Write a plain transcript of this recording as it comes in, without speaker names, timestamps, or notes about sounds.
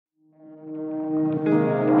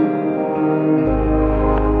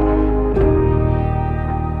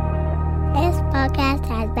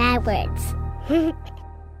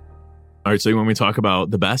All right, so you want me to talk about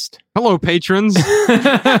the best? Hello, patrons.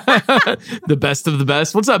 The best of the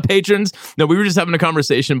best. What's up, patrons? No, we were just having a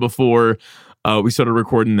conversation before we started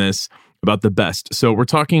recording this about the best. So we're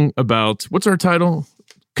talking about, what's our title?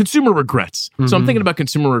 Consumer regrets. So I'm thinking about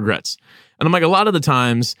consumer regrets. And I'm like, a lot of the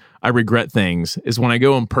times I regret things is when I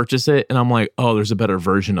go and purchase it and I'm like, oh, there's a better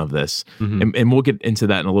version of this. And we'll get into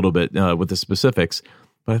that in a little bit with the specifics.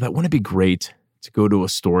 But I thought, wouldn't it be great to go to a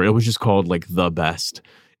store? It was just called like The Best.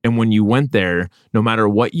 And when you went there, no matter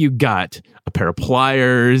what you got, a pair of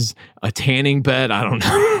pliers, a tanning bed, I don't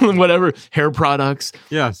know, whatever, hair products.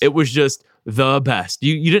 Yes. It was just the best.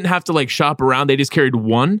 You didn't have to like shop around. They just carried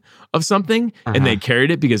one of something and they carried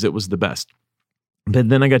it because it was the best. But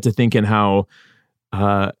then I got to thinking how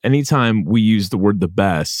anytime we use the word the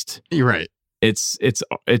best, You're right. it's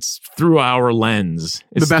through our lens.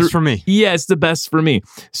 It's The best for me. Yeah, it's the best for me.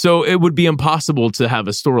 So it would be impossible to have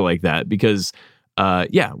a store like that because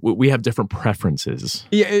we have different preferences.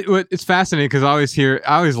 Yeah, it's fascinating because I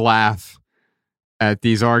always laugh at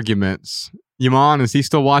these arguments. Yaman, is he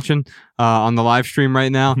still watching on the live stream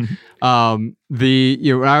right now?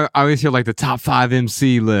 I always hear like the top 5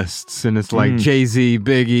 MC lists, and it's like Jay-Z,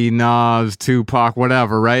 Biggie, Nas, Tupac,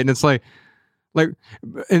 whatever, right? And it's like,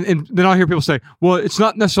 and then I'll hear people say, well, it's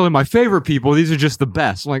not necessarily my favorite people. These are just the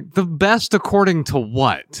best. Like, the best according to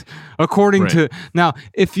what? According to, now,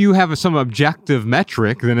 if you have some objective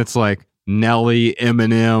metric, then it's like Nelly,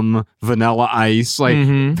 Eminem, Vanilla Ice, like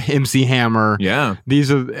MC Hammer. Yeah.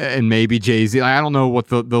 These are, and maybe Jay-Z. I don't know what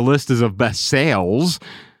the list is of best sales.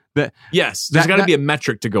 Yes, there's got to be a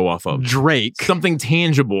metric to go off of. Drake. Something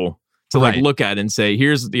tangible to like look at and say,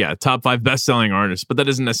 here's top 5 best-selling artists, but that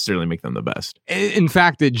doesn't necessarily make them the best. In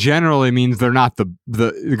fact, it generally means they're not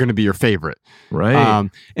they're going to be your favorite. Right.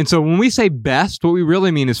 And so when we say best, what we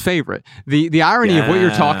really mean is favorite. The irony of what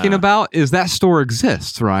you're talking about is that store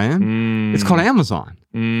exists, Ryan. It's called Amazon.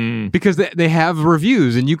 Because they have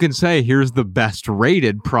reviews and you can say, here's the best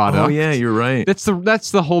rated product. Oh yeah, you're right. That's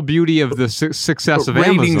the whole beauty of the success of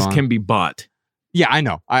Amazon. Ratings can be bought. Yeah, I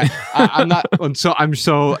know. I'm not.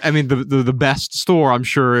 I mean, the best store. I'm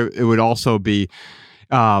sure it would also be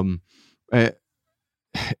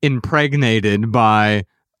impregnated by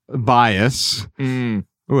bias. Oh,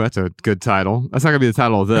 that's a good title. That's not gonna be the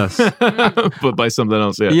title of this, but by something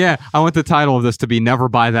else. Yeah. Yeah, I want the title of this to be "Never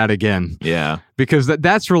Buy That Again." Yeah, because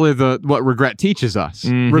that's really what regret teaches us.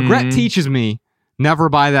 Regret teaches me never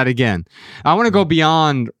buy that again. I want to go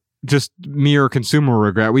beyond just mere consumer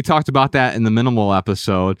regret. We talked about that in the minimal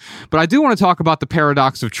episode, but I do want to talk about the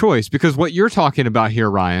paradox of choice, because what you're talking about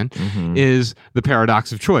here, Ryan, is the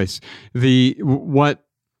paradox of choice. What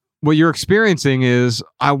you're experiencing is,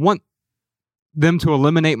 I want them to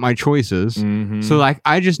eliminate my choices, so like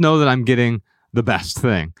I just know that I'm getting the best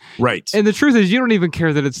thing. Right. And the truth is, you don't even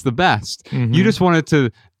care that it's the best. You just want it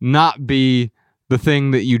to not be the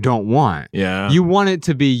thing that you don't want. Yeah. You want it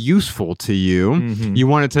to be useful to you. You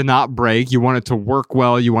want it to not break. You want it to work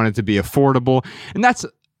well. You want it to be affordable. And that's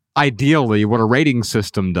ideally what a rating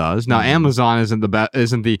system does. Now, Amazon isn't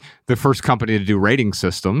the first company to do rating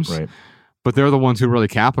systems. Right. But they're the ones who really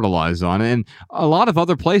capitalize on it. And a lot of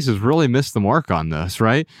other places really miss the mark on this,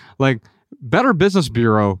 right? Like, Better Business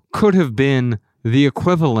Bureau could have been the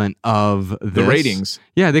equivalent of this. The ratings.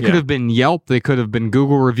 Yeah, they could have been Yelp, they could have been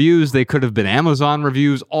Google reviews, they could have been Amazon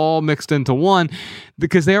reviews, all mixed into one,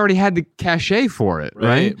 because they already had the cachet for it,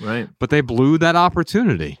 right? Right. But they blew that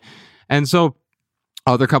opportunity. And so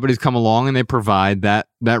other companies come along and they provide that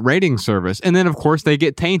rating service. And then, of course, they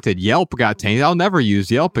get tainted. Yelp got tainted. I'll never use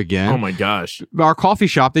Yelp again. Oh, my gosh. Our coffee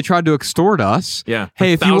shop, they tried to extort us. Yeah.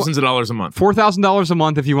 Hey, thousands of dollars a month. $4,000 a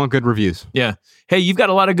month if you want good reviews. Yeah. Hey, you've got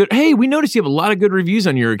a lot of good... Hey, we noticed you have a lot of good reviews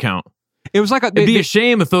on your account. It was like it'd be a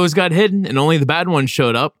shame if those got hidden and only the bad ones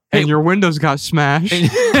showed up. And your windows got smashed.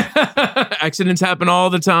 Accidents happen all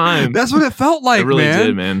the time. That's what it felt like, it really man.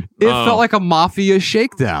 did, man. It felt like a mafia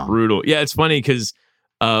shakedown. Brutal. Yeah, it's funny because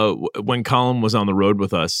when Colin was on the road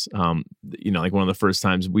with us, like one of the first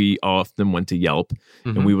times, we often went to Yelp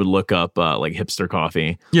and we would look up like hipster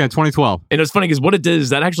coffee. Yeah, 2012. And it was funny because what it did is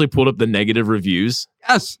that actually pulled up the negative reviews.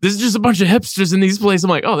 Yes. This is just a bunch of hipsters in these places. I'm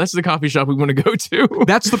like, oh, that's the coffee shop we want to go to.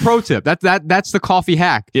 That's the pro tip. That's the coffee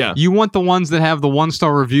hack. Yeah. You want the ones that have the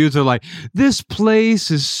 1-star reviews. They're like, this place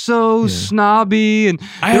is so snobby. And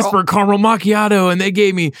I asked for a caramel macchiato and they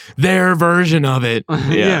gave me their version of it.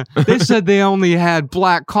 Yeah. They said they only had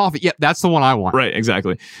black coffee. Yep, that's the one I want. Right,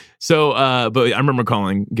 exactly. So, but I remember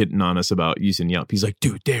Colin getting on us about using Yelp. He's like,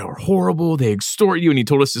 dude, they are horrible. They extort you. And he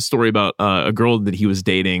told us this story about a girl that he was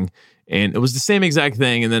dating. And it was the same exact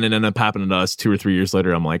thing. And then it ended up happening to us 2 or 3 years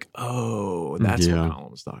later. I'm like, oh, that's what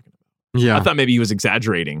Colin was talking about. Yeah. I thought maybe he was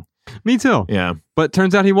exaggerating. Me too. Yeah. But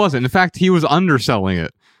turns out he wasn't. In fact, he was underselling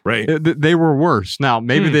it. Right. They were worse. Now,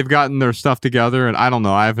 maybe they've gotten their stuff together, and I don't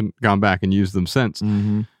know. I haven't gone back and used them since.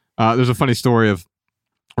 Mm-hmm. There's a funny story of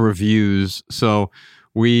reviews. So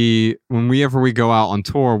whenever we go out on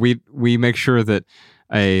tour, we make sure that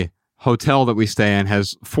a hotel that we stay in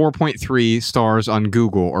has 4.3 stars on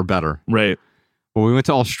Google or better. Right. Well, we went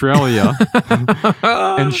to Australia,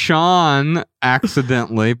 and Sean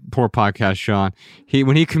accidentally, poor podcast Sean,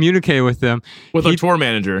 when he communicated with them, with our tour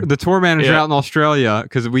manager, the tour manager out in Australia,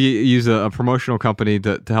 because we use a promotional company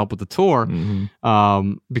to help with the tour,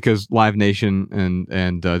 because Live Nation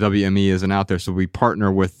and WME isn't out there, so we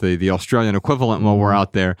partner with the Australian equivalent while we're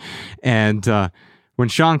out there. And when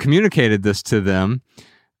Sean communicated this to them,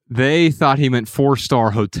 they thought he meant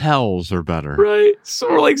 4-star hotels or better. Right.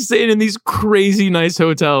 So we're like staying in these crazy nice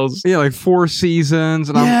hotels. Yeah, like Four Seasons.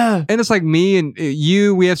 And and it's like me and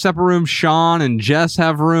you, we have separate rooms. Sean and Jess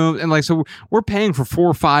have rooms. And like, so we're paying for 4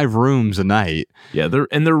 or 5 rooms a night. Yeah,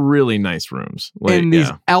 they're really nice rooms. Like, and these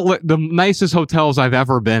the nicest hotels I've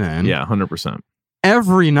ever been in. Yeah, 100%.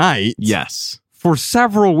 Every night. Yes. For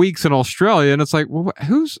several weeks in Australia. And it's like, well,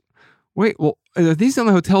 are these the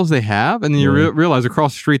only hotels they have? And then you realize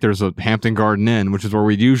across the street there's a Hampton Garden Inn, which is where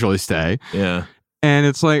we usually stay. Yeah. And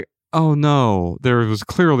it's like, oh no, there was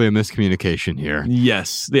clearly a miscommunication here.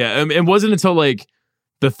 Yes. Yeah. It wasn't until like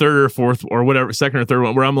the third or fourth or whatever, second or third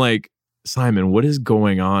one, where I'm like, Simon, what is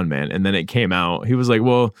going on, man? And then it came out. He was like,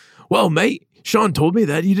 well, mate, Sean told me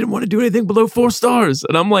that you didn't want to do anything below 4 stars.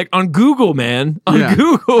 And I'm like, on Google, man. On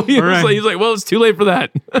Google. He's like, well, it's too late for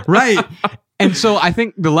that. Right. And so I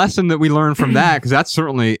think the lesson that we learned from that, because that's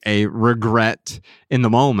certainly a regret in the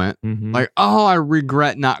moment, like, oh, I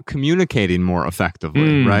regret not communicating more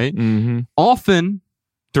effectively, right? Often,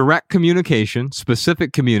 direct communication,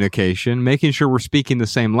 specific communication, making sure we're speaking the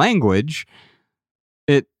same language,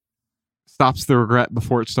 it stops the regret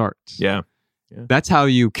before it starts. Yeah. That's how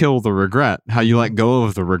you kill the regret, how you let go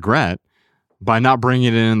of the regret. By not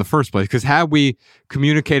bringing it in the first place. Because had we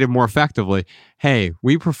communicated more effectively, hey,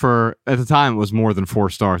 we prefer, at the time it was more than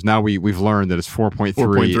 4 stars. Now we've learned that it's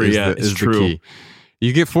 4.3 is the key.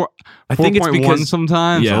 You get 4. I think it's because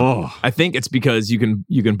sometimes. Yeah, oh. I think it's because you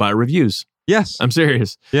can buy reviews. Yes, I'm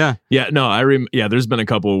serious. Yeah, No, there's been a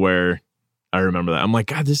couple where I remember that. I'm like,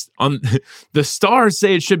 God, this on the stars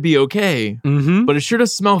say it should be okay, but it sure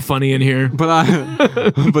does smell funny in here.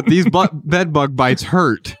 But these bed bug bites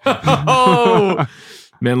hurt. Oh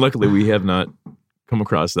man, luckily we have not come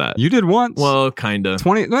across that. You did once. Well, kind of.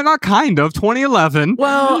 2011.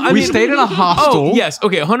 Well, we stayed in a hostel. Oh, yes.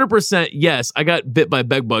 Okay, 100%. Yes, I got bit by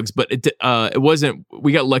bed bugs, but it wasn't.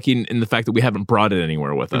 We got lucky in the fact that we haven't brought it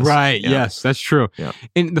anywhere with us. Right. Yeah. Yes, that's true. Yeah.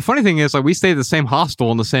 And the funny thing is, like, we stayed at the same hostel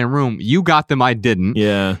in the same room. You got them, I didn't.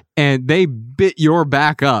 Yeah. And they bit your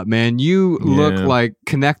back up, man. You look like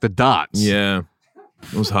Connect the Dots. Yeah.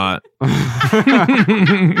 It was hot.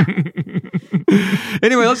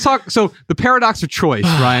 Anyway, let's talk. So the paradox of choice,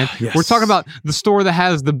 Ryan. Yes. We're talking about the store that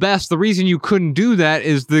has the best. The reason you couldn't do that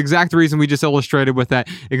is the exact reason we just illustrated with that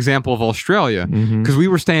example of Australia. Because we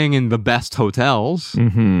were staying in the best hotels,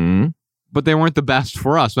 but they weren't the best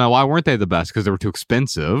for us. Now, why weren't they the best? Because they were too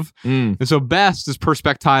expensive. And so best is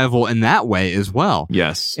perspectival in that way as well.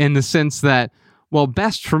 Yes. In the sense that, well,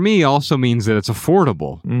 best for me also means that it's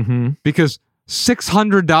affordable. Because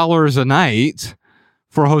 $600 a night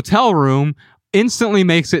for a hotel room instantly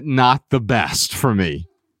makes it not the best for me.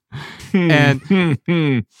 And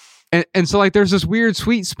so like there's this weird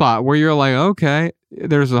sweet spot where you're like, okay,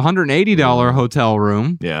 there's a $180 hotel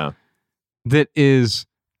room that is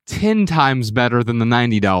 10 times better than the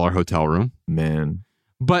 $90 hotel room. Man.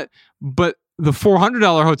 But the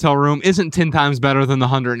 $400 hotel room isn't 10 times better than the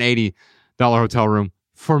 $180 hotel room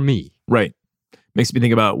for me. Right. Makes me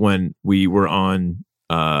think about when we were on,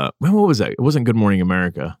 what was that? It wasn't Good Morning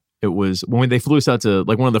America. It was when they flew us out to,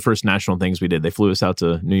 like, one of the first national things we did. They flew us out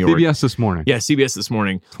to New York. CBS This Morning. Yeah, CBS This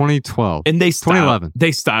Morning. 2012. And 2011.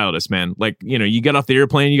 They styled us, man. Like, you get off the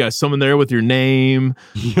airplane, you got someone there with your name.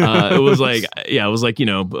 It was like,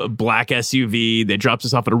 a black SUV. They dropped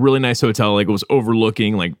us off at a really nice hotel. Like, it was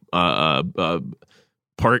overlooking, like,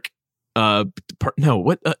 Park. Oh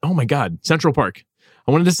my God, Central Park.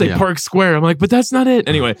 I wanted to say Park Square. I'm like, but that's not it.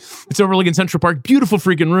 Anyway, it's overlooking Central Park. Beautiful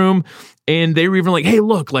freaking room. And they were even like, hey,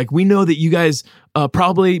 look, like, we know that you guys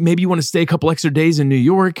maybe you want to stay a couple extra days in New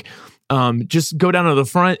York. just go down to the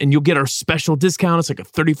front and you'll get our special discount. It's like a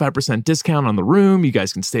 35% discount on the room. You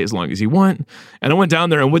guys can stay as long as you want. And I went down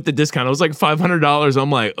there, and with the discount, it was like $500.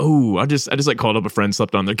 I'm like, oh, I just like called up a friend,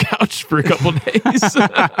 slept on their couch for a couple days.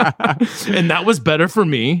 And that was better for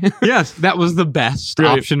me. Yes, that was the best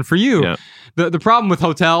option for you. Yeah. The problem with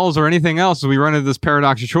hotels or anything else is we run into this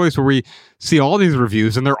paradox of choice where we see all these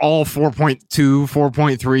reviews and they're all 4.2,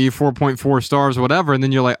 4.3, 4.4 stars or whatever. And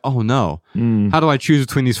then you're like, oh no, how do I choose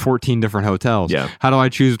between these 14 different hotels? Yeah. How do I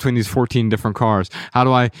choose between these 14 different cars? How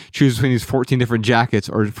do I choose between these 14 different jackets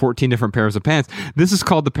or 14 different pairs of pants? This is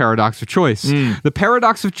called the paradox of choice. The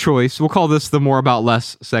paradox of choice, we'll call this the more about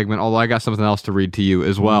less segment, although I got something else to read to you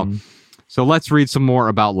as well. So let's read some more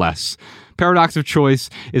about less. Paradox of choice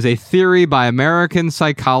is a theory by American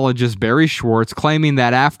psychologist Barry Schwartz claiming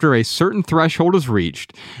that after a certain threshold is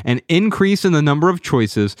reached, an increase in the number of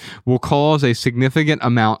choices will cause a significant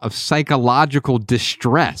amount of psychological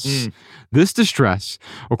distress. This distress,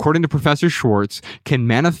 according to Professor Schwartz, can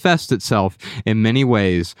manifest itself in many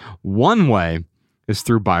ways. One way is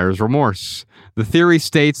through buyer's remorse. The theory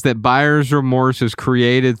states that buyer's remorse is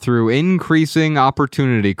created through increasing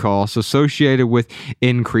opportunity costs associated with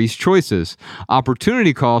increased choices.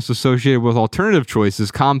 Opportunity costs associated with alternative choices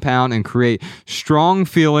compound and create strong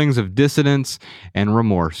feelings of dissonance and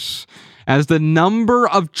remorse. As the number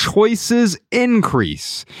of choices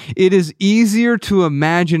increase, it is easier to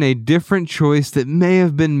imagine a different choice that may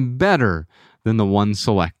have been better than the one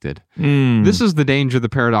selected. This is the danger of the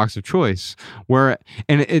paradox of choice, where,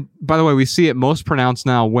 and it, by the way, we see it most pronounced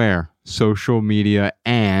now where? Social media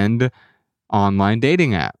and online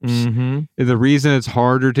dating apps. The reason it's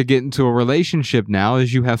harder to get into a relationship now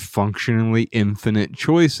is you have functionally infinite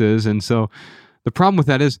choices. And so the problem with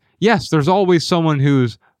that is, yes, there's always someone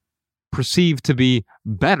who's perceived to be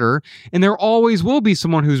better, and there always will be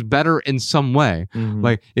someone who's better in some way.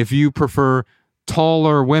 Like if you prefer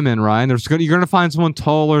taller women, Ryan, you're going to find someone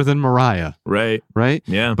taller than Mariah. Right.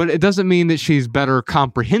 Yeah. But it doesn't mean that she's better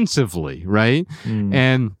comprehensively, right?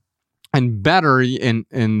 And better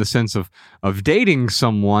in the sense of dating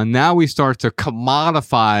someone. Now we start to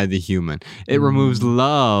commodify the human. It removes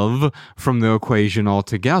love from the equation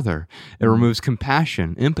altogether. It removes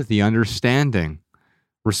compassion, empathy, understanding,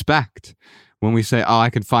 respect. When we say, oh,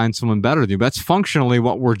 I can find someone better than you, that's functionally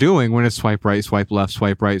what we're doing when it's swipe right, swipe left,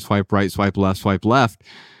 swipe right, swipe right, swipe left, swipe left.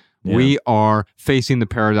 Yeah. We are facing the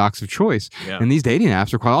paradox of choice. Yeah. And these dating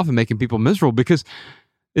apps are quite often making people miserable because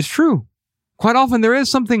it's true. Quite often there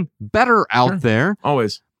is something better out there.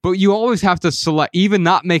 Always. But you always have to select, even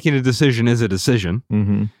not making a decision is a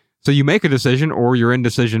decision. So you make a decision or your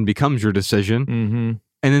indecision becomes your decision.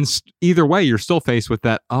 And then either way, you're still faced with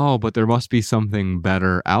that, oh, but there must be something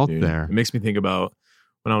better out there. It makes me think about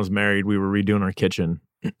when I was married, we were redoing our kitchen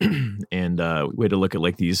and we had to look at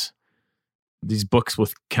like these books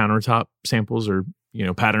with countertop samples or,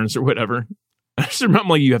 patterns or whatever. I just remember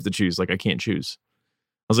like, you have to choose. Like, I can't choose.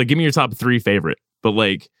 I was like, give me your top 3 favorite. But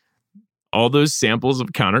like all those samples of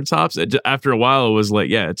countertops, after a while, it was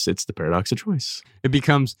like, yeah, it's the paradox of choice. It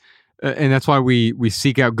becomes... and that's why we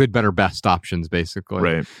seek out good, better, best options, basically.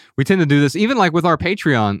 Right. We tend to do this, even like with our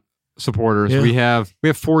Patreon supporters. Yeah. We have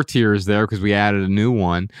 4 tiers there because we added a new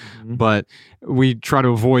one, but we try to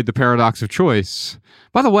avoid the paradox of choice.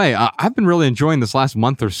 By the way, I've been really enjoying this last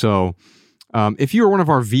month or so. If you are one of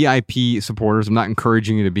our VIP supporters, I'm not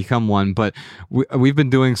encouraging you to become one, but we've been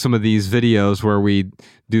doing some of these videos where we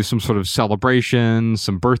do some sort of celebration,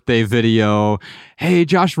 some birthday video. Hey,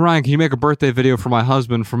 Josh and Ryan, can you make a birthday video for my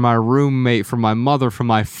husband, for my roommate, for my mother, for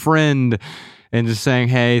my friend? And just saying,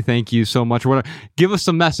 hey, thank you so much. Or whatever. Give us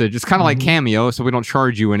a message. It's kind of like Cameo, so we don't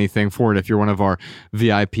charge you anything for it if you're one of our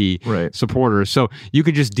VIP supporters. So you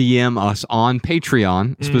can just DM us on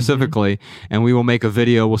Patreon specifically, and we will make a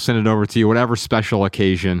video. We'll send it over to you, whatever special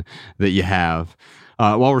occasion that you have.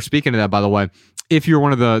 While we're speaking of that, by the way, if you're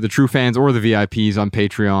one of the true fans or the VIPs on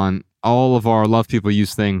Patreon, all of our Love People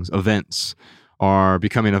Use Things events are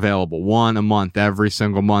becoming available. 1 a month, every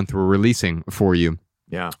single month we're releasing for you.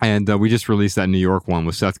 Yeah. And we just released that New York one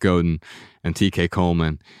with Seth Godin and TK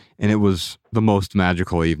Coleman. And it was the most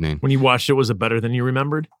magical evening. When you watched it, was it better than you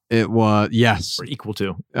remembered? It was, yes. Or equal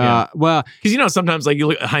to? Yeah. Well, because sometimes like you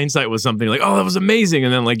look, hindsight was something like, oh, that was amazing.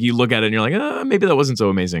 And then like you look at it and you're like, maybe that wasn't so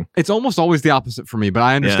amazing. It's almost always the opposite for me, but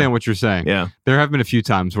I understand what you're saying. Yeah. There have been a few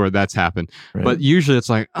times where that's happened. Right. But usually it's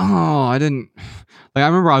like, oh, I didn't. Like I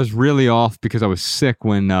remember I was really off because I was sick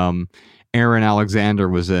when Aaron Alexander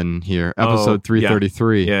was in here, episode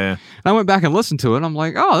 333. Yeah. And I went back and listened to it, and I'm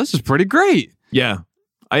like, oh, this is pretty great. Yeah.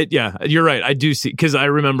 You're right. I do see, because I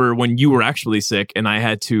remember when you were actually sick and I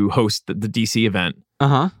had to host the DC event.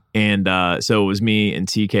 And so it was me and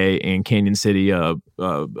TK and Canyon City.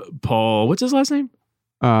 Paul, what's his last name?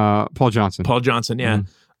 Paul Johnson. Paul Johnson, yeah.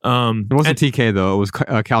 Mm-hmm. It wasn't TK though. It was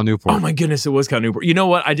Cal Newport. Oh my goodness, it was Cal Newport. You know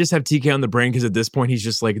what? I just have TK on the brain because at this point he's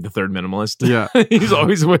just like the third minimalist. Yeah, he's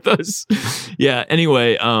always with us. Yeah.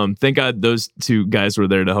 Anyway, thank God those two guys were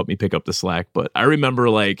there to help me pick up the slack. But I remember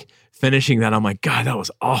like finishing that. I'm like, God, that was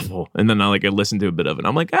awful. And then I listened to a bit of it.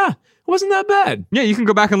 I'm like, it wasn't that bad. Yeah, you can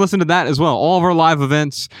go back and listen to that as well. All of our live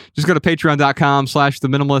events. Just go to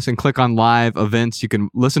patreon.com/theminimalist and click on live events. You can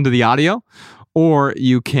listen to the audio, or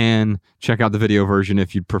you can check out the video version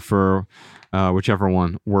if you'd prefer, whichever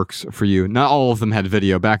one works for you. Not all of them had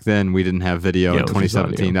video. Back then, we didn't have video in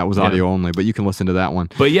 2017. That was audio only, but you can listen to that one.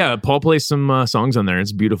 But yeah, Paul plays some songs on there.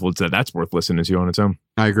 It's beautiful. That's worth listening to on its own.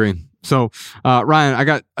 I agree. So, Ryan, I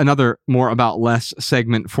got another more about less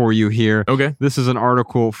segment for you here. Okay. This is an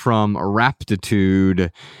article from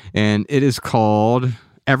Raptitude, and it is called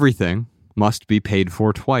Everything Must Be Paid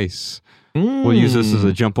For Twice. We'll use this as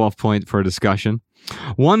a jump-off point for a discussion.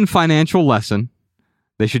 One financial lesson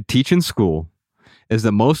they should teach in school is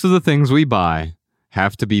that most of the things we buy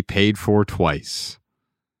have to be paid for twice.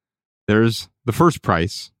 There's the first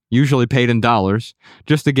price, usually paid in dollars,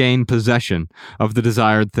 just to gain possession of the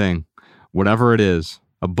desired thing, whatever it is,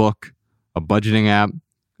 a book, a budgeting app,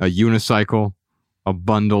 a unicycle, a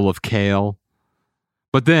bundle of kale.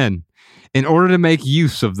 But then, in order to make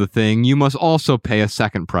use of the thing, you must also pay a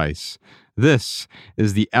second price. This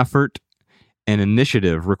is the effort and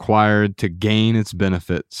initiative required to gain its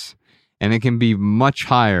benefits, and it can be much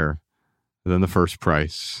higher than the first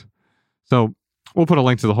price. So we'll put a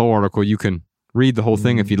link to the whole article. You can read the whole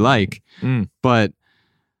thing if you like, but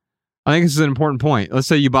I think this is an important point. Let's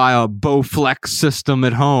say you buy a Bowflex system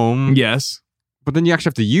at home. Yes. But then you actually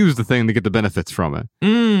have to use the thing to get the benefits from it.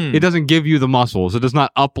 It doesn't give you the muscles. It does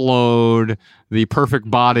not upload the perfect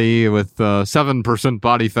body with 7%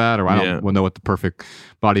 body fat, or I don't know what the perfect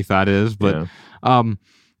body fat is, but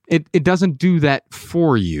it doesn't do that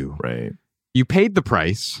for you. Right. You paid the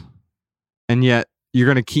price, and yet you're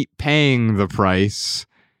going to keep paying the price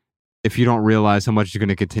if you don't realize how much it's going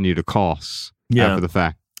to continue to cost after the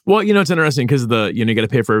fact. Well, it's interesting because you got to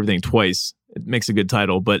pay for everything twice. It makes a good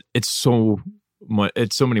title, but it's so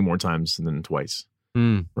many more times than twice.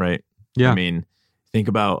 Right? Yeah. I mean, think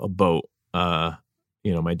about a boat. My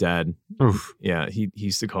dad, he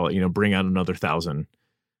used to call it, bring out another 1,000.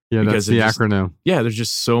 Yeah, that's the acronym. Yeah, there's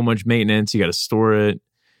just so much maintenance. You got to store it.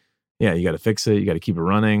 Yeah, you got to fix it. You got to keep it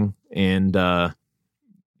running. And I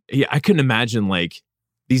couldn't imagine like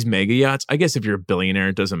these mega yachts. I guess if you're a billionaire,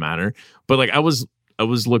 it doesn't matter. But like I was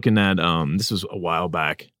looking at this was a while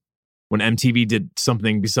back when MTV did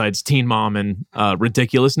something besides Teen Mom and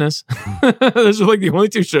Ridiculousness. Those are like the only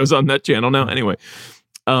two shows on that channel now. Anyway,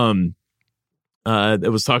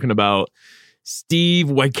 it was talking about Steve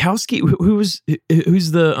Wachowski, who's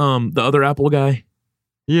the other Apple guy.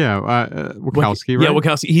 Yeah, Wachowski, right? Yeah,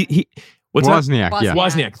 Wachowski. He what's Wozniak. That? Yeah,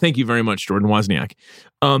 Wozniak. Thank you very much, Jordan Wozniak.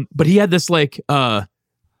 But he had this like $500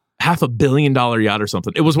 million yacht or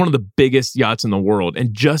something. It was one of the biggest yachts in the world,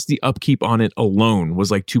 and just the upkeep on it alone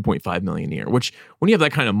was like $2.5 million a year. Which, when you have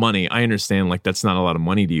that kind of money, I understand like that's not a lot of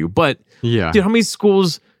money to you. But dude, how many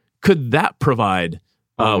schools could that provide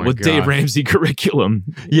with Dave Ramsey curriculum?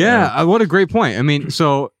 Yeah, what a great point. I mean,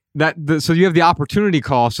 so you have the opportunity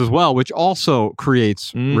cost as well, which also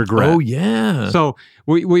creates regret. Oh yeah. So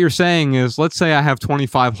what you're saying is, let's say I have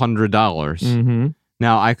 $2,500.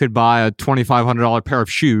 Now, I could buy a $2,500 pair of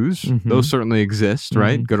shoes. Those certainly exist,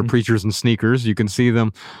 right? Go to Preachers and Sneakers. You can see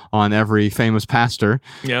them on every famous pastor.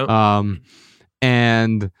 Yeah.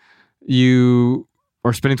 And you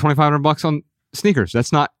are spending $2,500 on sneakers.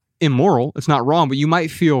 That's not immoral. It's not wrong, but you might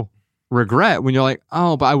feel regret when you're like,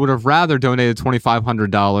 oh, but I would have rather donated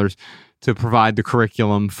 $2,500 to provide the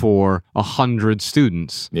curriculum for 100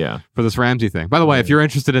 students for this Ramsey thing. By the way, if you're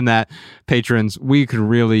interested in that, patrons, we could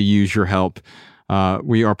really use your help.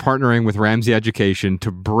 We are partnering with Ramsey Education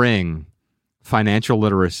to bring financial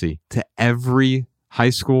literacy to every high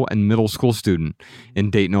school and middle school student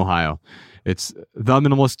in Dayton, Ohio. It's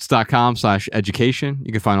theminimalists.com/education.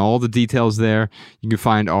 You can find all the details there. You can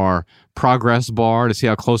find our progress bar to see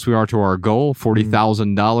how close we are to our goal.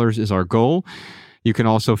 $40,000 is our goal. You can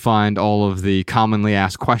also find all of the commonly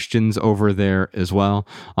asked questions over there as well.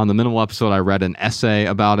 On the minimal episode, I read an essay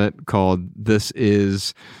about it called "This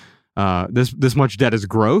Much Debt is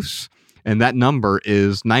Gross," and that number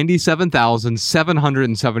is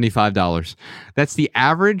 $97,775. That's the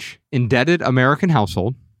average indebted American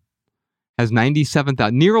household has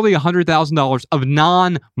 $97,000, nearly $100,000 of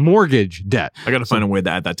non-mortgage debt. I got to find a way to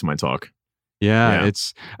add that to my talk. Yeah.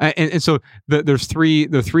 It's and so there's three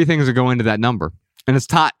things that go into that number, and it's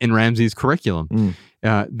taught in Ramsey's curriculum.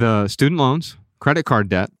 The student loans, credit card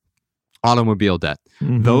debt, automobile debt.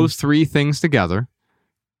 Those three things together,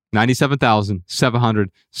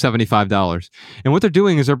 $97,775. And what they're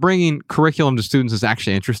doing is they're bringing curriculum to students that's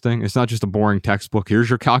actually interesting. It's not just a boring textbook. Here's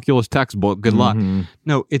your calculus textbook. Good luck.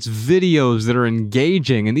 No, it's videos that are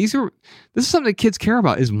engaging. And this is something that kids care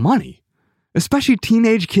about, is money, especially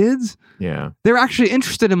teenage kids. Yeah. They're actually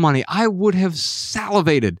interested in money. I would have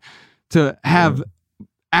salivated to have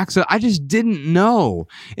access. I just didn't know.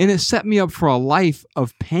 And it set me up for a life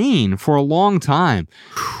of pain for a long time,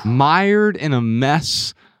 mired in a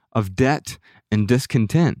mess of debt and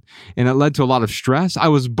discontent. And it led to a lot of stress. I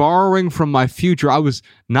was borrowing from my future. I was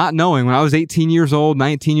not knowing when I was 18 years old,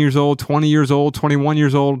 19 years old, 20 years old, 21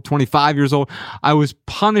 years old, 25 years old. I was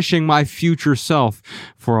punishing my future self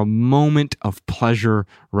for a moment of pleasure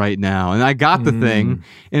right now. And I got the thing,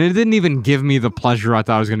 and it didn't even give me the pleasure I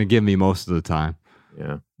thought it was going to give me most of the time.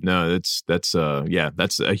 Yeah. No, that's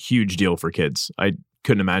a huge deal for kids. I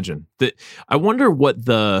couldn't imagine that. I wonder what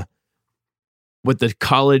the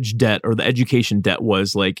college debt or the education debt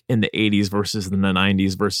was like in the 80s versus the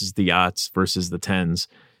 90s versus the aughts versus the 10s.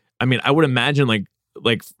 I mean, I would imagine like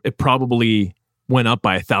it probably went up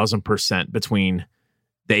by 1,000% between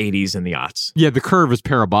the 80s and the aughts. Yeah, the curve is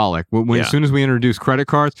parabolic. As soon as we introduced credit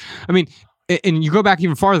cards, I mean, and you go back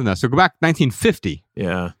even farther than that. So go back 1950.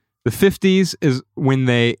 Yeah. The 50s is when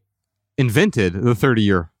they invented the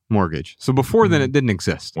 30-year mortgage. So before then, it didn't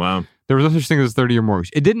exist. Wow. There was no such thing as a 30-year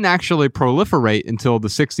mortgage. It didn't actually proliferate until the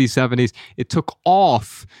 60s, 70s. It took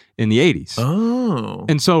off in the 80s. Oh.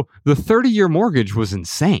 And so the 30-year mortgage was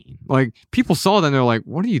insane. Like, people saw that and they're like,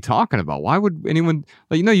 what are you talking about? Why would anyone,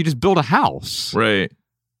 you just build a house. Right.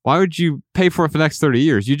 Why would you pay for it for the next 30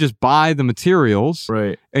 years? You just buy the materials.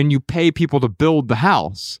 Right. And you pay people to build the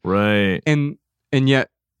house. Right. And yet,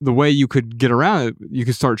 the way you could get around it, you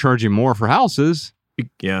could start charging more for houses.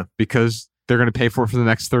 Yeah. Because they're going to pay for it for the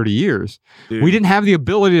next 30 years. Dude. We didn't have the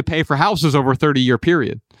ability to pay for houses over a 30-year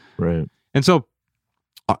period. Right. And so,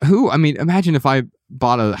 imagine if I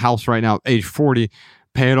bought a house right now, age 40,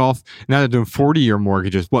 pay it off. Now they're doing 40-year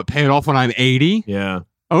mortgages. What, pay it off when I'm 80? Yeah.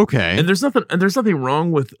 Okay. And there's nothing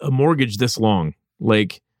wrong with a mortgage this long.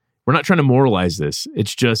 Like, we're not trying to moralize this.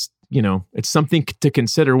 It's just, it's something to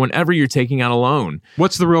consider whenever you're taking out a loan.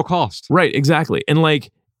 What's the real cost? Right, exactly. And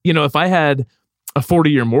if I had a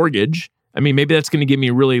 40-year mortgage, I mean, maybe that's going to give me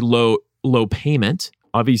a really low payment.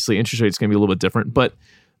 Obviously, interest rate's going to be a little bit different. But,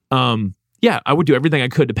 I would do everything I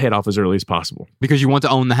could to pay it off as early as possible. Because you want to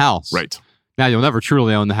own the house. Right. Now, you'll never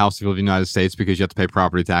truly own the house if you live in the United States because you have to pay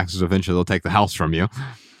property taxes. Eventually, they'll take the house from you.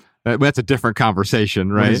 That's a different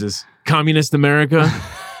conversation, right? What is this? Communist America?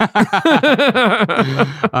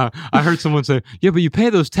 I heard someone say, yeah, but you pay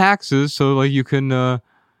those taxes so you can you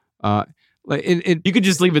could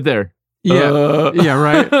just leave it there. Yeah, yeah,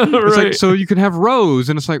 right. It's right. like, so you can have rows,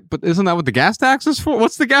 and it's like, but isn't that what the gas tax is for?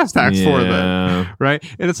 What's the gas tax for then? Right?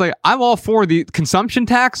 And it's like, I'm all for the consumption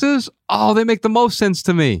taxes. Oh, they make the most sense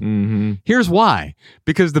to me. Mm-hmm. Here's why.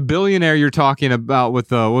 Because the billionaire you're talking about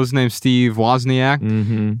with, what was his name, Steve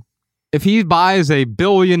Wozniak, if he buys a $1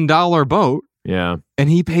 billion boat, and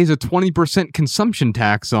he pays a 20% consumption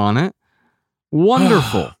tax on it,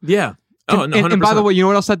 wonderful. Yeah. Oh, no, and by the way, you know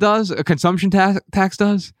what else that does? A consumption tax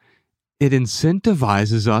does? It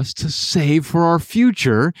incentivizes us to save for our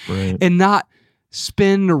future and not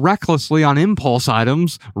spend recklessly on impulse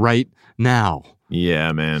items right now.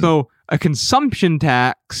 Yeah, man. So a consumption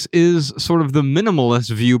tax is sort of the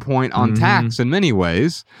minimalist viewpoint on tax in many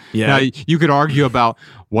ways. Yeah. Now, you could argue about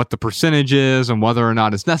what the percentage is and whether or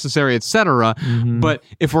not it's necessary, etc. But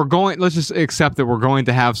if let's just accept that we're going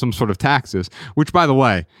to have some sort of taxes, which, by the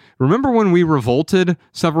way, remember when we revolted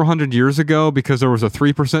several hundred years ago because there was a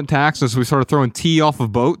 3% tax as we started throwing tea off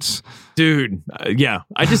of boats? Dude, yeah.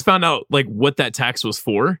 I just found out what that tax was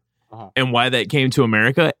for and why that came to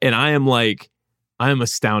America. And I am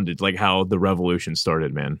astounded how the revolution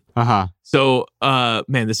started, man. So,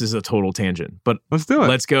 man, this is a total tangent, but let's do it.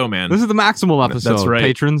 Let's go, man. This is the maximal episode. That's right.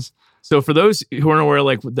 Patrons. So for those who aren't aware,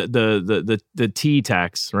 the tea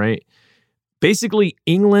tax, right? Basically,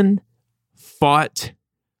 England fought,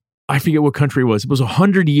 I forget what country it was. It was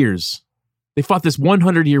 100 years. They fought this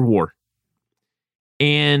 100-year war.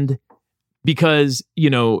 And because,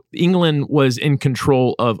 England was in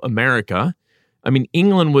control of America, I mean,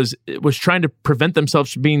 England was trying to prevent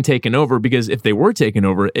themselves from being taken over because if they were taken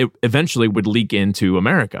over, it eventually would leak into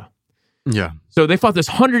America. Yeah. So they fought this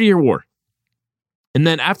 100-year war. And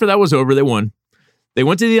then after that was over, they won. They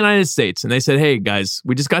went to the United States and they said, hey, guys,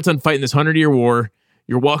 we just got done fighting this 100-year war.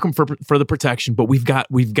 You're welcome for the protection, but we've got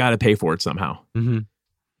to pay for it somehow. Mm-hmm.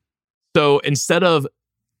 So instead of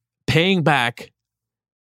paying back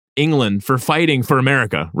England for fighting for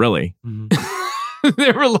America, really,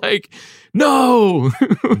 they were like, no,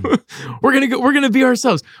 we're gonna be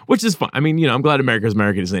ourselves, which is fun. I mean, I'm glad America's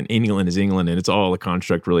America and England is England, and it's all a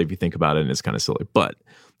construct, really, if you think about it, and it's kind of silly. But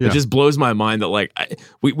it just blows my mind that like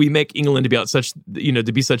we make England to be out such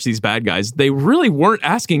to be such these bad guys. They really weren't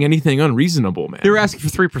asking anything unreasonable, man. They were asking for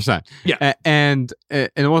 3%. Yeah, and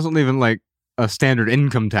it wasn't even like a standard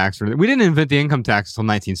income tax or anything. We didn't invent the income tax until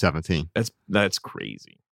 1917. That's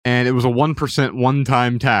crazy. And it was a 1%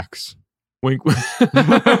 one-time tax. Wink.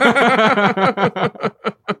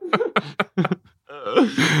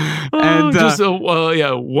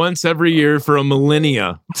 And once every year for a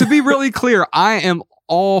millennia. To be really clear, I am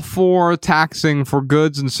all for taxing for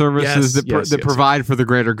goods and services that provide for the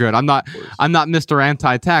greater good. I'm not Mr.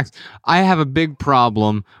 Anti-tax. I have a big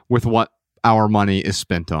problem with what our money is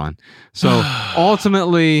spent on. So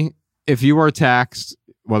ultimately, if you are taxed,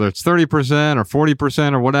 whether it's 30% or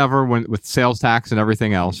 40% or whatever, with sales tax and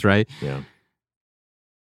everything else, right? Yeah.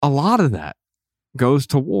 A lot of that goes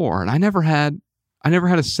to war, and I never had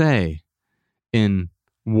a say in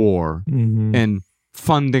war and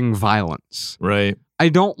funding violence. Right. I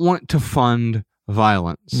don't want to fund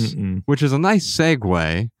violence, which is a nice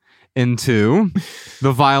segue into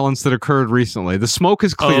the violence that occurred recently. The smoke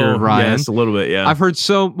has cleared, Ryan. Yes, a little bit, yeah. I've heard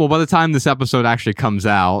by the time this episode actually comes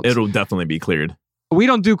out, it'll definitely be cleared. We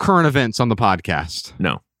don't do current events on the podcast.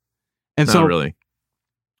 No. And not so really.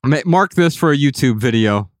 Mark this for a YouTube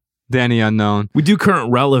video, Danny Unknown. We do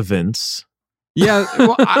current relevance. Yeah,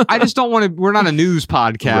 well, I just don't want to. We're not a news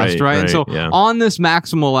podcast, right? And so on this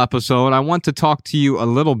Maximal episode, I want to talk to you a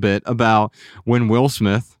little bit about when Will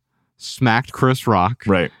Smith smacked Chris Rock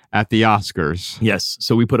at the Oscars. Yes.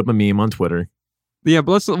 So we put up a meme on Twitter. Yeah,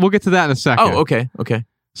 but we'll get to that in a second. Oh, okay.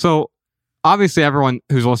 So obviously, everyone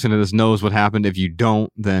who's listening to this knows what happened. If you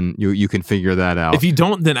don't, then you can figure that out. If you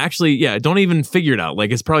don't, then actually, don't even figure it out.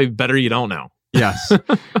 Like, it's probably better you don't know. Yes.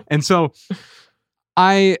 And so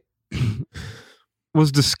I was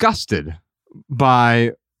disgusted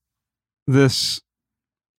by this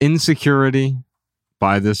insecurity,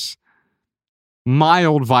 by this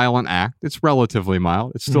mild violent act. It's relatively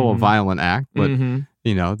mild. It's still a violent act, but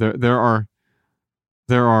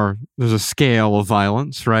there's a scale of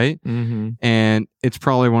violence, right? And it's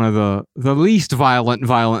probably one of the least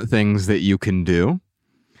violent things that you can do.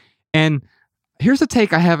 And here's a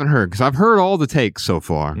take I haven't heard, because I've heard all the takes so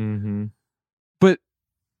far, but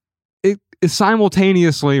it is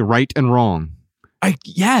simultaneously right and wrong.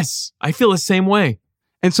 Yes, I feel the same way.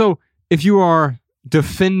 And so if you are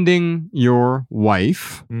defending your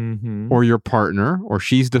wife or your partner, or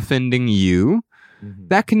she's defending you,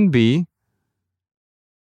 that can be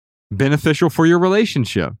beneficial for your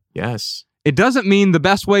relationship. Yes. It doesn't mean the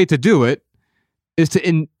best way to do it is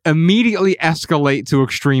to immediately escalate to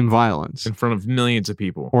extreme violence. In front of millions of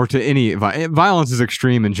people. Or to any violence is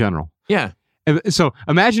extreme in general. Yeah. So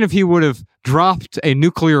imagine if he would have dropped a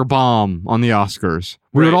nuclear bomb on the Oscars.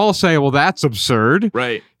 We would all say, well, that's absurd.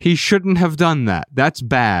 Right. He shouldn't have done that. That's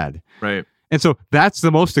bad. Right. And so that's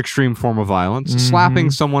the most extreme form of violence.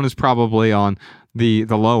 Slapping someone is probably on the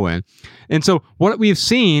low end. And so what we've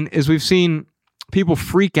seen people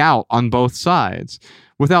freak out on both sides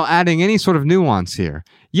without adding any sort of nuance here.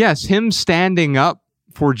 Yes, him standing up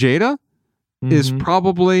for Jada is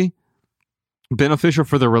probably beneficial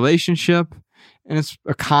for the relationship, and it's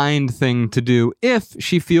a kind thing to do if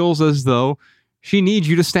she feels as though she needs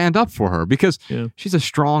you to stand up for her, because she's a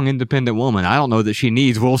strong, independent woman. I don't know that she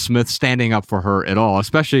needs Will Smith standing up for her at all,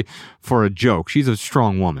 especially for a joke. She's a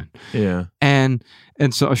strong woman. Yeah. And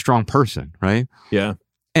so a strong person, right? Yeah.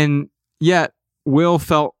 And yet Will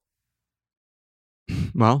felt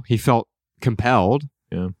compelled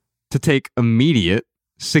to take immediate,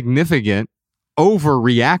 significant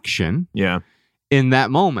overreaction in that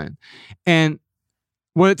moment. And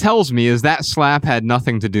what it tells me is that slap had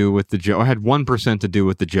nothing to do with the joke, had 1% to do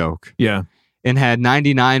with the joke. Yeah. And had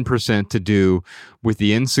 99% to do with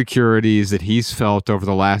the insecurities that he's felt over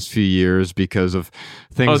the last few years because of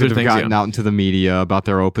things that have gotten out into the media about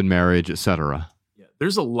their open marriage, etc. Yeah.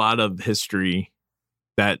 There's a lot of history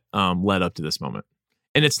that led up to this moment.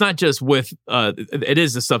 And it's not just with, it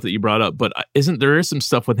is the stuff that you brought up, but there is some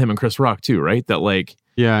stuff with him and Chris Rock too, right? That like...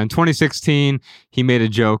 Yeah, in 2016, he made a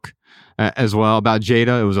joke as well about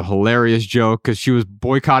Jada. It was a hilarious joke because she was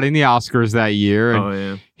boycotting the Oscars that year.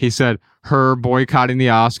 And he said, her boycotting the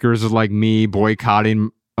Oscars is like me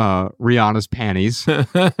boycotting Rihanna's panties.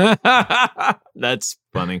 That's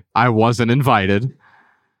funny. I wasn't invited.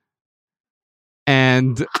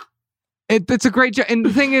 And it's a great joke. And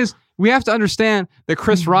the thing is, we have to understand that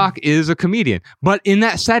Chris Rock is a comedian, but in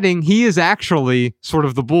that setting, he is actually sort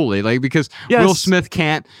of the bully, like because Will Smith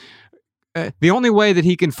can't. The only way that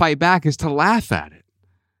he can fight back is to laugh at it.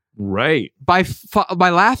 Right. By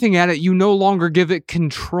laughing at it, you no longer give it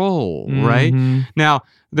control. Right. Now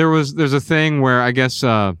there's a thing where I guess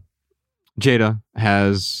Jada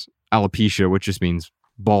has alopecia, which just means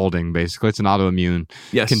balding. Basically, it's an autoimmune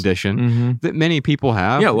condition that many people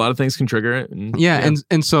have. Yeah, a lot of things can trigger it.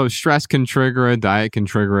 And so stress can trigger it, diet can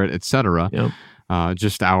trigger it, etc. Yep.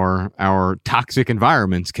 Just our toxic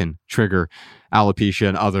environments can trigger alopecia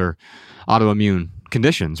and other autoimmune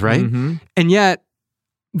conditions, right? And yet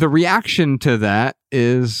the reaction to that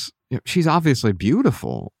is she's obviously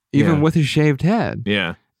beautiful, even with a shaved head.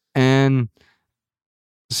 Yeah. And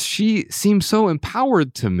she seems so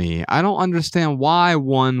empowered to me. I don't understand why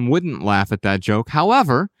one wouldn't laugh at that joke.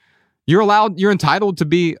 However, you're entitled to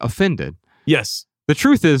be offended. Yes. The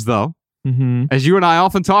truth is, though, as you and I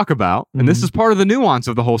often talk about, and this is part of the nuance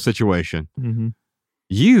of the whole situation,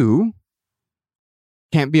 you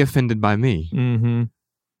can't be offended by me.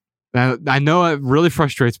 Now, I know it really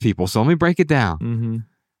frustrates people, so let me break it down.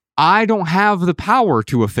 I don't have the power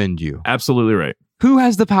to offend you. Absolutely right. Who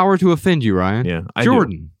has the power to offend you, Ryan? Yeah,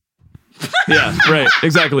 Jordan. Yeah, right.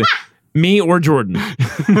 Exactly. Me or Jordan.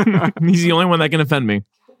 He's the only one that can offend me.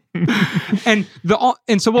 And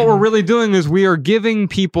so what we're really doing is we are giving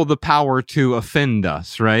people the power to offend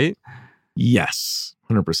us, right? Yes,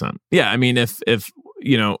 100%. Yeah, I mean, if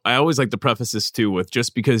I always like to preface this too with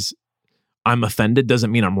just because I'm offended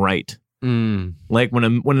doesn't mean I'm right. Like when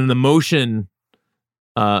an emotion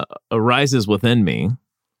arises within me,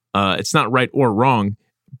 it's not right or wrong,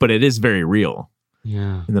 but it is very real.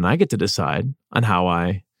 Yeah. And then I get to decide on how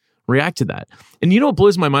I react to that. And you know what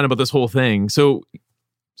blows my mind about this whole thing? So,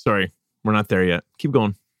 sorry, we're not there yet. Keep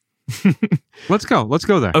going. Let's go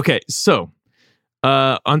there. Okay, so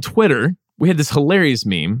on Twitter, we had this hilarious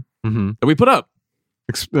meme that we put up.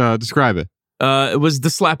 Describe it. It was the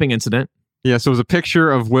slapping incident. Yeah, so it was a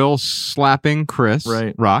picture of Will slapping Chris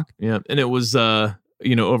Rock. Yeah, and it was...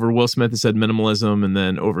 over Will Smith, it said minimalism, and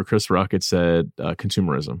then over Chris Rock, it said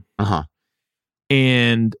consumerism.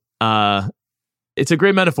 And it's a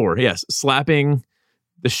great metaphor. Yes, slapping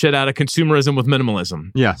the shit out of consumerism with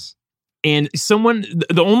minimalism. Yes. And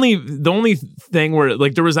the only thing where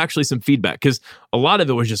like there was actually some feedback because a lot of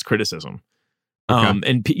it was just criticism.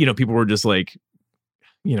 And people were just like,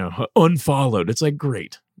 unfollowed. It's like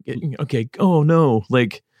great. Okay. Oh no,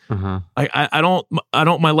 like. I don't.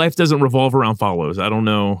 My life doesn't revolve around follows. I don't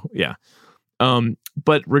know. Yeah.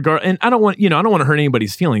 But and I don't want to hurt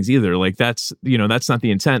anybody's feelings either. Like that's not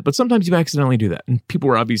the intent. But sometimes you accidentally do that, and people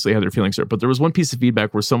were obviously had their feelings hurt. But there was one piece of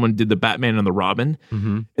feedback where someone did the Batman and the Robin,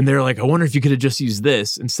 and they're like, I wonder if you could have just used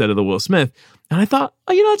this instead of the Will Smith. And I thought,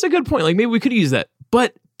 that's a good point. Like maybe we could use that.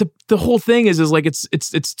 But the whole thing is like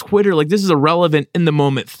it's Twitter. Like this is a relevant in the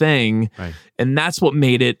moment thing, right. And that's what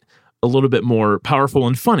made it a little bit more powerful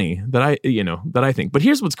and funny that I think. But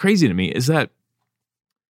here's what's crazy to me is that,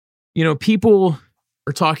 people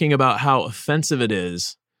are talking about how offensive it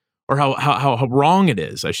is or how wrong it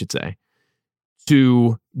is, I should say,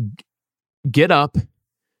 to get up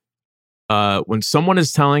when someone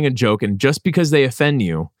is telling a joke and just because they offend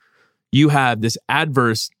you, you have this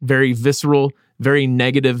adverse, very visceral, very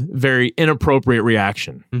negative, very inappropriate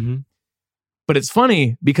reaction. But it's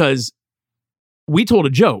funny because we told a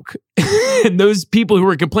joke and those people who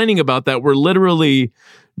were complaining about that were literally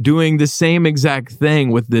doing the same exact thing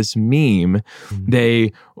with this meme.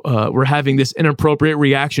 They were having this inappropriate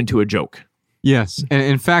reaction to a joke. Yes. And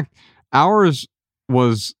in fact, ours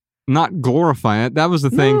was not glorifying it. That was the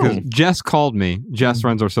thing because Jess called me. Jess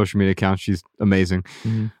runs our social media account. She's amazing.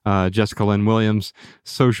 Jessica Lynn Williams,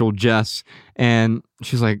 Social Jess. And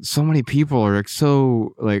she's like, so many people are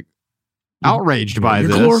so outraged by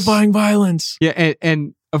this. Glorifying violence. Yeah,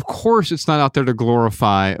 and of course it's not out there to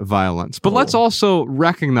glorify violence. But let's also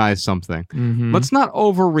recognize something. Let's not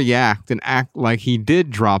overreact and act like he did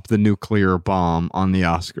drop the nuclear bomb on the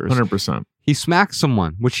Oscars. 100%. He smacked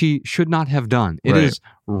someone, which he should not have done. It is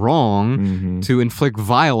wrong to inflict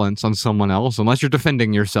violence on someone else unless you're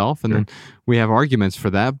defending yourself, and then we have arguments for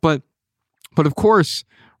that. But of course,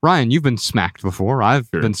 Ryan, you've been smacked before. I've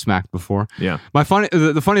been smacked before. Yeah.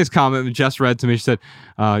 The funniest comment Jess read to me, she said,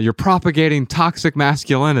 "You're propagating toxic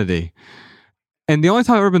masculinity." And the only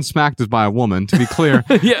time I've ever been smacked is by a woman, to be clear.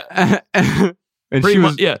 Yeah. And pretty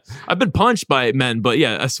much, yeah. I've been punched by men, but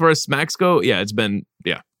yeah, as far as smacks go, yeah, it's been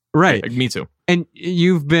right. Me too. And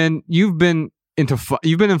you've been in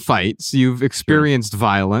fights. You've experienced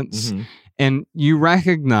violence, and you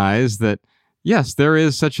recognize that yes, there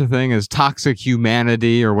is such a thing as toxic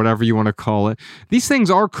humanity or whatever you want to call it. These things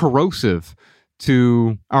are corrosive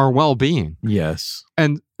to our well-being. Yes.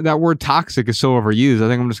 And that word toxic is so overused. I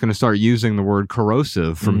think I'm just going to start using the word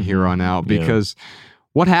corrosive from here on out, because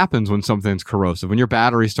what happens when something's corrosive? When your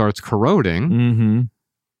battery starts corroding,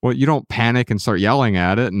 well, you don't panic and start yelling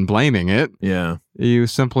at it and blaming it. Yeah. You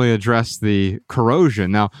simply address the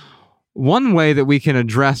corrosion. Now, one way that we can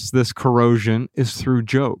address this corrosion is through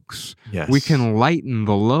jokes. Yes. We can lighten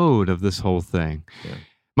the load of this whole thing. Yeah.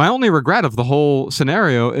 My only regret of the whole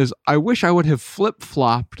scenario is I wish I would have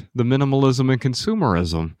flip-flopped the minimalism and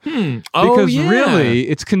consumerism. Because really,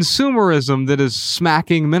 it's consumerism that is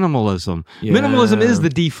smacking minimalism. Yeah. Minimalism is the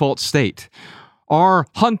default state. Our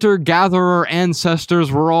hunter-gatherer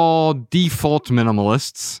ancestors were all default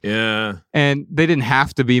minimalists. Yeah. And they didn't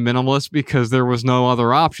have to be minimalist because there was no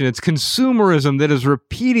other option. It's consumerism that is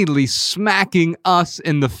repeatedly smacking us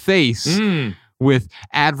in the face with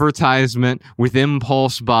advertisement, with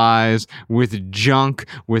impulse buys, with junk,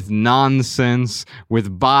 with nonsense,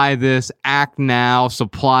 with buy this, act now,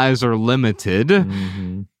 supplies are limited.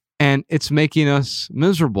 And it's making us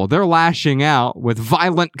miserable. They're lashing out with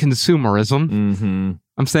violent consumerism.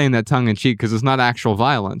 I'm saying that tongue in cheek because it's not actual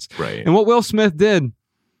violence. Right. And what Will Smith did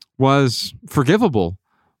was forgivable,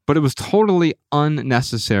 but it was totally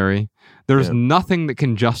unnecessary. There's nothing that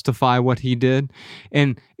can justify what he did.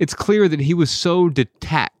 And it's clear that he was so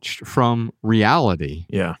detached from reality.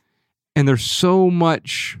 Yeah. And there's so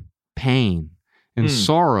much pain and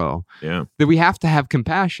sorrow that we have to have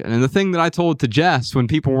compassion. And the thing that I told to Jess when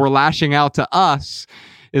people were lashing out to us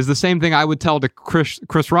is the same thing I would tell to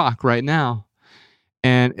Chris Rock right now.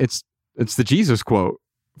 And it's the Jesus quote.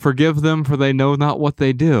 Forgive them, for they know not what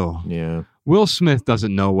they do. Yeah. Will Smith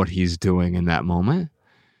doesn't know what he's doing in that moment.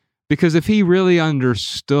 Because if he really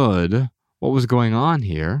understood what was going on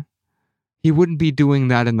here, he wouldn't be doing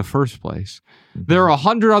that in the first place. There are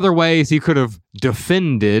 100 other ways he could have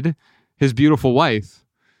defended his beautiful wife.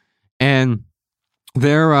 And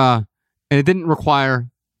and it didn't require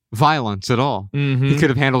violence at all. He could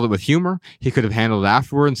have handled it with humor. He could have handled it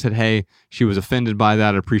afterward and said, hey, she was offended by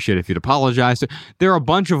that. I'd appreciate it if you'd apologize. There are a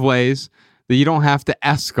bunch of ways that you don't have to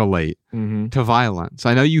escalate to violence.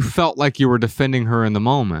 I know you felt like you were defending her in the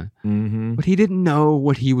moment, but he didn't know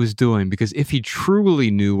what he was doing, because if he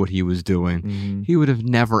truly knew what he was doing, he would have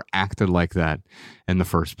never acted like that in the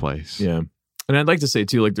first place. Yeah. And I'd like to say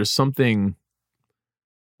too, like, there's something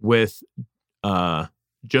with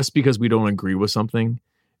just because we don't agree with something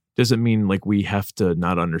doesn't mean like we have to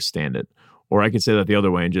not understand it. Or I could say that the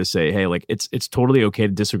other way and just say, hey, like it's totally okay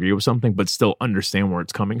to disagree with something, but still understand where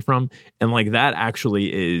it's coming from. And like that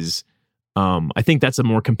actually is, I think that's a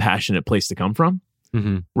more compassionate place to come from,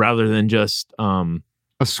 rather than just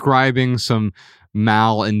ascribing some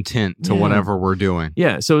malintent to whatever we're doing.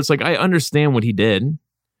 Yeah. So it's like, I understand what he did.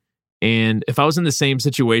 And if I was in the same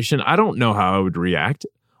situation, I don't know how I would react.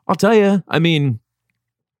 I'll tell you. I mean,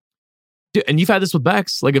 and you've had this with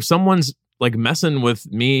Bex. Like if someone's like messing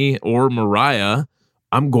with me or Mariah,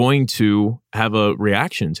 I'm going to have a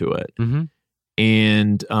reaction to it.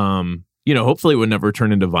 And, hopefully it would never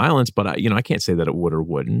turn into violence, but I can't say that it would or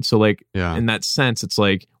wouldn't. So like, in that sense, it's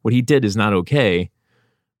like what he did is not okay,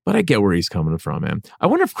 but I get where he's coming from, man. I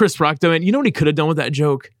wonder if Chris Rock, though, man, you know what he could have done with that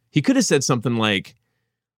joke? He could have said something like,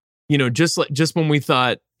 just when we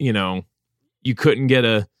thought, you couldn't get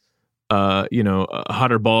a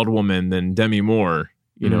hotter bald woman than Demi Moore,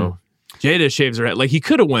 Jada shaves her head. Like he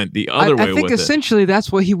could have went the other way. I think essentially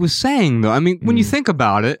that's what he was saying, though. I mean, when you think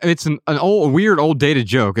about it, it's an weird old dated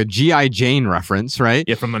joke, a G.I. Jane reference, right?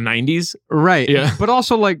 Yeah, from the 90s. Right. Yeah. But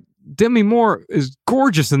also, like, Demi Moore is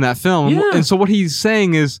gorgeous in that film. Yeah. And so what he's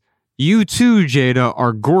saying is, you too, Jada,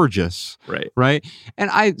 are gorgeous. Right. Right. And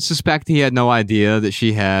I suspect he had no idea that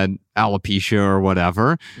she had alopecia or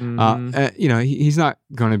whatever. He's not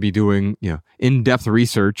going to be doing, in-depth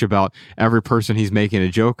research about every person he's making a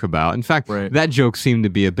joke about. In fact, that joke seemed to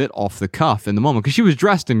be a bit off the cuff in the moment because she was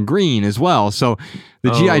dressed in green as well. So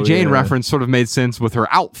the G.I. Jane reference sort of made sense with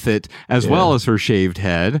her outfit as well as her shaved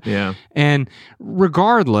head. Yeah. And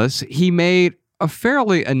regardless, he made a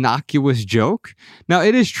fairly innocuous joke. Now,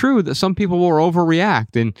 it is true that some people will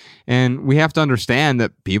overreact, and we have to understand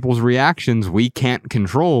that people's reactions we can't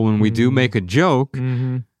control when we do make a joke,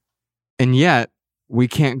 and yet we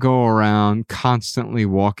can't go around constantly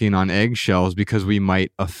walking on eggshells because we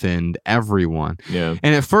might offend everyone. Yeah.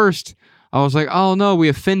 And at first, I was like, oh no, we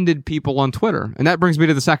offended people on Twitter. And that brings me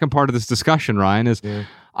to the second part of this discussion, Ryan, is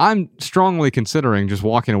I'm strongly considering just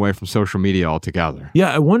walking away from social media altogether.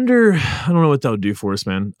 Yeah, I wonder. I don't know what that would do for us,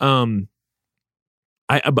 man.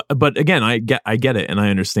 But again, I get it and I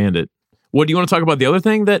understand it. What do you want to talk about? The other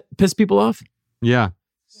thing that pissed people off? Yeah.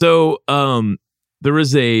 So there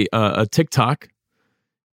was a TikTok,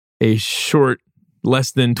 a short,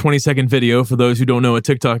 less than 20-second video for those who don't know what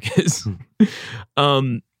TikTok is,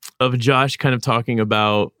 of Josh kind of talking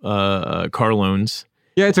about car loans.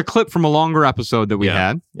 Yeah, it's a clip from a longer episode that we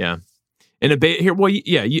had. Yeah. And here, well,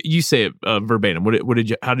 yeah, you say it verbatim. What did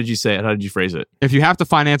you? How did you say it? How did you phrase it? If you have to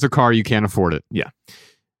finance a car, you can't afford it. Yeah.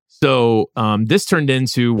 So this turned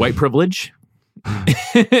into white privilege,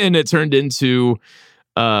 and it turned into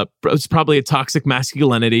it's probably a toxic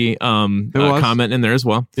masculinity comment in there as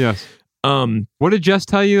well. Yes. What did Jess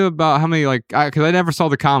tell you about how many, like, because I never saw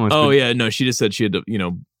the comments. Oh, yeah. No, she just said she had to,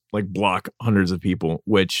 like block hundreds of people,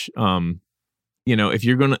 which, if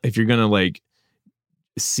you're gonna like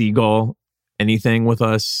seagull anything with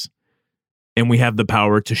us and we have the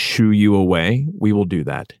power to shoo you away, we will do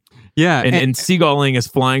that. Yeah. And seagulling is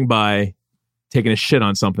flying by, taking a shit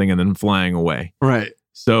on something and then flying away. Right.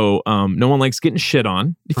 So no one likes getting shit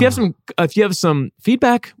on. If you have some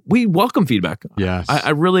feedback, we welcome feedback. Yes.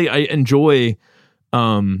 I really enjoy.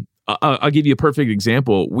 I'll give you a perfect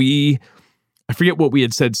example. I forget what we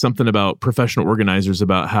had said, something about professional organizers,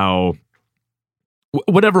 about how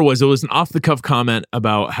whatever it was an off the cuff comment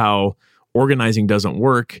about how organizing doesn't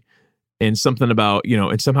work, and something about,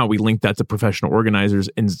 and somehow we linked that to professional organizers,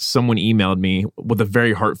 and someone emailed me with a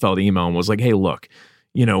very heartfelt email and was like, hey, look,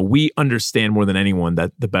 we understand more than anyone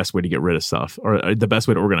that the best way to get rid of stuff, or the best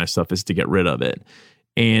way to organize stuff, is to get rid of it.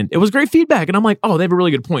 And it was great feedback. And I'm like, oh, they have a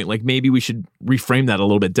really good point. Like, maybe we should reframe that a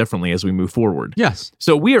little bit differently as we move forward. Yes.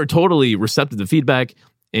 So we are totally receptive to feedback,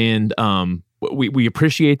 and we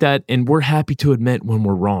appreciate that. And we're happy to admit when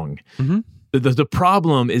we're wrong. Mm-hmm. The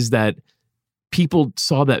problem is that people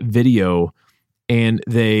saw that video and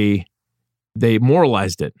they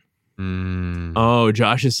moralized it. Oh,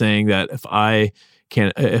 Josh is saying that if I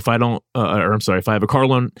have a car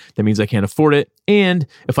loan, that means I can't afford it. And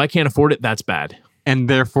if I can't afford it, that's bad. And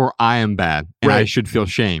therefore I am bad. And right. I should feel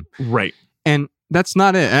shame. Right. And that's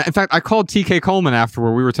not it. In fact, I called TK Coleman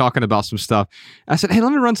afterward. We were talking about some stuff. I said, hey,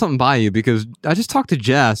 let me run something by you, because I just talked to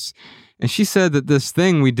Jess and she said that this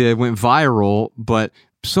thing we did went viral, but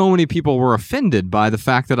so many people were offended by the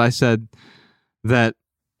fact that I said that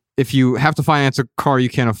if you have to finance a car, you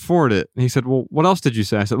can't afford it. And he said, well, what else did you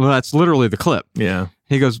say? I said, well, that's literally the clip. Yeah.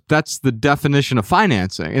 He goes, that's the definition of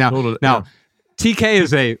financing. Now,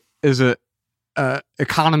 TK is a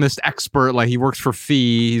economist expert. Like, he works for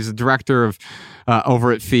Fee. He's a director of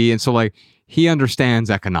over at Fee. And so, like, he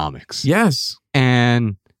understands economics. Yes.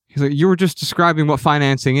 And he's like, you were just describing what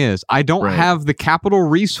financing is. I don't have the capital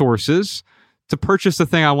resources to purchase the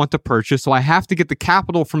thing I want to purchase, so I have to get the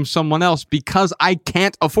capital from someone else because I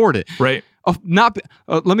can't afford it. Right.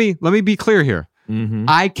 Let me be clear here. Mm-hmm.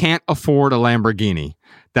 I can't afford a Lamborghini.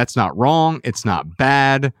 That's not wrong. It's not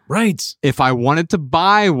bad. Right. If I wanted to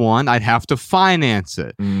buy one, I'd have to finance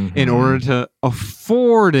it in order to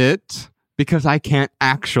afford it, because I can't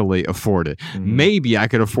actually afford it. Mm-hmm. Maybe I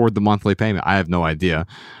could afford the monthly payment. I have no idea.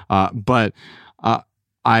 But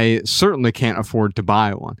I certainly can't afford to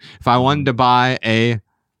buy one. If I wanted to buy a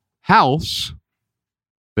house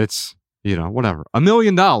that's, whatever, $1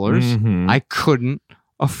 million, I couldn't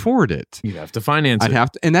afford it. You'd have to finance it. I'd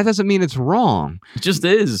have to, and that doesn't mean it's wrong. It just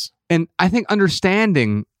is. And I think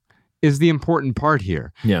understanding is the important part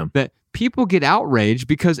here. Yeah. That people get outraged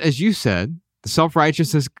because, as you said, the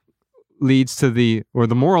self-righteousness leads to the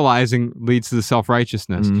moralizing leads to the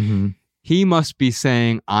self-righteousness. Mm-hmm. He must be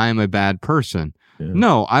saying, I'm a bad person. Yeah.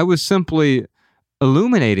 No, I was simply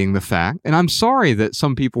illuminating the fact, and I'm sorry that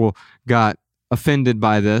some people got offended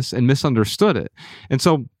by this and misunderstood it. And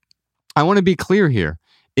so I want to be clear here.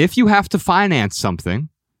 If you have to finance something,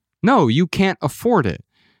 no, you can't afford it.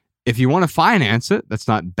 If you want to finance it, that's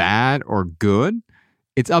not bad or good.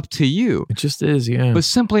 It's up to you. It just is, yeah. But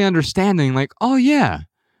simply understanding, like, oh yeah,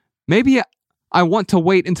 maybe I want to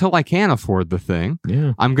wait until I can afford the thing.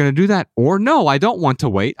 Yeah. I'm going to do that. Or no, I don't want to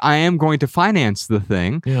wait. I am going to finance the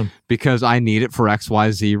thing because I need it for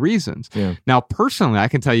XYZ reasons. Yeah. Now, personally, I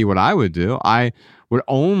can tell you what I would do. I would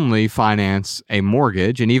only finance a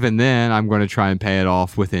mortgage. And even then, I'm going to try and pay it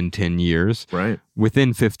off within 10 years. Right.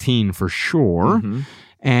 Within 15 for sure. Mm-hmm.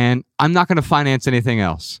 And I'm not going to finance anything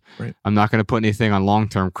else. Right. I'm not going to put anything on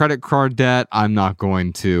long-term credit card debt. I'm not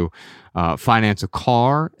going to finance a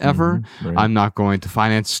car ever. Mm-hmm. Right. I'm not going to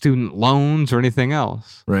finance student loans or anything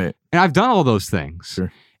else. Right. And I've done all those things.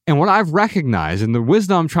 Sure. And what I've recognized and the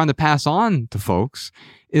wisdom I'm trying to pass on to folks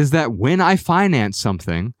is that when I finance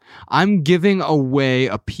something, I'm giving away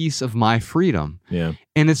a piece of my freedom. Yeah.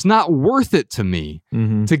 And it's not worth it to me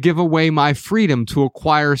to give away my freedom to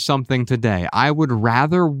acquire something today. I would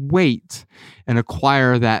rather wait and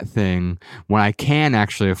acquire that thing when I can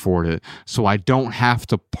actually afford it so I don't have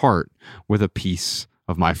to part with a piece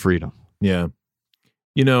of my freedom. Yeah.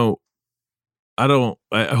 You know,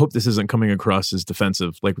 I hope this isn't coming across as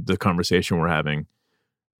defensive, like the conversation we're having,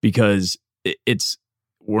 because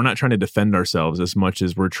we're not trying to defend ourselves as much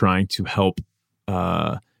as we're trying to help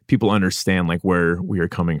people understand like where we are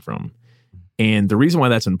coming from. And the reason why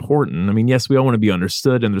that's important, I mean, yes, we all want to be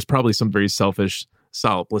understood, and there's probably some very selfish,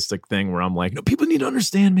 solipsistic thing where I'm like, no, people need to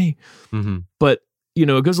understand me. But, you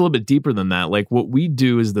know, it goes a little bit deeper than that. Like what we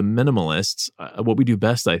do as the minimalists, what we do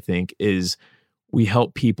best, I think, is we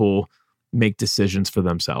help people make decisions for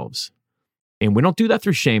themselves. And we don't do that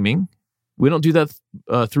through shaming. We don't do that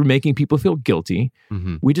through making people feel guilty.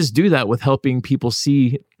 We just do that with helping people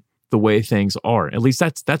see the way things are. At least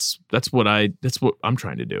that's what I'm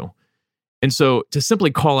trying to do. And so to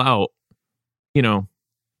simply call out, you know,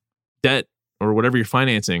 debt or whatever you're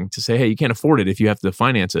financing, to say, hey, you can't afford it if you have to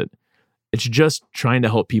finance it. It's just trying to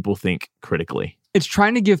help people think critically. It's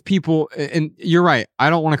trying to give people, and you're right, I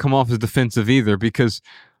don't want to come off as defensive either, because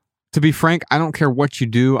to be frank, I don't care what you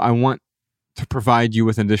do. I want to provide you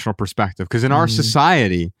with an additional perspective, because in our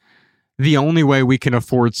society, the only way we can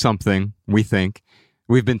afford something, we think,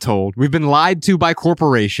 we've been told, we've been lied to by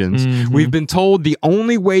corporations. We've been told the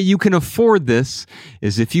only way you can afford this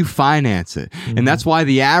is if you finance it. And that's why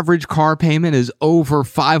the average car payment is over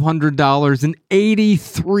 $500 in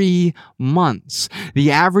 83 months.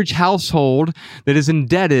 The average household that is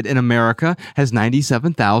indebted in America has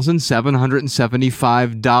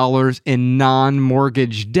 $97,775 in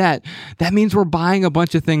non-mortgage debt. That means we're buying a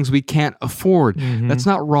bunch of things we can't afford. That's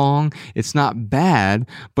not wrong. It's not bad,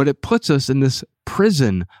 but it puts us in this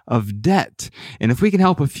prison of debt. And if we can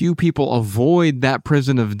help a few people avoid that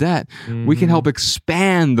prison of debt, we can help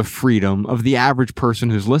expand the freedom of the average person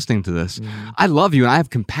who's listening to this. I love you and I have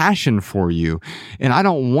compassion for you. And I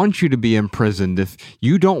don't want you to be imprisoned. If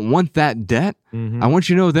you don't want that debt, I want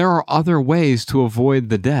you to know there are other ways to avoid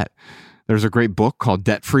the debt. There's a great book called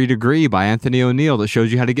Debt Free Degree by Anthony O'Neill that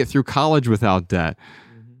shows you how to get through college without debt.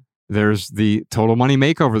 There's the Total Money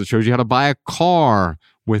Makeover that shows you how to buy a car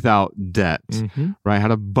without debt, right? How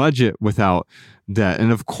to budget without debt.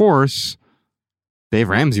 And of course, Dave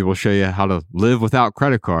Ramsey will show you how to live without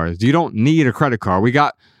credit cards. You don't need a credit card. We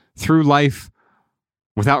got through life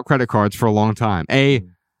without credit cards for a long time. A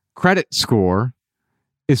credit score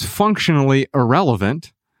is functionally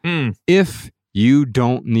irrelevant if you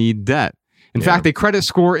don't need debt. In fact, a credit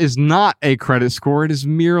score is not a credit score. It is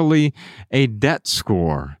merely a debt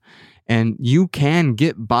score. And you can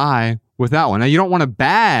get by without one. Now, you don't want a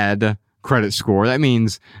bad credit score. That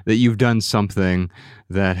means that you've done something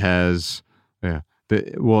that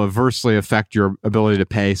that will adversely affect your ability to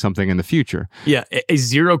pay something in the future. Yeah, a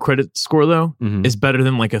 0 credit score, though, is better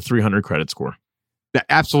than like a 300 credit score. Yeah,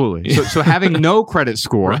 absolutely. So having no credit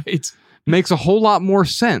score makes a whole lot more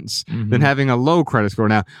sense than having a low credit score.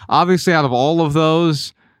 Now, obviously, out of all of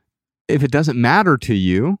those, if it doesn't matter to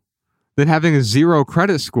you, then having a 0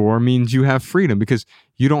 credit score means you have freedom because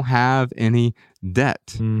you don't have any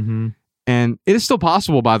debt. And it is still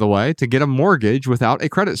possible, by the way, to get a mortgage without a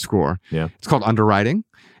credit score. It's called underwriting.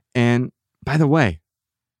 And by the way,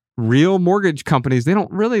 real mortgage companies, they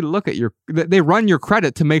don't really look at they run your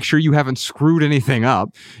credit to make sure you haven't screwed anything up.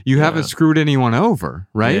 You haven't screwed anyone over,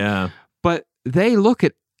 right? But they look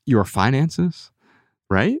at your finances,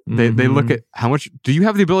 right? They look at how much, do you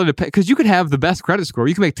have the ability to pay? Because you could have the best credit score.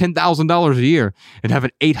 You can make $10,000 a year and have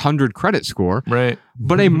an 800 credit score. Right.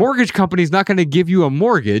 But a mortgage company is not going to give you a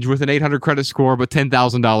mortgage with an 800 credit score, but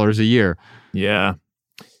 $10,000 a year. Yeah.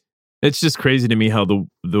 It's just crazy to me how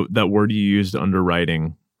that word you used,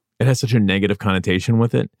 underwriting, it has such a negative connotation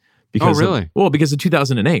with it. Because really? Because of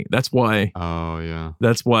 2008. That's why. Oh, yeah.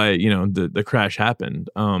 That's why, the crash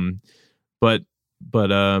happened.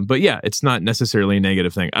 But yeah, it's not necessarily a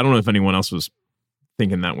negative thing. I don't know if anyone else was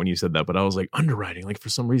thinking that when you said that, but I was like, underwriting, like for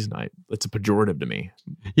some reason, it's a pejorative to me.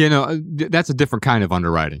 Yeah, no, that's a different kind of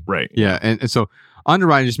underwriting. Right. Yeah. And so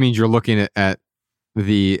underwriting just means you're looking at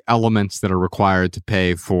the elements that are required to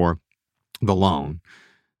pay for the loan.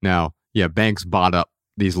 Now, yeah, banks bought up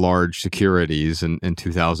these large securities in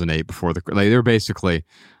 2008 before they're basically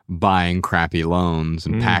buying crappy loans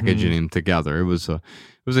and packaging them together. It was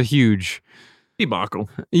a huge debacle.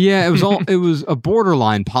 Yeah, it was a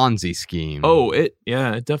borderline Ponzi scheme. Oh, it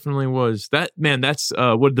definitely was. That's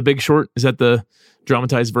what, The Big Short, is that the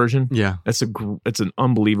dramatized version. Yeah. It's an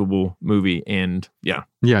unbelievable movie, and yeah,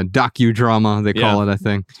 docudrama they call it, I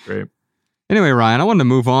think. It's great. Anyway, Ryan, I wanted to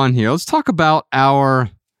move on here. Let's talk about our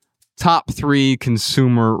top 3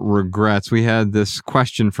 consumer regrets. We had this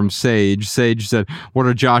question from Sage. Sage said, what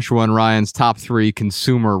are Joshua and Ryan's top 3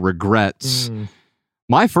 consumer regrets?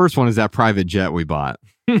 My first one is that private jet we bought.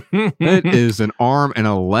 It is an arm and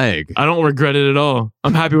a leg. I don't regret it at all.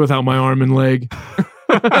 I'm happy without my arm and leg.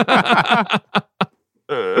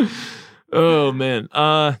 Oh, man.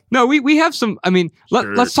 No, we have some, I mean,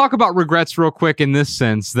 let's talk about regrets real quick in this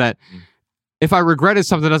sense that if I regretted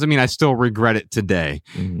something doesn't mean I still regret it today.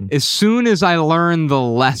 As soon as I learn the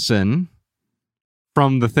lesson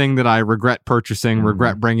from the thing that I regret purchasing,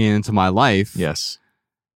 regret bringing into my life, yes,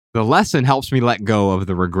 the lesson helps me let go of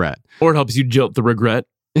the regret. Or it helps you jilt the regret.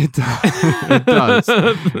 It does.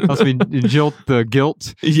 Helps me jilt the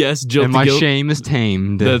guilt. Yes, jilt and the my guilt. shame is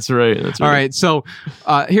tamed. That's right. All right. So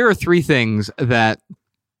here are 3 things that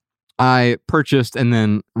I purchased and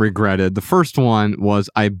then regretted. The first one was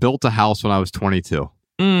I built a house when I was 22.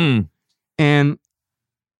 And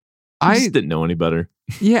I just didn't know any better.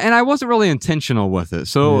 Yeah, and I wasn't really intentional with it.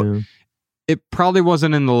 So it probably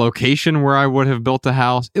wasn't in the location where I would have built a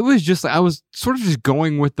house. It was just, I was sort of just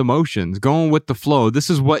going with the motions, going with the flow. This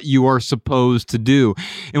is what you are supposed to do.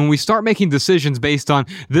 And when we start making decisions based on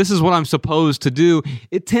this is what I'm supposed to do,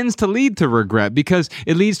 it tends to lead to regret because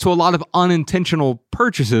it leads to a lot of unintentional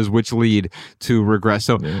purchases, which lead to regret.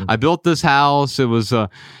 So I built this house. It was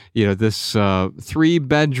this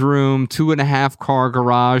 3-bedroom, 2.5-car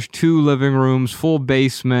garage, 2 living rooms, full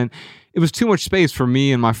basement. It was too much space for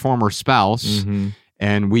me and my former spouse,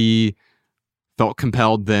 and we felt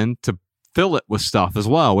compelled then to fill it with stuff as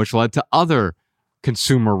well, which led to other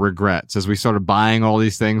consumer regrets as we started buying all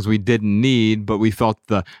these things we didn't need, but we felt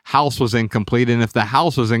the house was incomplete, and if the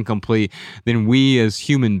house was incomplete, then we as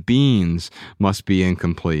human beings must be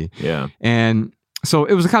incomplete. Yeah. And so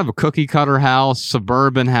it was a kind of a cookie cutter house,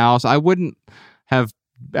 suburban house. I wouldn't have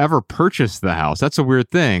ever purchased the house. That's a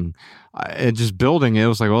weird thing. Just building it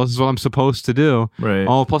was like, well, this is what I'm supposed to do. Right.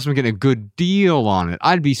 Oh, plus I'm getting a good deal on it.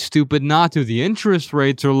 I'd be stupid not to. The interest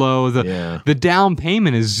rates are low. The down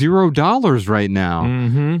payment is $0 right now.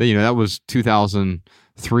 That was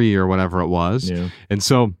 2003 or whatever it was. Yeah. And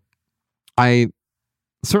so I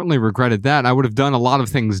certainly regretted that. I would have done a lot of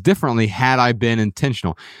things differently had I been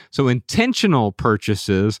intentional. So intentional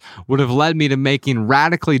purchases would have led me to making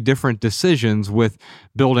radically different decisions with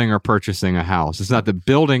building or purchasing a house. It's not that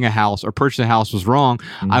building a house or purchasing a house was wrong.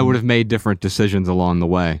 I would have made different decisions along the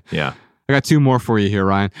way. Yeah. I got 2 more for you here,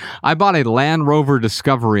 Ryan. I bought a Land Rover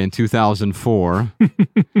Discovery in 2004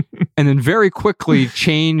 and then very quickly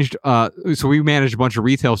changed. So we managed a bunch of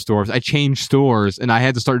retail stores. I changed stores and I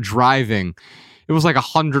had to start driving. It was like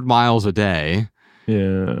 100 miles a day.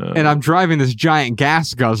 Yeah. And I'm driving this giant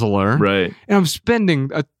gas guzzler. Right. And I'm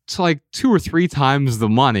spending like 2 or 3 times the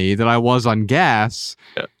money that I was on gas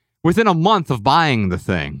within a month of buying the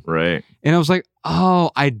thing. Right. And I was like,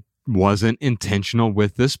 oh, I wasn't intentional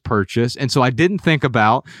with this purchase. And so I didn't think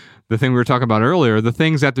about the thing we were talking about earlier, the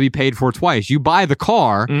things that have to be paid for twice. You buy the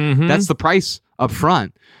car, that's the price up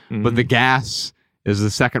front. But the gas is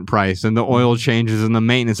the second price, and the oil changes and the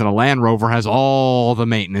maintenance, and a Land Rover has all the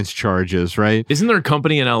maintenance charges, right? Isn't there a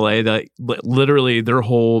company in LA that literally their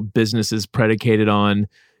whole business is predicated on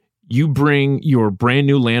you bring your brand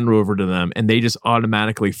new Land Rover to them and they just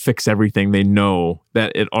automatically fix everything they know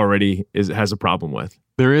that it already has a problem with?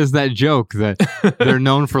 There is that joke that they're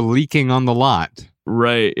known for leaking on the lot.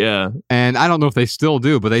 Right, yeah. And I don't know if they still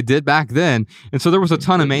do, but they did back then. And so there was a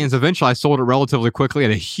ton of maintenance. Eventually, I sold it relatively quickly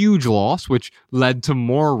at a huge loss, which led to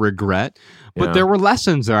more regret. But there were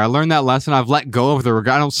lessons there. I learned that lesson. I've let go of the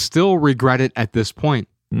regret. I don't still regret it at this point.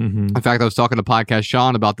 In fact, I was talking to Podcast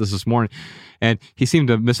Sean about this morning, and he seemed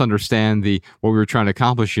to misunderstand what we were trying to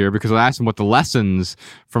accomplish here because I asked him what the lessons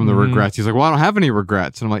from the regrets. He's like, well, I don't have any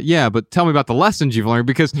regrets. And I'm like, yeah, but tell me about the lessons you've learned,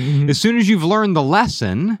 because as soon as you've learned the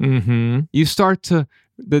lesson, you start to,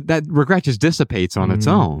 that regret just dissipates on its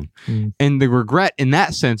own. And the regret in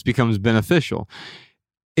that sense becomes beneficial.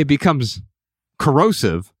 It becomes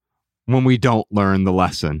corrosive when we don't learn the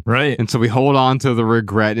lesson. Right. And so we hold on to the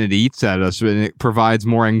regret and it eats at us and it provides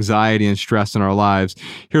more anxiety and stress in our lives.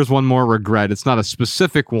 Here's one more regret. It's not a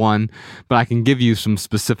specific one, but I can give you some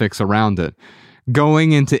specifics around it.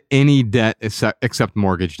 Going into any debt except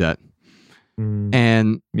mortgage debt.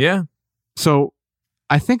 And yeah. So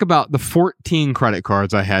I think about the 14 credit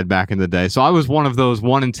cards I had back in the day. So I was one of those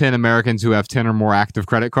 1 in 10 Americans who have 10 or more active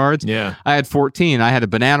credit cards. Yeah. I had 14. I had a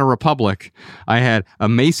Banana Republic. I had a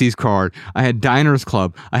Macy's card. I had Diners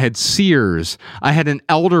Club. I had Sears. I had an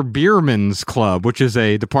Elder Beerman's Club, which is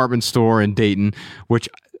a department store in Dayton, which...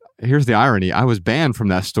 Here's the irony. I was banned from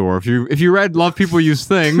that store. If you read Love People Use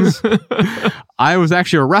Things, I was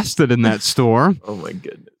actually arrested in that store. Oh my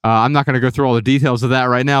goodness. I'm not going to go through all the details of that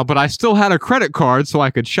right now, but I still had a credit card so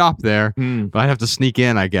I could shop there. But I'd have to sneak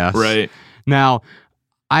in, I guess. Right. Now,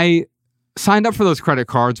 I signed up for those credit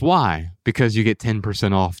cards. Why? Because you get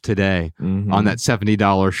 10% off today on that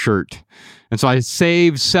 $70 shirt. And so I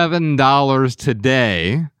saved $7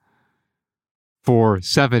 today for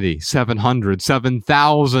 $700,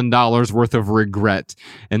 $7,000 worth of regret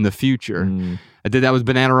in the future. I did that with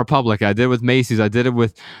Banana Republic. I did it with Macy's. I did it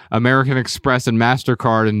with American Express and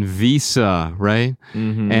MasterCard and Visa, right?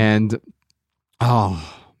 And,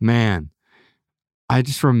 oh, man. I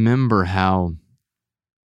just remember how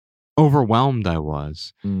overwhelmed I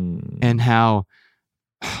was and how...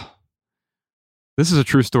 This is a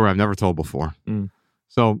true story I've never told before.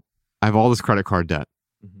 So I have all this credit card debt.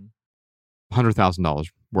 $100,000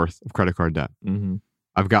 worth of credit card debt.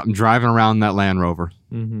 I've gotten driving around that Land Rover.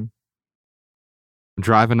 I'm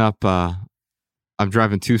driving up, I'm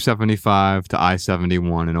driving 275 to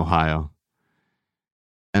I-71 in Ohio.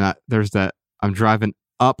 And I'm driving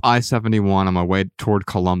up I-71 on my way toward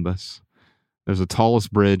Columbus. There's the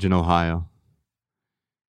tallest bridge in Ohio.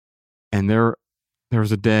 And there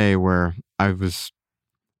was a day where I was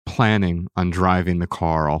planning on driving the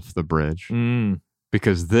car off the bridge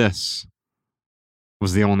because this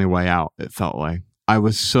was the only way out, it felt like. I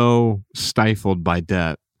was so stifled by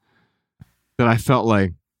debt that I felt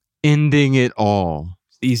like ending it all.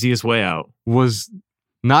 Easiest way out. Was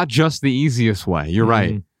not just the easiest way. You're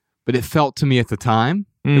right. But it felt to me at the time,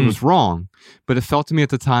 it was wrong, but it felt to me at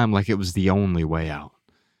the time like it was the only way out.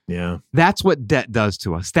 Yeah. That's what debt does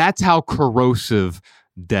to us. That's how corrosive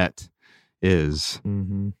debt is.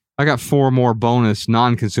 I got 4 more bonus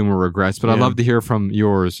non-consumer regrets, but I'd love to hear from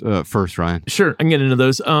yours first, Ryan. Sure, I can get into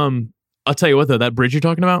those. I'll tell you what, though, that bridge you're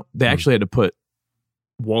talking about, they actually had to put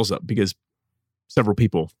walls up because several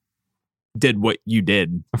people did what you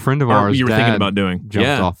did. A friend of ours, you were thinking about doing,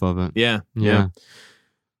 jumped off of it. Yeah.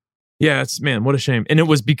 It's, man, what a shame. And it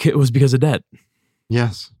was because of debt.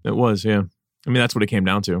 Yes, it was. Yeah, I mean that's what it came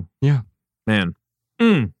down to. Yeah, man.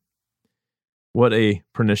 What a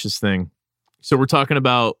pernicious thing. So we're talking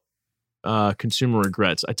about consumer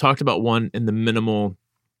regrets. I talked about one in the minimal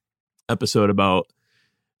episode about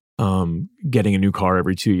getting a new car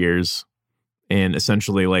every 2 years, and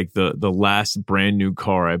essentially like the last brand new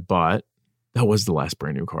car I bought. That was the last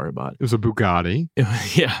brand new car I bought. It was a Bugatti.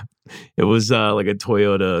 It was like a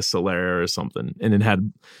Toyota Solara or something,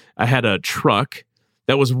 and I had a truck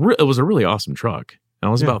that was it was a really awesome truck, and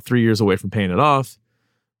I was about 3 years away from paying it off.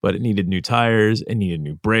 But it needed new tires, it needed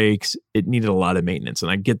new brakes, it needed a lot of maintenance. And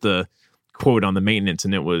I get the quote on the maintenance,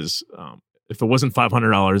 and it was, if it wasn't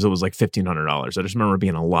 $500, it was like $1,500. I just remember it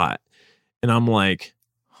being a lot. And I'm like,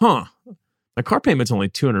 my car payment's only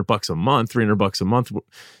 $200 a month, $300 a month.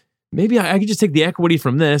 Maybe I could just take the equity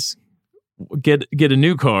from this, get a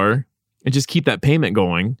new car, and just keep that payment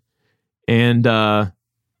going. And I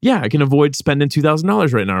can avoid spending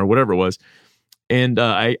 $2,000 right now or whatever it was. And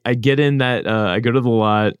I get in that, I go to the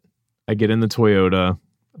lot, I get in the Toyota,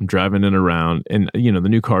 I'm driving it around, and the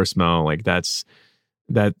new car smell, like that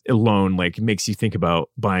alone like makes you think about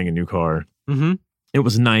buying a new car. It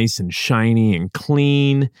was nice and shiny and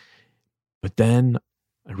clean, but then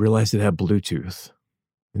I realized it had Bluetooth,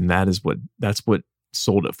 and that's what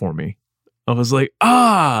sold it for me. I was like,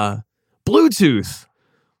 Bluetooth.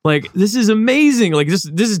 Like, this is amazing. Like,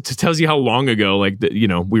 this tells you how long ago, like,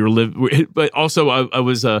 we were but also I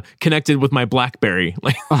was connected with my BlackBerry.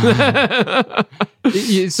 Like,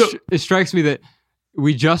 it strikes me that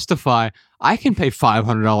we justify, I can pay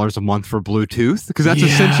 $500 a month for Bluetooth, because that's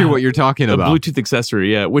essentially what you're talking about. A Bluetooth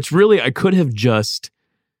accessory, which really I could have just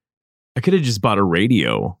bought a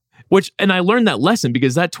radio. And I learned that lesson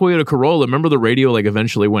because that Toyota Corolla, remember the radio like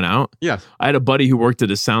eventually went out? Yeah. I had a buddy who worked at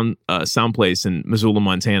a sound place in Missoula,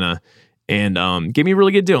 Montana, and gave me a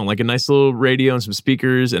really good deal, like a nice little radio and some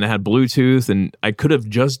speakers, and it had Bluetooth, and I could have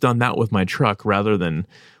just done that with my truck rather than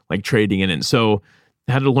like trading in it. So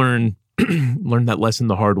I had to learn that lesson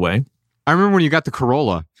the hard way. I remember when you got the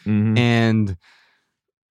Corolla, and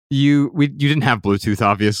you didn't have Bluetooth,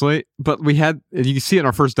 obviously, but we had, you see in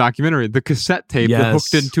our first documentary, the cassette tape that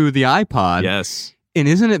hooked into the iPod. Yes. And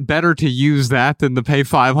isn't it better to use that than to pay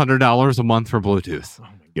 $500 a month for Bluetooth? Oh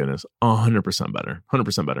my goodness. 100% better.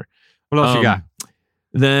 100% better. What else you got?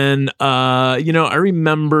 Then, I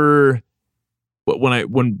remember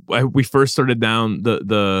when we first started down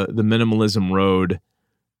the minimalism road,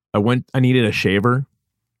 I needed a shaver.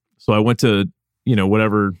 So I went to,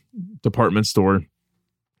 whatever department store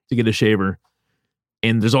to get a shaver.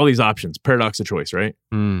 And there's all these options, paradox of choice, right?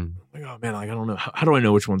 Like, oh man, like, I don't know. How do I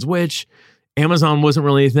know which one's which? Amazon wasn't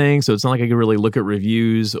really a thing. So it's not like I could really look at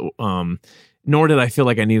reviews. Nor did I feel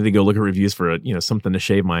like I needed to go look at reviews for something to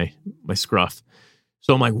shave my scruff.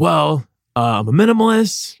 So I'm like, well, I'm a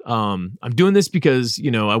minimalist. I'm doing this because,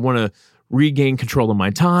 I want to regain control of my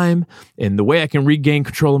time. And the way I can regain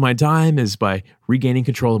control of my time is by regaining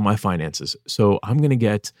control of my finances. So I'm going to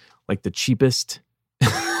get like the cheapest,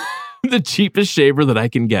 the cheapest shaver that I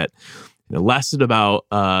can get. And it lasted about,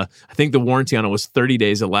 I think the warranty on it was 30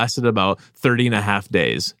 days. It lasted about 30 and a half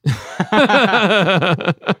days.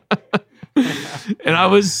 And I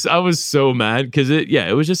was so mad because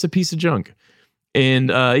it was just a piece of junk. And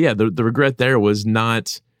the regret there was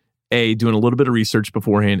not A, doing a little bit of research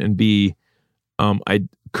beforehand, and B, I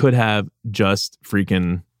could have just I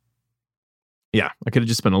could have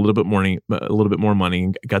just spent a little bit more money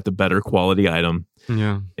and got the better quality item.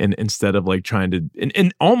 Yeah. And instead of like trying to,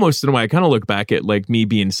 and almost in a way, I kind of look back at like me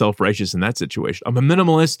being self-righteous in that situation. I'm a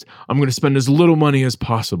minimalist. I'm going to spend as little money as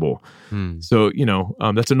possible. So,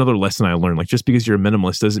 that's another lesson I learned. Like, just because you're a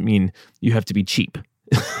minimalist doesn't mean you have to be cheap.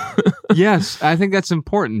 Yes, I think that's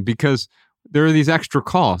important because there are these extra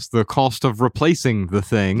costs, the cost of replacing the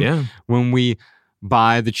thing when we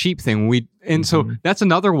buy the cheap thing. So that's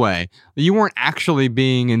another way. You weren't actually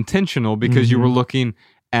being intentional because you were looking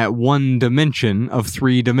at one dimension of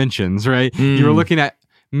three dimensions, right? You were looking at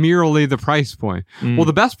merely the price point. Well,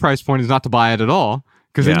 the best price point is not to buy it at all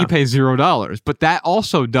because then you pay $0. But that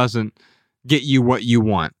also doesn't get you what you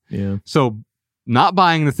want. Yeah. So not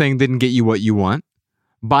buying the thing didn't get you what you want.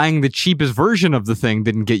 Buying the cheapest version of the thing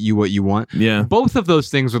didn't get you what you want. Yeah. Both of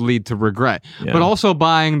those things would lead to regret. Yeah. But also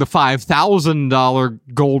buying the $5,000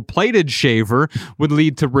 gold-plated shaver would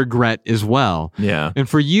lead to regret as well. Yeah. And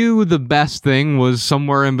for you, the best thing was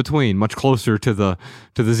somewhere in between, much closer to the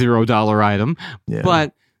 $0 item,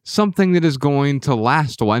 but something that is going to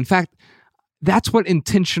last a while. In fact, that's what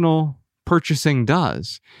intentional purchasing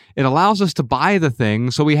does. It allows us to buy the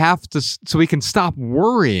thing so we can stop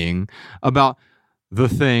worrying about the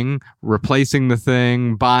thing, replacing the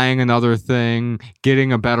thing, buying another thing,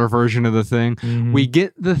 getting a better version of the thing. We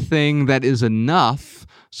get the thing that is enough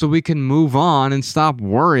so we can move on and stop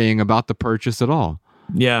worrying about the purchase at all.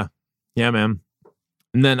 Yeah. Yeah, man.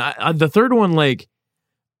 And then the third one, like,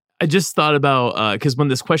 I just thought about, because when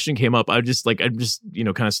this question came up, I'm just kind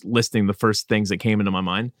of listing the first things that came into my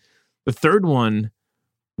mind. The third one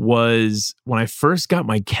was when I first got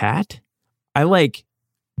my cat, I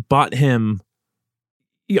bought him,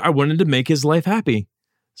 I wanted to make his life happy.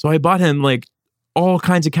 So I bought him all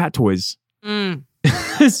kinds of cat toys.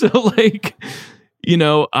 So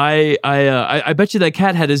I bet you that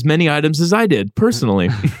cat had as many items as I did personally.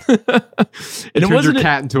 And it wasn't your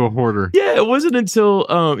cat into a hoarder. Yeah, it wasn't until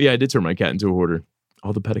I did turn my cat into a hoarder.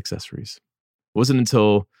 All the pet accessories. It wasn't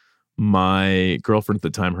until my girlfriend at the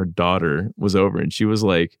time, her daughter, was over and she was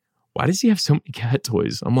like, "Why does he have so many cat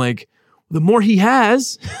toys?" I'm like, "The more he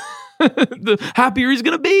has, the happier he's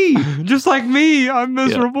gonna be." Just like me, I'm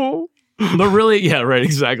miserable. Yeah. But really, yeah, right,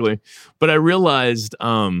 exactly. But I realized,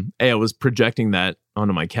 A, I was projecting that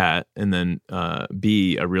onto my cat, and then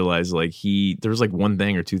B, I realized there was one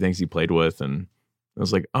thing or two things he played with, and I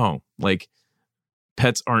was like, oh,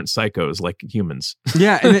 pets aren't psychos like humans.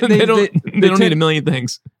 Yeah, and they don't need a million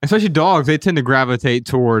things. Especially dogs, they tend to gravitate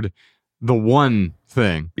toward the one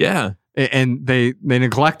thing. Yeah. And they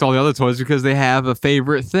neglect all the other toys because they have a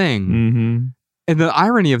favorite thing. And the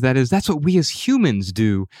irony of that is that's what we as humans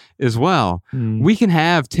do as well. We can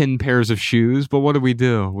have 10 pairs of shoes, but what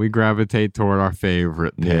do? We gravitate toward our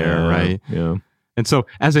favorite pair, right? Yeah. And so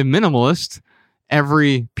as a minimalist,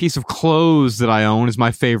 every piece of clothes that I own is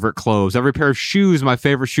my favorite clothes. Every pair of shoes is my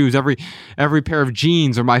favorite shoes. Every pair of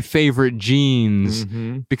jeans are my favorite jeans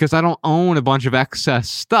because I don't own a bunch of excess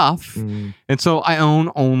stuff. And so I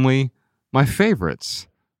own only my favorites.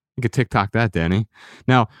 You could TikTok that, Danny.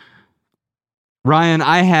 Now, Ryan,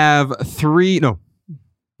 I have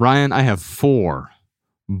 4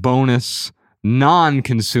 bonus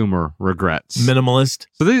non-consumer regrets. Minimalist.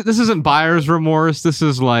 So this isn't buyer's remorse. This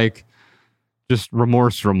is just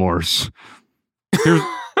remorse.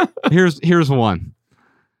 Here's one.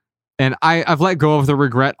 And I've let go of the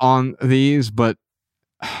regret on these, but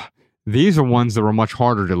these are ones that were much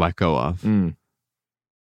harder to let go of.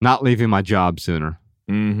 Not leaving my job sooner.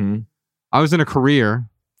 I was in a career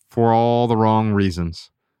for all the wrong reasons.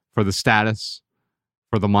 For the status,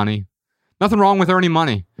 for the money. Nothing wrong with earning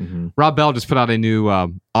money. Mm-hmm. Rob Bell just put out a new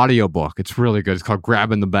audiobook. It's really good. It's called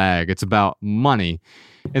Grabbing the Bag. It's about money.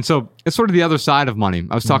 And so it's sort of the other side of money.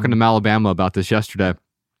 I was talking to Alabama about this yesterday.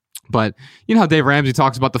 But you know how Dave Ramsey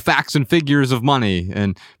talks about the facts and figures of money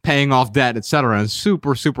and paying off debt, et cetera. And it's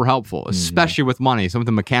super, super helpful, especially with money,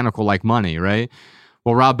 something mechanical like money, right?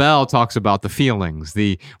 Well, Rob Bell talks about the feelings,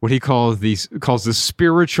 what he calls the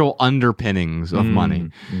spiritual underpinnings of money.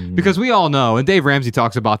 Because we all know, and Dave Ramsey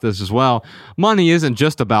talks about this as well, money isn't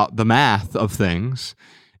just about the math of things.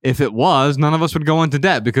 If it was, none of us would go into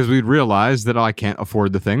debt because we'd realize that, I can't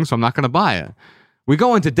afford the thing, so I'm not going to buy it. We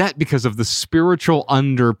go into debt because of the spiritual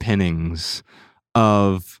underpinnings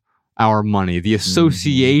of our money, the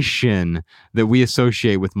association that we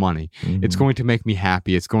associate with money. It's going to make me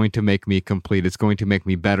happy. It's going to make me complete. It's going to make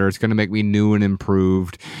me better. It's going to make me new and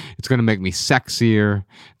improved. It's going to make me sexier.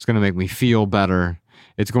 It's going to make me feel better.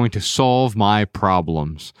 It's going to solve my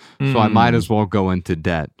problems. So I might as well go into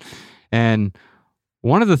debt. And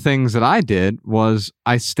one of the things that I did was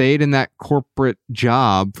I stayed in that corporate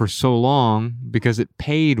job for so long because it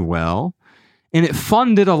paid well. And it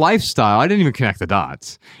funded a lifestyle. I didn't even connect the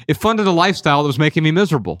dots. It funded a lifestyle that was making me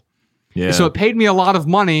miserable. Yeah. So it paid me a lot of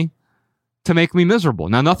money to make me miserable.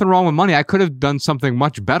 Now, nothing wrong with money. I could have done something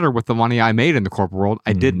much better with the money I made in the corporate world.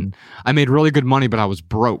 I didn't. I made really good money, but I was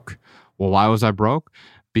broke. Well, why was I broke?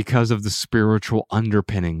 Because of the spiritual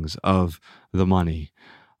underpinnings of the money.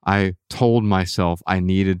 I told myself I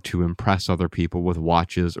needed to impress other people with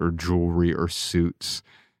watches or jewelry or suits.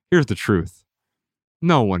 Here's the truth.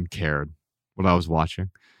 No one cared what I was watching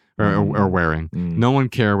or wearing. No one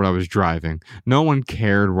cared what I was driving. No one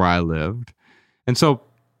cared where I lived. And so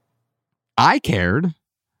I cared,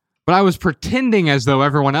 but I was pretending as though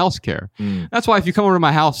everyone else cared. That's why if you come over to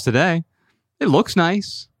my house today, it looks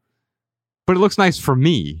nice, but it looks nice for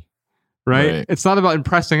me, right? It's not about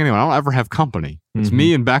impressing anyone. I don't ever have company. It's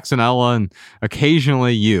me and Bex and Ella and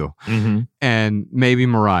occasionally you and maybe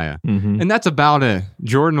Mariah. And that's about it.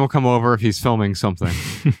 Jordan will come over if he's filming something.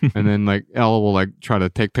 And then Ella will try to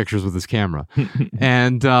take pictures with his camera.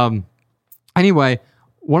 And anyway,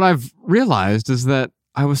 what I've realized is that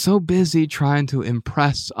I was so busy trying to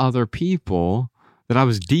impress other people that I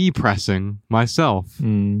was depressing myself.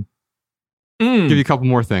 Give you a couple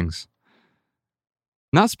more things.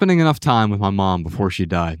 Not spending enough time with my mom before she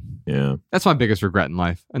died. Yeah. That's my biggest regret in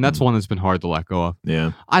life. And that's one that's been hard to let go of.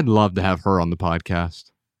 Yeah. I'd love to have her on the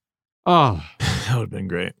podcast. Oh. That would have been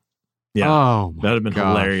great. Yeah. Oh, that would have been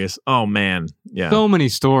hilarious. Oh, man. Yeah. So many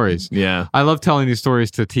stories. Yeah. I love telling these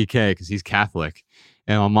stories to TK because he's Catholic.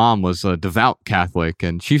 And my mom was a devout Catholic.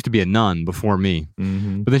 And she used to be a nun before me.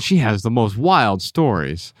 But then she has the most wild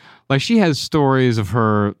stories. She has stories of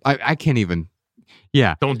her. I can't even.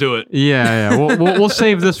 Yeah. Don't do it. Yeah. We'll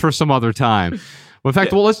save this for some other time. Well, in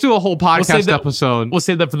fact, let's do a whole podcast episode. We'll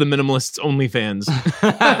save that for the Minimalists Only fans.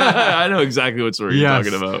 I know exactly what story you're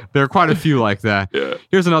talking about. There are quite a few like that. Yeah.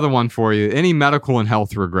 Here's another one for you. Any medical and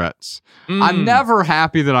health regrets? I'm never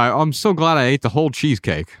happy that I'm so glad I ate the whole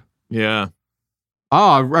cheesecake. Yeah.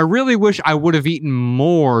 Oh, I really wish I would have eaten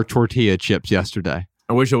more tortilla chips yesterday.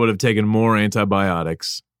 I wish I would have taken more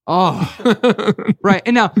antibiotics. Oh, right.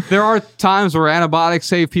 And now there are times where antibiotics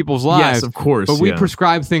save people's lives. Yes, of course. But we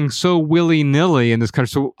prescribe things so willy-nilly in this country.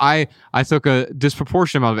 So I took a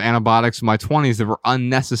disproportionate amount of antibiotics in my 20s that were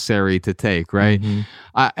unnecessary to take, right?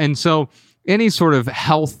 And so any sort of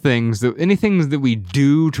health things, anything that we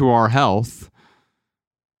do to our health,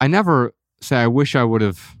 I never say I wish I would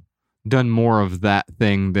have done more of that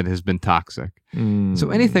thing that has been toxic. So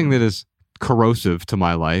anything that is corrosive to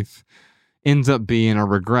my life ends up being a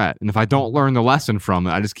regret. And if I don't learn the lesson from it,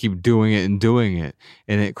 I just keep doing it,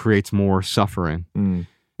 and it creates more suffering. And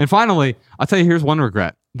finally, I'll tell you, here's one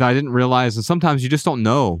regret that I didn't realize, and sometimes you just don't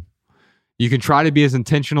know. You can try to be as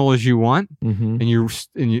intentional as you want, and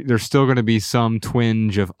there's still going to be some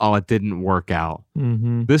twinge of, it didn't work out.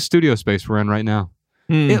 This studio space we're in right now,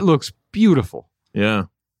 it looks beautiful. Yeah.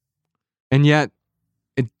 And yet,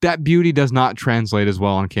 that beauty does not translate as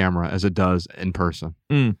well on camera as it does in person.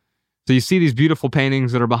 So you see these beautiful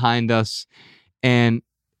paintings that are behind us, and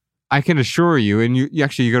I can assure you, and you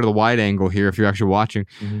go to the wide angle here if you're actually watching,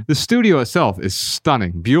 the studio itself is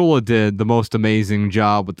stunning. Beulah did the most amazing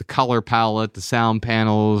job with the color palette, the sound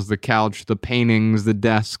panels, the couch, the paintings, the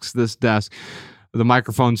desks, this desk, the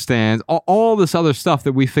microphone stands, all this other stuff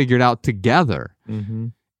that we figured out together.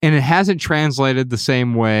 And it hasn't translated the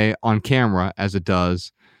same way on camera as it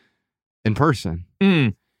does in person.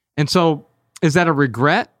 And so is that a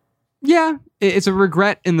regret? Yeah, it's a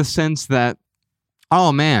regret in the sense that,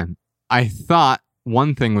 oh man, I thought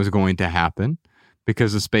one thing was going to happen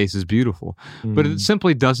because the space is beautiful. But it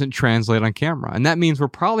simply doesn't translate on camera. And that means we're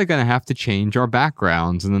probably going to have to change our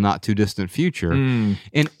backgrounds in the not too distant future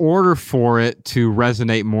in order for it to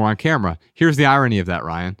resonate more on camera. Here's the irony of that,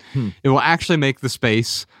 Ryan. It will actually make the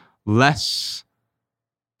space less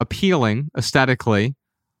appealing aesthetically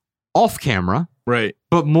off camera, right,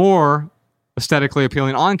 but more aesthetically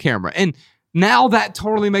appealing on camera. And now that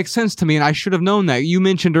totally makes sense to me, and I should have known that. You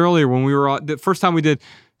mentioned earlier when we were the first time we did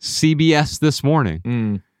CBS This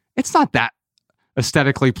Morning. It's not that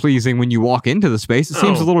aesthetically pleasing when you walk into the space. It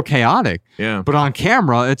seems a little chaotic. Yeah. But on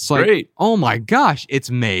camera, it's like, Great. oh my gosh, it's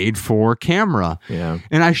made for camera. Yeah.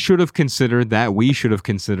 And I should have considered that. We should have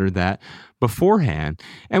considered that beforehand.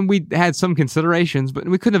 And we had some considerations, but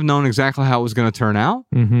we couldn't have known exactly how it was going to turn out.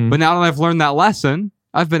 But now that I've learned that lesson,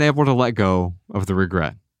 I've been able to let go of the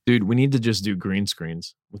regret. Dude, we need to just do green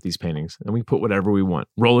screens with these paintings and we put whatever we want.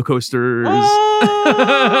 Roller coasters.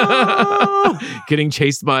 Getting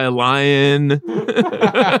chased by a lion.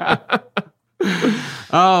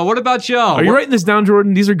 What about y'all? Are you writing this down,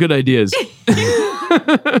 Jordan? These are good ideas.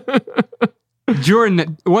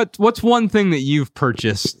 Jordan, what's one thing that you've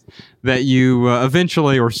purchased that you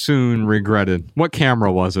eventually or soon regretted? What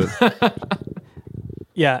camera was it?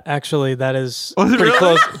 Yeah, actually, that is Was it pretty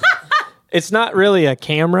really? close. It's not really a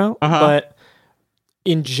camera, but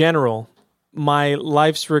in general, my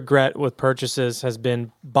life's regret with purchases has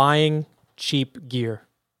been buying cheap gear.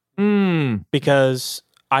 Because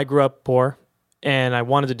I grew up poor and I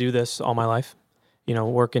wanted to do this all my life,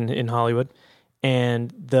 working in Hollywood.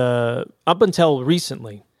 And up until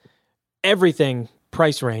recently, everything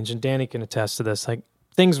price range, and Danny can attest to this, like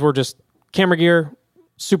things were just camera gear,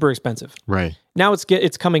 super expensive. Right. Now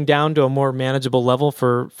it's coming down to a more manageable level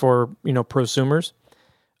for prosumers.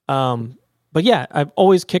 But yeah, I've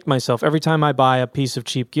always kicked myself every time I buy a piece of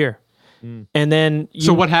cheap gear. And then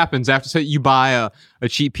So what happens after say you buy a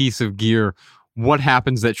cheap piece of gear? What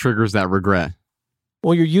happens that triggers that regret?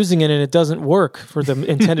 Well, you're using it and it doesn't work for the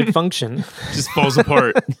intended function. Just falls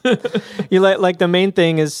apart. You like the main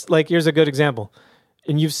thing is like, here's a good example.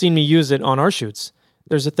 And you've seen me use it on our shoots.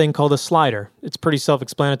 There's a thing called a slider. It's pretty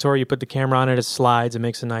self-explanatory. You put the camera on it, it slides, it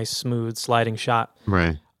makes a nice, smooth sliding shot.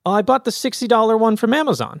 Right. Oh, I bought the $60 one from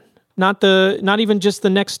Amazon. Not even just the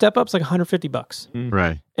next step up. It's like $150.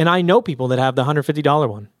 Right. And I know people that have the $150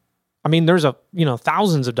 one. I mean, there's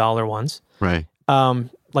thousands of dollar ones. Right.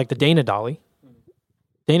 Like the Dana Dolly.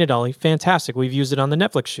 Dana Dolly, fantastic. We've used it on the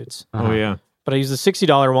Netflix shoots. Oh, yeah. But I use the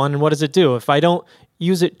 $60 one, and what does it do? If I don't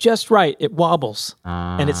use it just right, it wobbles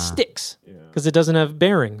and it sticks because it doesn't have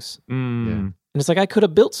bearings. And it's like, I could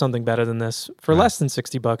have built something better than this for less than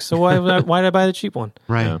 $60. So why did I buy the cheap one?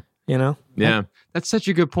 Right. Yeah. Yeah. That's such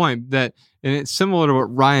a good point. And it's similar to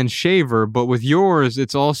what Ryan's shaver, but with yours,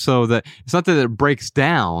 it's also that it's not that it breaks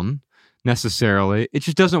down necessarily. It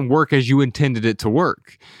just doesn't work as you intended it to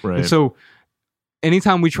work. Right. And so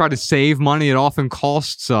anytime we try to save money, it often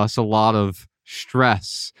costs us a lot of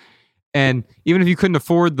stress. And even if you couldn't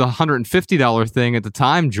afford the $150 thing at the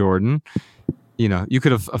time, Jordan, you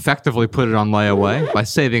could have effectively put it on layaway by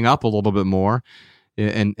saving up a little bit more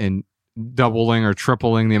and doubling or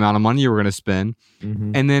tripling the amount of money you were going to spend.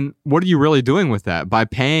 And then what are you really doing with that? By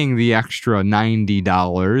paying the extra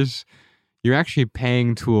 $90, you're actually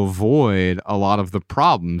paying to avoid a lot of the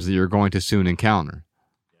problems that you're going to soon encounter.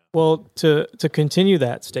 Well, to continue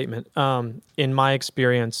that statement, in my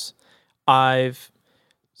experience, I've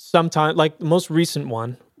sometimes, like the most recent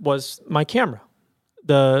one was my camera,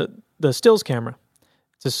 the stills camera.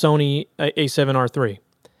 It's a Sony A7R III.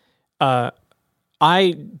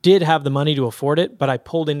 I did have the money to afford it, but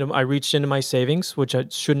I reached into my savings, which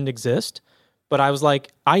shouldn't exist. But I was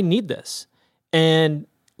like, I need this. And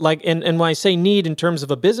when I say need in terms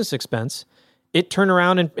of a business expense, it turned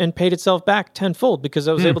around and paid itself back tenfold because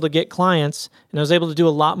I was able to get clients and I was able to do a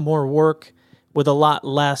lot more work with a lot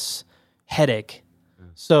less headache.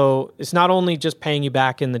 So it's not only just paying you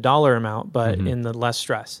back in the dollar amount, but in the less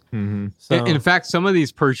stress. So, In fact, some of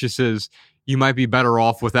these purchases you might be better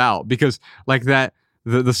off without, because like that,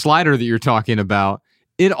 the slider that you're talking about,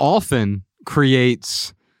 it often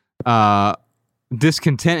creates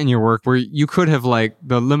discontent in your work where you could have, like,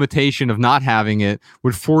 the limitation of not having it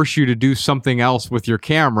would force you to do something else with your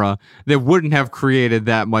camera that wouldn't have created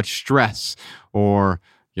that much stress or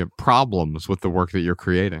problems with the work that you're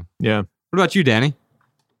creating. Yeah. What about you, Danny?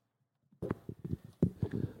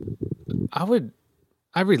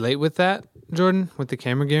 I relate with that, Jordan, with the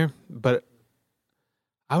camera gear, but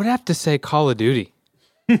I would have to say Call of Duty.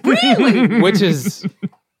 Really? Which is,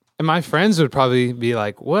 and my friends would probably be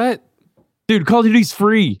like, what? Dude, Call of Duty's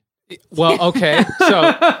free. Well, okay. So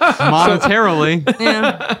Monetarily.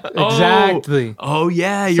 Yeah. exactly. Oh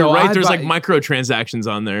yeah, you're So right. I There's buy- like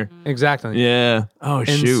microtransactions on there. Exactly. Yeah. Oh And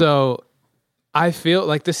shoot. so I feel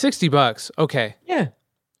like the $60, okay. yeah.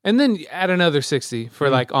 And then you add another 60 for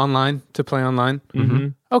like online to play online. Mm-hmm.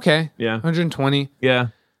 Okay. Yeah. 120. Yeah.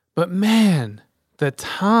 But man, the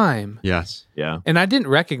time. Yes. Yeah. And I didn't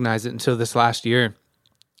recognize it until this last year.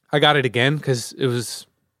 I got it again because it was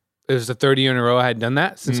the third year in a row I had done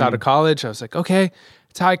that since out of college. I was like, okay,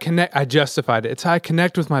 it's how I connect. I justified it. It's how I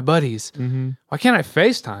connect with my buddies. Why can't I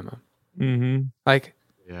FaceTime them? Mm-hmm. Like,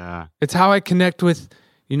 Yeah. it's how I connect with,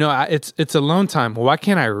 it's alone time. Well, why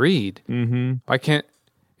can't I read? Mm-hmm. Why can't?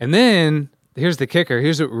 And then here's the kicker.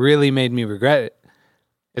 Here's what really made me regret it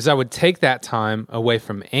is I would take that time away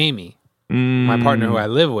from Amy, my partner who I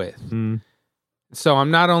live with. So I'm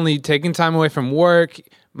not only taking time away from work,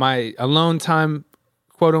 my alone time,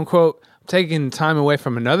 quote unquote, I'm taking time away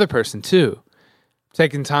from another person too.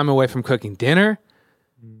 Taking time away from cooking dinner,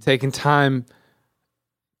 taking time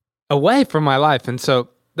away from my life. And so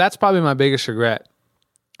that's probably my biggest regret.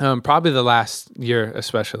 Probably the last year,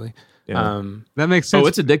 especially. Yeah. That makes sense. Oh,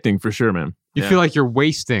 it's addicting for sure, man. you Yeah. feel like you're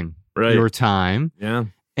wasting Right. your time. Yeah.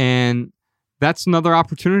 And that's another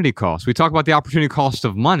opportunity cost. We talk about the opportunity cost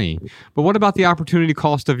of money, but what about the opportunity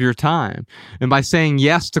cost of your time? And by saying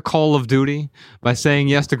yes to Call of Duty, by saying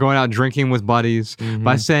yes to going out drinking with buddies,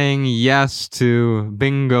 by saying yes to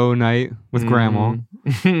bingo night with grandma,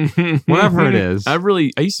 whatever it is. I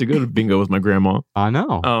used to go to bingo with my grandma. I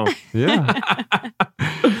know. Oh. Yeah.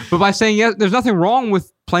 But by saying yes, there's nothing wrong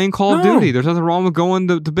with playing Call of No. Duty. There's nothing wrong with going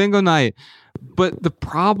to bingo night. But the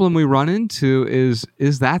problem we run into is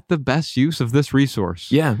that the best use of this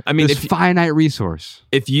resource? Yeah. I mean, This finite resource.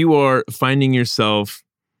 if you are finding yourself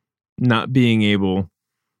not being able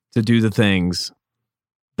to do the things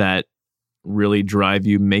that really drive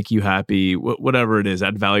you, make you happy, whatever it is,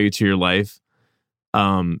 add value to your life,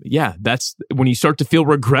 that's when you start to feel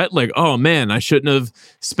regret, like, oh man, I shouldn't have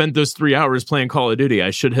spent those 3 hours playing Call of Duty.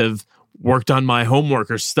 I should have worked on my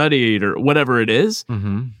homework or studied or whatever it is.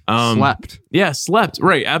 Slept. Yeah, slept.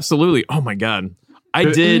 Right, absolutely. Oh my God. I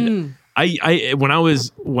did. I when I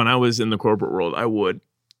was in the corporate world,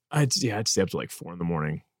 I'd stay up to like 4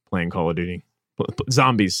 a.m. playing Call of Duty.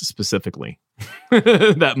 Zombies specifically.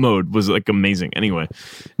 That mode was like amazing. Anyway,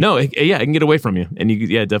 no, it can get away from you, and you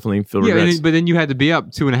definitely feel regrets. But then you had to be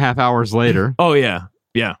up 2.5 hours later. Oh yeah.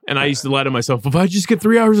 And I used to lie to myself, if I just get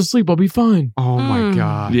 3 hours of sleep, I'll be fine. Oh my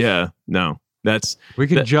God. Yeah, no, We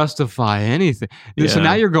can justify anything. So Yeah.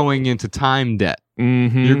 now you're going into time debt.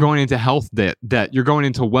 mhm. You're going into health debt. You're going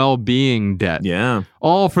into well-being debt. Yeah,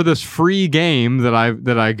 All for this free game that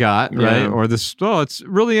I got, right? Yeah. Or this. Oh, it's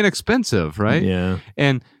really inexpensive, right? yeah.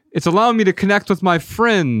 And it's allowing me to connect with my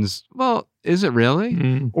friends. Well, is it really?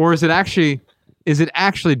 Mm. Or is it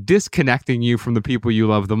actually disconnecting you from the people you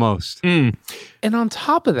love the most? Mm. And on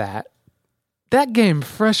top of that, that game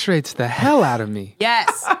frustrates the hell out of me.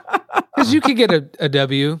 Yes. Because you could get a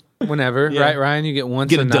W whenever, Yeah. right, Ryan? You get once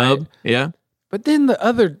Get a a night. dub. Yeah. But then the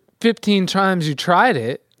other 15 times you tried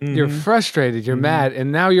it, you're Mm-hmm. frustrated, you're mad,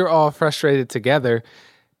 and now you're all frustrated together.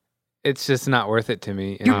 It's just not worth it to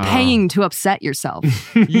me. You're paying to upset yourself.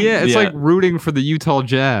 Yeah, it's Yeah. like rooting for the Utah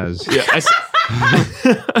Jazz. Yeah,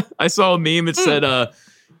 I saw a meme. It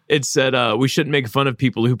said, we shouldn't make fun of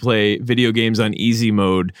people who play video games on easy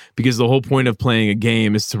mode because the whole point of playing a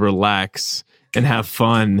game is to relax and have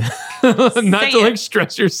fun, not Say to like it.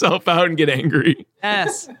 stress yourself out and get angry.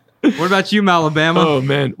 Yes. What about you, Malabama? Oh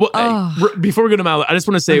man! Well, before we go to Mal, I just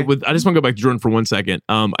want to say, I just want to go back to Jordan for 1 second.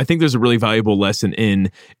 I think there's a really valuable lesson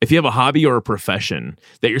in if you have a hobby or a profession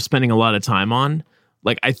that you're spending a lot of time on.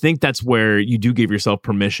 Like, I think that's where you do give yourself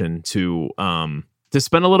permission to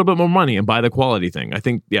spend a little bit more money and buy the quality thing. I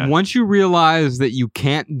think, yeah. Once you realize that you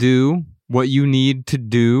can't do what you need to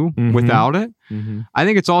do Mhm. without it, Mm-hmm. I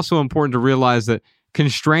think it's also important to realize that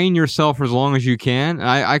constrain yourself for as long as you can. And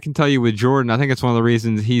I can tell you with Jordan, I think it's one of the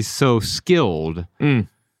reasons he's so skilled. Mm.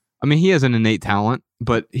 I mean, he has an innate talent,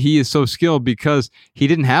 but he is so skilled because he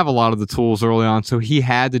didn't have a lot of the tools early on. So he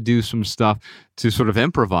had to do some stuff to sort of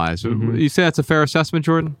improvise. Mhm. You say that's a fair assessment,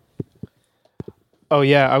 Jordan? Oh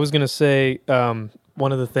yeah, I was gonna say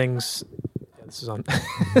one of the things. This is on.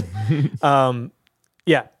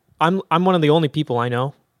 Yeah, I'm one of the only people I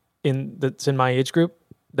know that's in my age group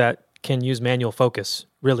that can use manual focus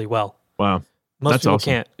really well. Wow. Most That's people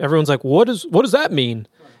awesome. can't. Everyone's like, what does that mean?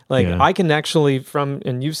 Like, Yeah. I can actually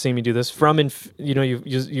and you've seen me do this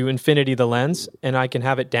you infinity the lens, and I can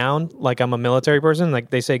have it down like I'm a military person. Like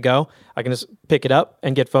they say go, I can just pick it up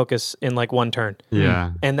and get focus in like one turn.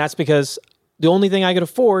 Yeah. And that's because the only thing I could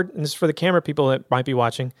afford, and this is for the camera people that might be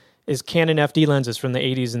watching, is Canon FD lenses from the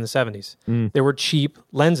 80s and the 70s. They were cheap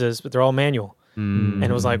lenses, but they're all manual. And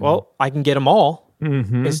it was like, well, I can get them all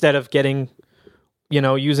instead of getting,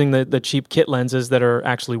 using the cheap kit lenses that are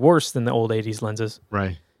actually worse than the old 80s lenses.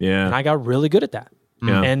 Right. Yeah. And I got really good at that.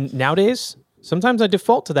 Yeah. And nowadays, sometimes I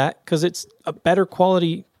default to that because it's a better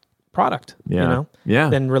quality product,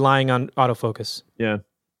 than relying on autofocus. Yeah.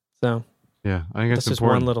 So Yeah, I think that's it's just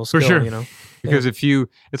important. one little For skill, sure. Because if you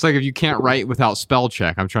can't write without spell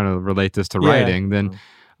check, I'm trying to relate this to writing, then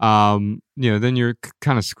then you're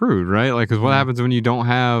kind of screwed, right? Like, because what happens when you don't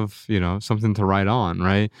have, something to write on,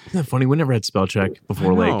 right? Isn't that funny? We never had spell check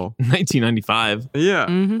before like know. 1995. Yeah.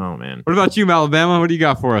 Oh, man. What about you, Alabama? What do you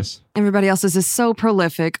got for us? Everybody else's is so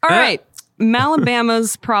prolific. All right.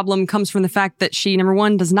 Malabama's problem comes from the fact that she, number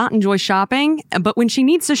one, does not enjoy shopping, but when she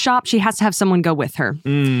needs to shop, she has to have someone go with her.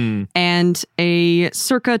 And a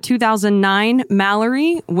circa 2009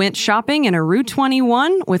 Mallory went shopping in a Rue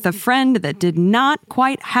 21 with a friend that did not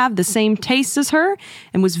quite have the same tastes as her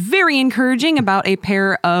and was very encouraging about a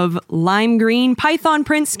pair of lime green python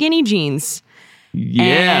print skinny jeans. Yeah.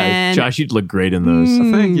 And- Josh, you'd look great in those.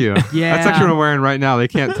 Thank you. Yeah. That's actually what I'm wearing right now. They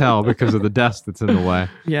can't tell because of the desk that's in the way.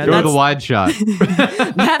 Yeah, Go to the that's- wide shot.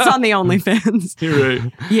 That's on the OnlyFans. You're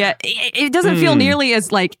right. Yeah, it doesn't feel nearly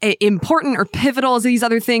as like important or pivotal as these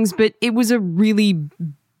other things, but it was a really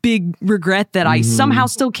big regret that I somehow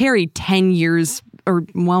still carry 10 years or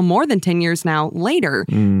more than 10 years now later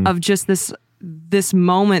of just this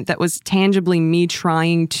moment that was tangibly me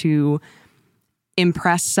trying to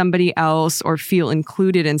impress somebody else or feel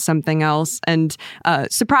included in something else. And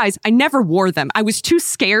surprise, I never wore them. I was too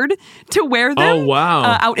scared to wear them Oh,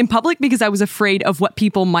 wow. out in public because I was afraid of what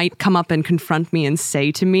people might come up and confront me and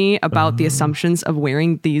say to me about the assumptions of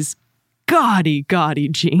wearing these gaudy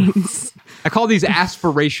jeans. I call these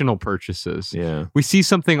aspirational purchases. Yeah. We see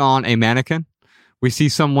something on a mannequin. We see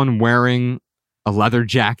someone wearing a leather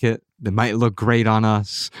jacket that might look great on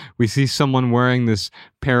us. We see someone wearing this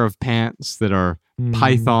pair of pants that are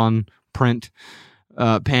python print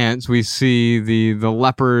pants. We see the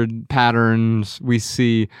leopard patterns. We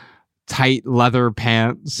see tight leather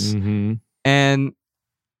pants. And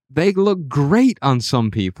they look great on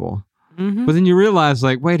some people. But then you realize,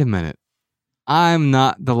 like, wait a minute. I'm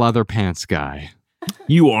not the leather pants guy.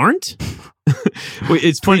 You aren't? Wait,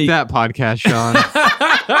 it's funny. Tweet that podcast, Sean.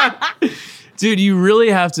 Dude, you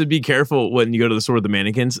really have to be careful when you go to the store with the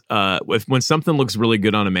mannequins. When something looks really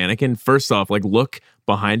good on a mannequin, first off, like look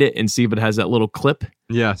behind it and see if it has that little clip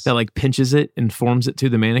Yes. that like pinches it and forms it to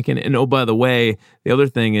the mannequin. And oh, by the way, the other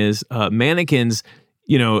thing is mannequins.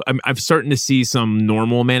 I'm starting to see some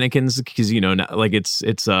normal mannequins because like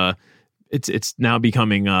it's now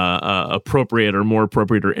becoming appropriate or more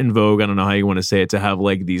appropriate or in vogue. I don't know how you want to say it, to have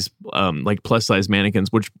like these like plus size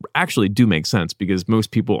mannequins, which actually do make sense because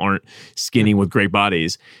most people aren't skinny with great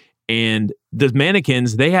bodies. And the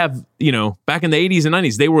mannequins, they have, back in the 80s and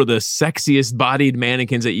 90s, they were the sexiest bodied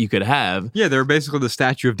mannequins that you could have. Yeah, they're basically the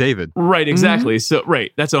statue of David. Right, exactly. So,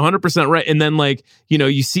 right, that's 100% right. And then, like,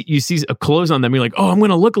 you see a clothes on them, you're like, oh, I'm going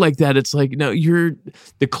to look like that. It's like, no,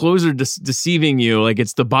 the clothes are deceiving you. Like,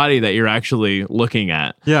 it's the body that you're actually looking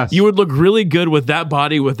at. Yes. You would look really good with that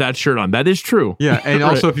body with that shirt on. That is true. Yeah, and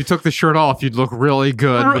also if you took the shirt off, you'd look really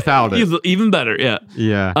good without it. Even better, yeah.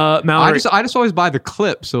 Yeah. Mallory, I just always buy the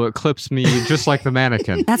clip, so it clips me just like the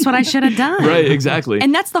mannequin. That's what I should have done. right, exactly.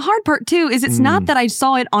 And that's the hard part too, is it's not that I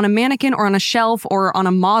saw it on a mannequin or on a shelf or on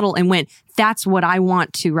a model and went, that's what I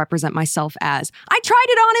want to represent myself as. I tried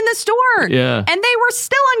it on in the store. Yeah. And they were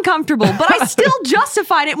still uncomfortable, but I still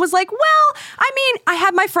justified it and was like, well, I mean, I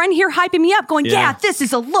had my friend here hyping me up going, yeah, this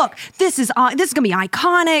is a look. This is going to be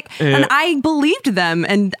iconic. Yeah. And I believed them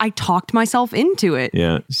and I talked myself into it.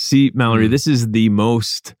 Yeah. See, Mallory, this is the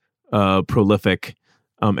most prolific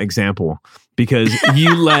example because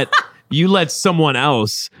you let someone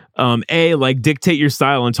else dictate your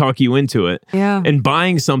style and talk you into it. Yeah. And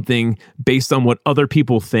buying something based on what other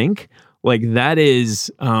people think, like that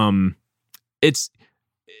is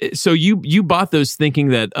so you bought those thinking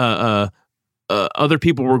that other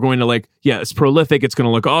people were going to like, yeah, it's prolific, it's going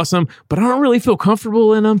to look awesome, but I don't really feel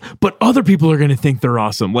comfortable in them, but other people are going to think they're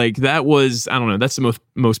awesome. Like that was, I don't know, that's the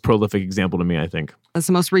most prolific example to me, I think. That's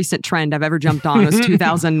the most recent trend I've ever jumped on was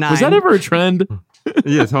 2009. Was that ever a trend?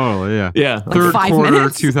 Yeah, totally. Yeah. Yeah. Third 5 quarter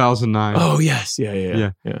minutes? 2009. Oh, yes.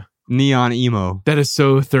 Yeah. Neon emo. That is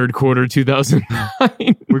so third quarter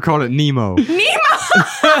 2009. We called it Nemo. Nemo?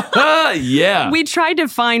 Yeah. We tried to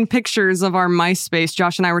find pictures of our MySpace.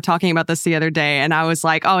 Josh and I were talking about this the other day, and I was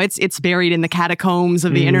like, oh, it's buried in the catacombs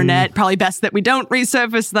of the internet. Probably best that we don't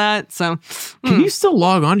resurface that. So Can you still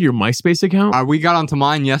log on to your MySpace account? We got onto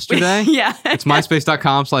mine yesterday. yeah. It's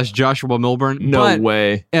myspace.com/Joshua Milburn. No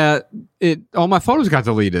way. All my photos got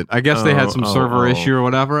deleted. I guess they had some server issue or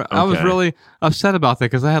whatever. I was Okay. really upset about that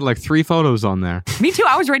because I had like 3 photos on there. Me too.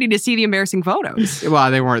 I was ready to see the embarrassing photos.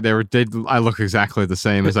 Well, they weren't. I look exactly the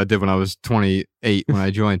same as I did when I was 28 when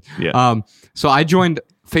I joined. Yeah. So I joined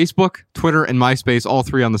Facebook, Twitter, and MySpace all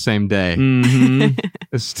 3 on the same day. Mhm.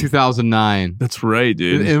 It's 2009. That's right,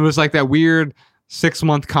 dude. It was like that weird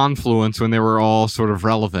 6-month confluence when they were all sort of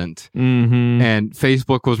relevant. Mm-hmm. And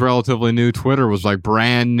Facebook was relatively new. Twitter was like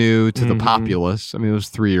brand new to the populace. I mean, it was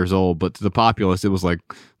 3 years old, but to the populace, it was like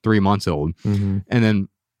 3 months old. Mm-hmm. And then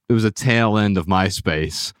it was a tail end of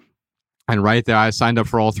MySpace. And right there, I signed up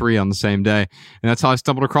for all 3 on the same day. And that's how I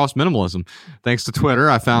stumbled across minimalism. Thanks to Twitter,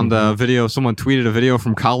 I found a video. Someone tweeted a video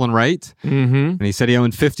from Colin Wright. Mm-hmm. And he said he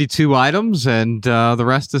owned 52 items. And the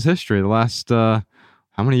rest is history. The last, how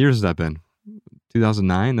many years has that been?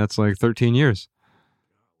 2009? That's like 13 years.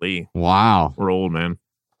 Lee, Wow. we're old, man.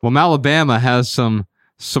 Well, Alabama has some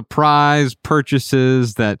surprise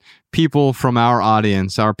purchases that people from our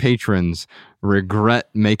audience, our patrons, regret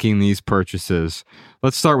making these purchases.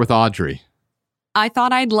 Let's start with Audrey. I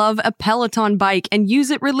thought I'd love a Peloton bike and use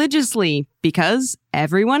it religiously because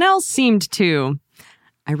everyone else seemed to.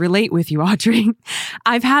 I relate with you, Audrey.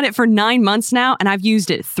 I've had it for 9 months now, and I've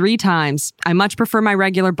used it 3 times. I much prefer my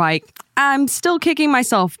regular bike. I'm still kicking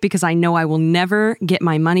myself because I know I will never get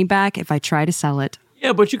my money back if I try to sell it.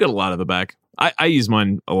 Yeah, but you got a lot of the back. I use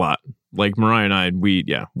mine a lot. Like Mariah and I, we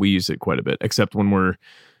use it quite a bit, except when we're,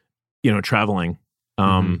 traveling.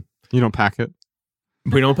 You don't pack it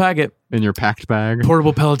We don't pack it. in your packed bag.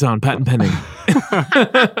 Portable Peloton, patent pending.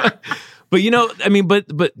 But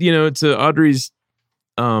to Audrey's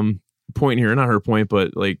point here, not her point,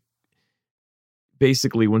 but like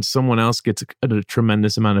basically when someone else gets a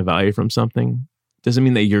tremendous amount of value from something, doesn't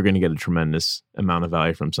mean that you're going to get a tremendous amount of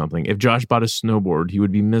value from something. If Josh bought a snowboard, he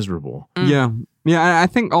would be miserable. Yeah. I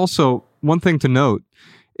think also one thing to note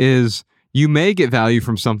is you may get value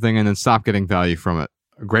from something and then stop getting value from it.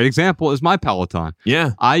 A great example is my Peloton.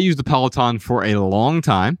 Yeah. I used the Peloton for a long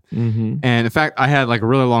time. Mm-hmm. And in fact, I had like a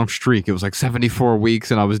really long streak. It was like 74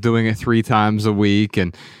 weeks and I was doing it 3 times a week.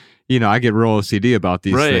 And, I get real OCD about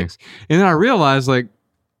these things. And then I realized like,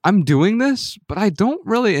 I'm doing this, but I don't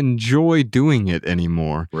really enjoy doing it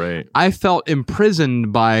anymore. Right. I felt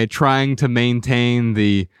imprisoned by trying to maintain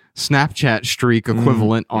the Snapchat streak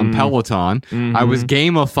equivalent on Peloton. Mm-hmm. I was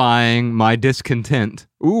gamifying my discontent.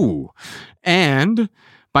 And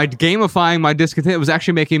by gamifying my discontent, it was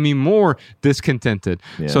actually making me more discontented.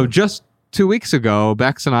 Yeah. So just 2 weeks ago,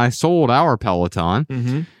 Bex and I sold our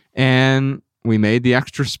Peloton and we made the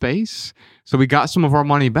extra space. So we got some of our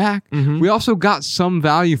money back. We also got some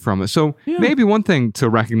value from it. So maybe one thing to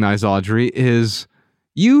recognize, Audrey, is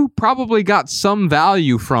you probably got some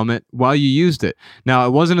value from it while you used it. Now,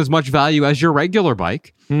 it wasn't as much value as your regular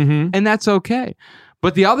bike, and that's okay.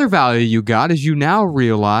 But the other value you got is you now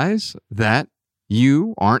realize that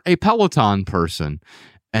you aren't a Peloton person.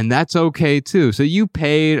 And that's okay too. So you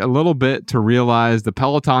paid a little bit to realize the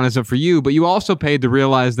Peloton isn't for you, but you also paid to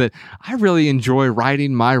realize that I really enjoy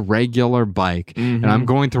riding my regular bike and I'm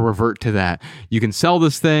going to revert to that. You can sell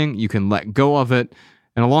this thing, you can let go of it,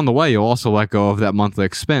 and along the way, you'll also let go of that monthly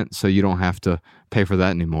expense so you don't have to pay for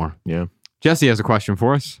that anymore. Yeah. Jesse has a question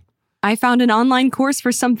for us. I found an online course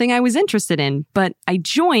for something I was interested in, but I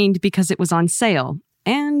joined because it was on sale,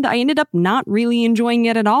 and I ended up not really enjoying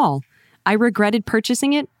it at all. I regretted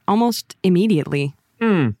purchasing it almost immediately.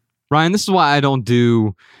 Ryan, this is why I don't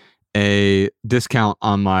do a discount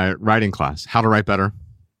on my writing class,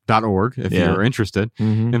 howtowritebetter.org, if you're interested.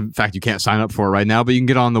 In fact, you can't sign up for it right now, but you can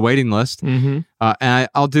get on the waiting list. And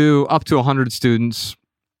I'll do up to 100 students.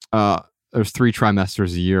 There's 3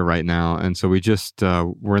 trimesters a year right now. And so we just,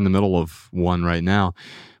 we're in the middle of one right now.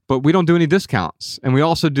 But we don't do any discounts. And we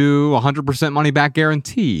also do 100% money back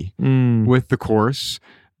guarantee with the course,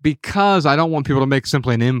 because I don't want people to make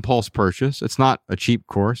simply an impulse purchase. It's not a cheap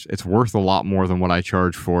course. It's worth a lot more than what I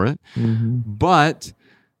charge for it. But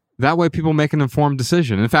that way people make an informed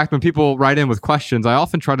decision. In fact, when people write in with questions, I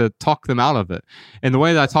often try to talk them out of it. And the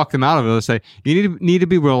way that I talk them out of it is say, you need to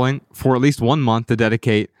be willing for at least 1 month to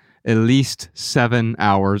dedicate at least 7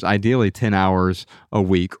 hours, ideally 10 hours a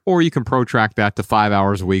week, or you can protract that to 5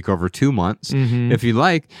 hours a week over 2 months if you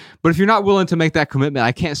like. But if you're not willing to make that commitment,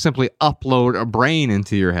 I can't simply upload a brain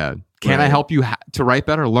into your head. Can I help you to write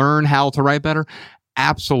better, learn how to write better?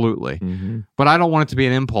 Absolutely. Mm-hmm. But I don't want it to be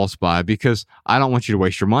an impulse buy because I don't want you to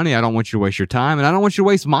waste your money. I don't want you to waste your time. And I don't want you to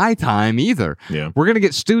waste my time either. Yeah. We're going to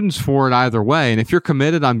get students for it either way. And if you're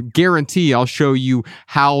committed, I'm guarantee I'll show you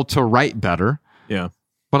how to write better. Yeah.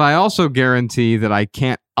 But I also guarantee that I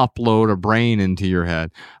can't upload a brain into your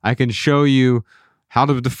head. I can show you how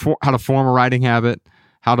to form a writing habit,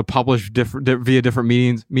 how to publish via different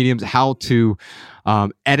mediums, how to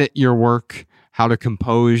edit your work, how to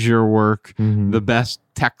compose your work, the best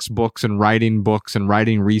textbooks and writing books and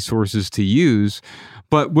writing resources to use.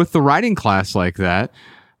 But with the writing class like that,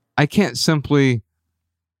 I can't simply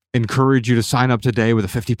encourage you to sign up today with a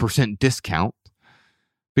 50% discount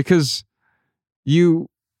because you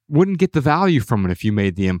wouldn't get the value from it if you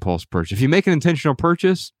made the impulse purchase. If you make an intentional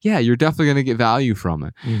purchase, yeah, you're definitely going to get value from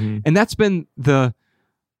it. And that's been the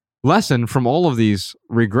lesson from all of these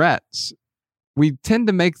regrets. We tend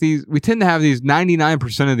to have these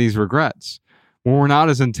 99% of these regrets when we're not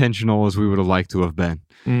as intentional as we would have liked to have been.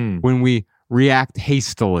 When we react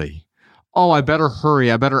hastily. Oh, I better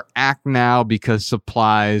hurry. I better act now because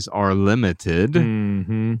supplies are limited.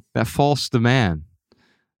 That false demand,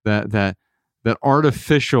 that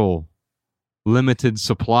artificial limited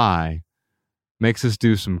supply makes us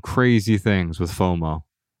do some crazy things with FOMO.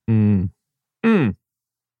 What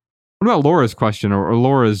about Laura's question or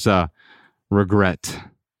Laura's regret?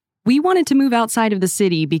 We wanted to move outside of the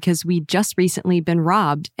city because we'd just recently been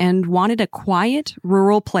robbed and wanted a quiet,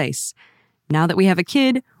 rural place. Now that we have a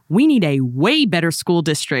kid, we need a way better school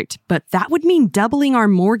district, but that would mean doubling our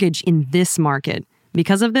mortgage in this market.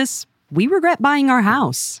 Because of this, we regret buying our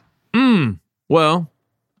house. Well,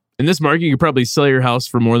 in this market, you could probably sell your house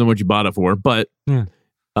for more than what you bought it for, but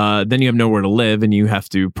then you have nowhere to live and you have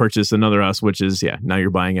to purchase another house, which is, now you're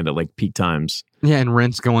buying it at like peak times. Yeah, and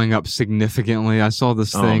rent's going up significantly. I saw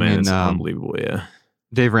this thing. Oh, man, it's in, unbelievable, yeah.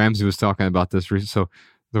 Dave Ramsey was talking about this. So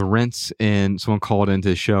the rents someone called into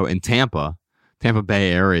his show in Tampa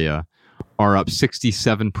Bay area, are up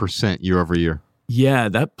 67% year over year. Yeah,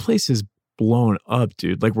 that place is blown up,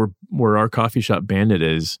 dude. Like where our coffee shop Bandit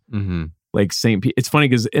is, like St. It's funny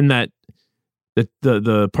because in that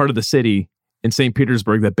the part of the city in St.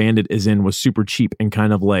 Petersburg that Bandit is in was super cheap and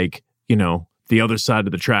kind of like, the other side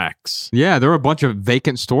of the tracks. Yeah, there were a bunch of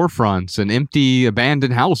vacant storefronts and empty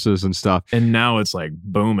abandoned houses and stuff. And now it's like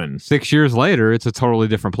booming. 6 years later, it's a totally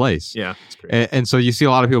different place. Yeah, it's crazy. And so you see a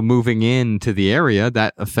lot of people moving into the area.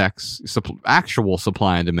 That affects actual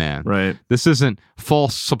supply and demand. Right. This isn't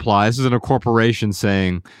false supply. This isn't a corporation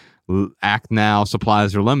saying, act now,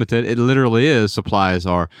 supplies are limited. It literally is, supplies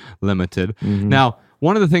are limited. Now,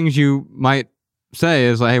 one of the things you might say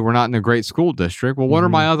is like, hey, we're not in a great school district. Well, what are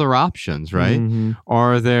my other options, right?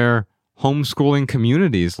 Are there homeschooling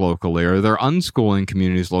communities locally? Are there unschooling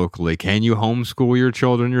communities locally? Can you homeschool your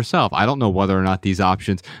children yourself? I don't know whether or not these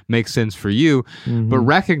options make sense for you, but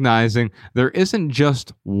recognizing there isn't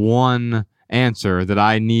just one answer that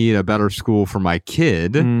I need a better school for my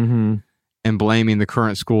kid and blaming the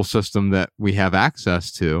current school system that we have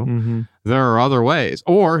access to. There are other ways.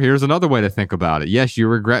 Or here's another way to think about it. Yes, you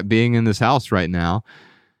regret being in this house right now.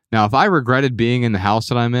 Now, if I regretted being in the house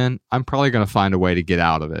that I'm in, I'm probably going to find a way to get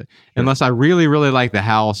out of it. Unless I really, really like the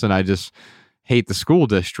house and I just hate the school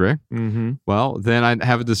district, well, then I'd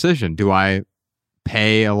have a decision. Do I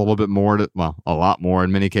pay a little bit more, a lot more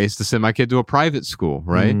in many cases, to send my kid to a private school,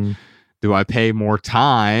 right? Do I pay more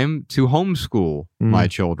time to homeschool my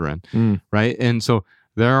children, right? And so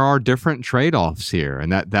there are different trade-offs here,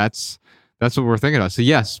 and that's what we're thinking about. So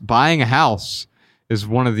yes, buying a house is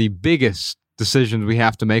one of the biggest decisions we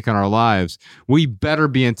have to make in our lives. We better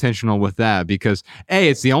be intentional with that because A,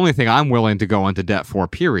 it's the only thing I'm willing to go into debt for,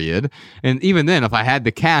 period. And even then, if I had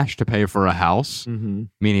the cash to pay for a house,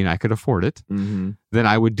 meaning I could afford it, then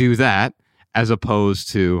I would do that as opposed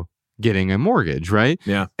to getting a mortgage, right?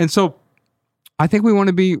 Yeah. And so I think we want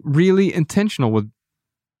to be really intentional with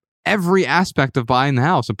every aspect of buying the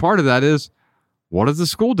house. And part of that is, what is the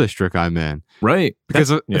school district I'm in? Right.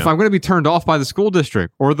 Because if I'm going to be turned off by the school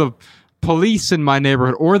district or the police in my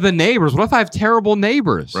neighborhood or the neighbors, what if I have terrible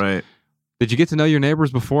neighbors? Right. Did you get to know your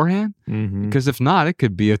neighbors beforehand? Because if not, it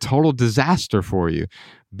could be a total disaster for you.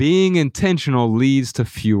 Being intentional leads to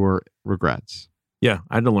fewer regrets. Yeah.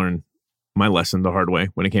 I had to learn my lesson the hard way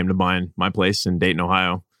when it came to buying my place in Dayton,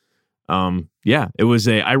 Ohio. It was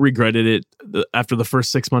I regretted it after the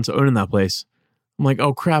first 6 months of owning that place. I'm like,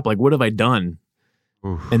 oh crap, like what have I done?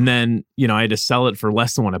 Oof. And then, I had to sell it for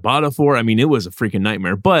less than what I bought it for. I mean, it was a freaking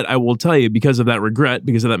nightmare, but I will tell you, because of that regret,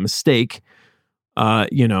 because of that mistake,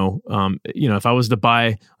 if I was to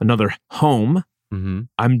buy another home,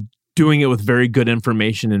 I'm doing it with very good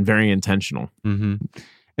information and very intentional. And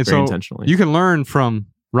And very so intentionally. you can learn from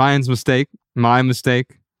Ryan's mistake, my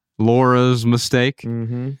mistake, Laura's mistake.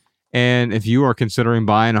 Mm-hmm. And if you are considering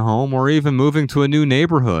buying a home or even moving to a new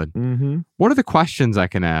neighborhood, what are the questions I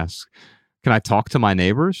can ask? Can I talk to my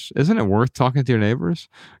neighbors? Isn't it worth talking to your neighbors?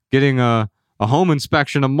 Getting a home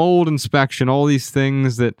inspection, a mold inspection, all these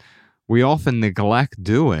things that we often neglect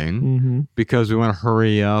doing because we want to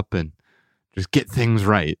hurry up and just get things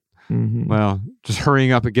right. Well, just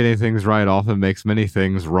hurrying up and getting things right often makes many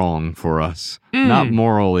things wrong for us. Not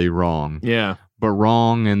morally wrong. Yeah. But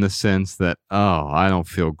wrong in the sense that, oh, I don't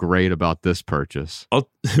feel great about this purchase.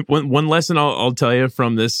 One lesson I'll tell you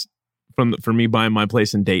from this, for me buying my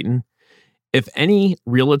place in Dayton, if any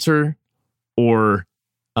realtor or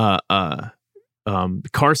car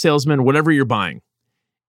salesman, whatever you're buying,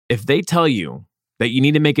 if they tell you that you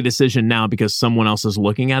need to make a decision now because someone else is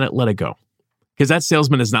looking at it, let it go. Because that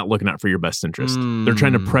salesman is not looking out for your best interest. They're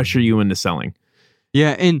trying to pressure you into selling.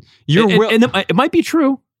 Yeah, and it might be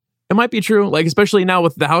true. It might be true. Like, especially now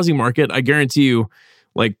with the housing market, I guarantee you,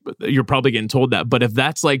 like, you're probably getting told that. But if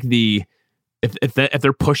that's like if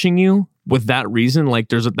they're pushing you with that reason, like,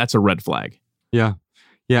 that's a red flag. Yeah.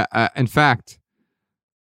 In fact,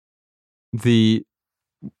 if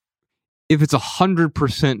it's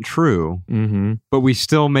 100% true, but we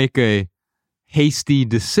still make a hasty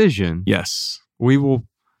decision, yes,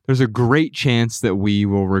 there's a great chance that we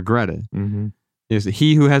will regret it. Is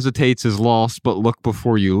he who hesitates is lost, but look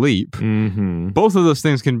before you leap. Both of those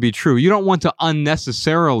things can be true. You don't want to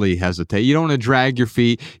unnecessarily hesitate. You don't want to drag your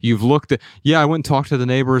feet. You've looked at, I went and talked to the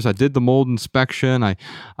neighbors. I did the mold inspection. I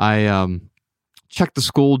checked the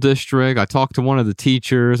school district. I talked to one of the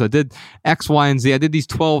teachers. I did X, Y, and Z. I did these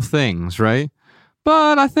 12 things, right?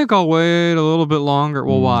 But I think I'll wait a little bit longer.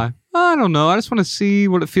 Well, why? I don't know. I just want to see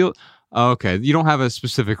what it feels. Okay, you don't have a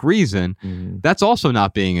specific reason. That's also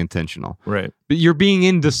not being intentional. Right. But you're being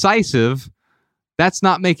indecisive. That's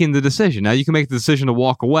not making the decision. Now, you can make the decision to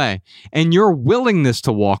walk away. And your willingness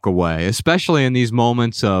to walk away, especially in these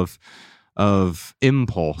moments of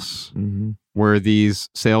impulse, where these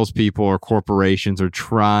salespeople or corporations are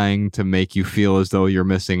trying to make you feel as though you're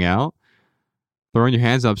missing out, throwing your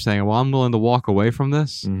hands up saying, well, I'm willing to walk away from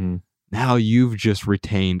this. Now you've just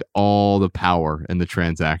retained all the power in the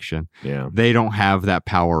transaction. Yeah. They don't have that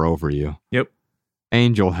power over you. Yep.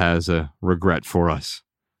 Angel has a regret for us.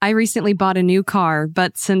 I recently bought a new car,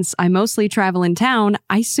 but since I mostly travel in town,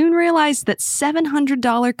 I soon realized that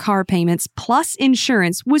 $700 car payments plus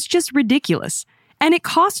insurance was just ridiculous. And it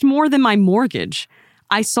cost more than my mortgage.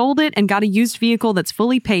 I sold it and got a used vehicle that's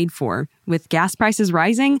fully paid for. With gas prices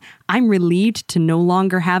rising, I'm relieved to no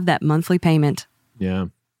longer have that monthly payment. Yeah.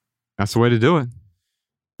 That's the way to do it.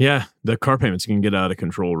 Yeah, the car payments can get out of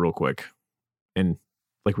control real quick. And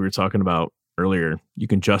like we were talking about earlier, you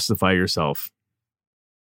can justify yourself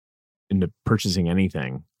into purchasing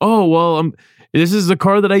anything. Oh, well, this is the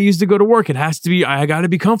car that I used to go to work. It has to be, I got to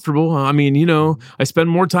be comfortable. I mean, I spend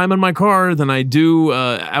more time in my car than I do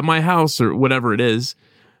at my house or whatever it is.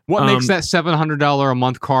 What makes that $700 a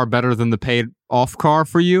month car better than the paid off car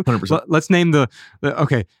for you? 100%. Let's name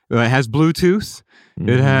okay, it has Bluetooth.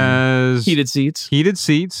 It has heated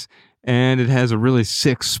seats, and it has a really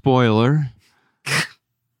sick spoiler.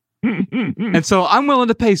 And so I'm willing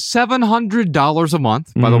to pay $700 a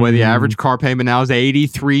month. By the way, the average car payment now is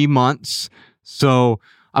 83 months. So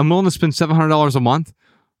I'm willing to spend $700 a month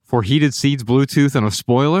for heated seats, Bluetooth, and a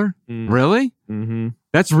spoiler? Really?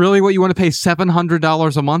 That's really what you want to pay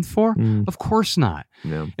 $700 a month for? Of course not.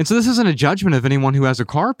 Yeah. And so this isn't a judgment of anyone who has a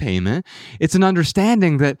car payment. It's an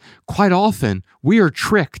understanding that quite often we are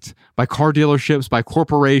tricked by car dealerships, by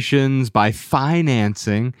corporations, by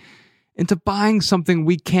financing into buying something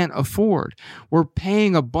we can't afford. We're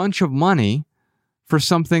paying a bunch of money for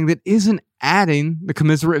something that isn't adding the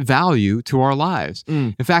commensurate value to our lives.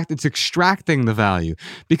 In fact, it's extracting the value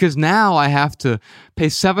because now I have to pay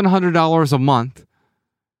 $700 a month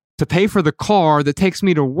to pay for the car that takes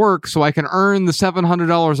me to work so I can earn the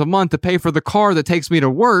 $700 a month to pay for the car that takes me to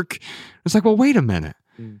work. It's like, well, wait a minute.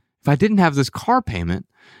 If I didn't have this car payment,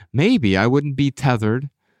 maybe I wouldn't be tethered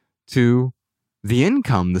to the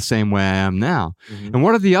income the same way I am now. And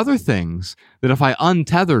what are the other things that if I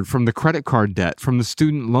untethered from the credit card debt, from the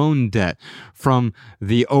student loan debt, from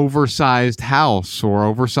the oversized house or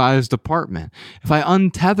oversized apartment, if I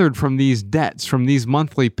untethered from these debts, from these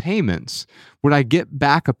monthly payments, would I get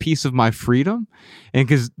back a piece of my freedom? And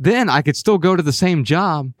because then I could still go to the same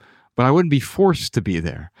job, but I wouldn't be forced to be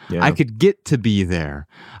there. Yeah. I could get to be there.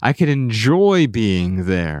 I could enjoy being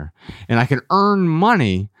there. And I can earn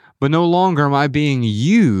money, but no longer am I being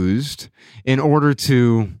used in order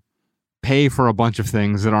to pay for a bunch of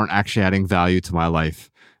things that aren't actually adding value to my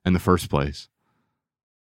life in the first place.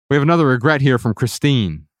 We have another regret here from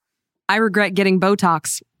Christine. I regret getting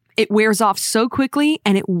Botox. It wears off so quickly,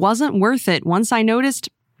 and it wasn't worth it once I noticed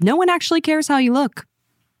no one actually cares how you look.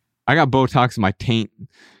 I got Botox in my taint,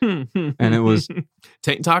 and it was...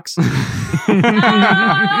 Taint talks? No,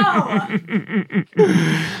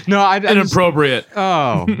 I Inappropriate.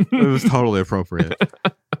 Oh, it was totally appropriate.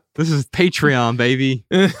 This is Patreon, baby.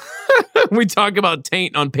 We talk about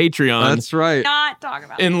taint on Patreon. That's right. Not talk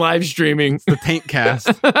about in live streaming. The Taint Cast.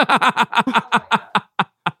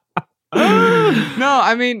 No,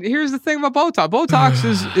 I mean, here's the thing about Botox. Botox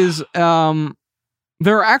is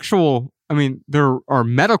there are actual, I mean, there are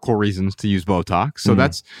medical reasons to use Botox. So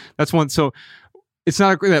that's one. So it's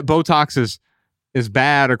not that Botox is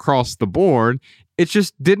bad across the board. It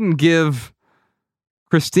just didn't give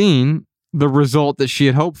Christine the result that she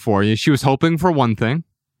had hoped for. She was hoping for one thing,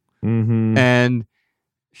 and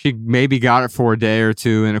she maybe got it for a day or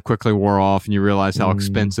two, and it quickly wore off, and you realize how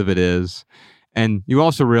expensive it is. And you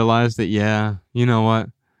also realize that, yeah, you know what?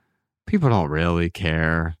 People don't really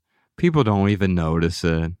care. People don't even notice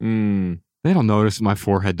it. They don't notice my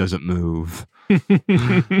forehead doesn't move.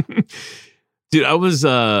 Dude, I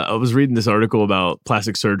was reading this article about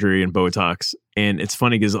plastic surgery and Botox, and it's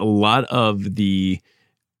funny because a lot of the,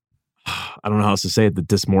 I don't know how else to say it, the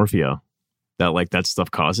dysmorphia that stuff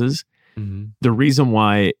causes. The reason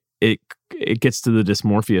why it gets to the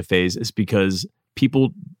dysmorphia phase is because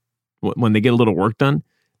people, when they get a little work done,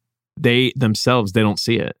 they themselves, they don't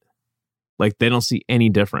see it. Like, they don't see any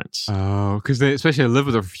difference. Oh, because they especially live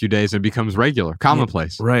with it for a few days, and it becomes regular,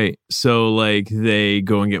 commonplace. Yeah, right. So, like, they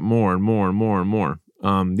go and get more and more and more and more.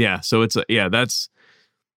 So it's, that's,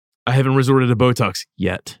 I haven't resorted to Botox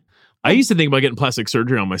yet. I used to think about getting plastic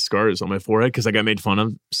surgery on my scars on my forehead because I got made fun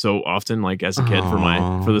of so often, like, as a kid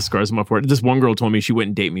for the scars on my forehead. This one girl told me she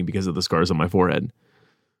wouldn't date me because of the scars on my forehead.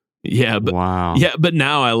 Yeah, but wow. Yeah, but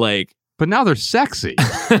now I like. But now they're sexy.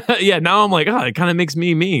 Yeah, now I'm like, it kind of makes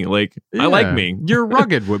me me. Like, I like me. You're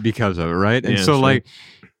rugged because of it, right? And so, like,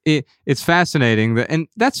 it's fascinating and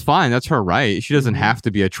that's fine. That's her right. She doesn't have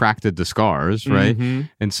to be attracted to scars, right?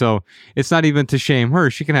 And so it's not even to shame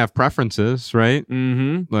her. She can have preferences, right?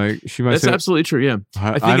 Like, she might. That's say, absolutely true. Yeah,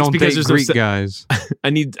 I think don't date Greek guys.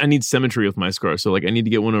 I need symmetry with my scars. So, like, I need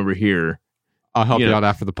to get one over here. I'll help you out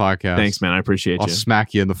after the podcast. Thanks, man. I appreciate you. I'll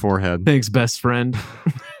smack you in the forehead. Thanks, best friend.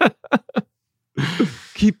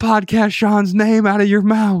 Keep Podcast Sean's name out of your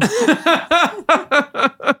mouth.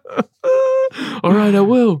 All right, I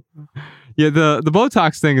will. Yeah, the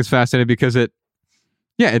Botox thing is fascinating because it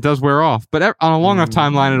does wear off. But on a long enough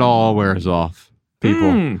timeline, it all wears off,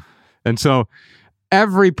 people. And so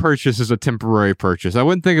every purchase is a temporary purchase. I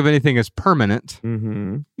wouldn't think of anything as permanent.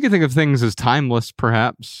 You can think of things as timeless,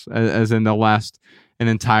 perhaps, as in they'll last an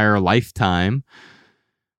entire lifetime.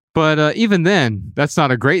 But even then, that's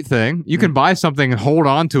not a great thing. You can buy something and hold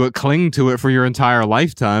on to it, cling to it for your entire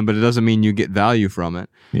lifetime, but it doesn't mean you get value from it.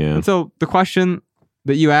 Yeah. And so the question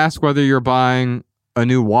that you ask whether you're buying a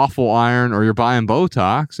new waffle iron or you're buying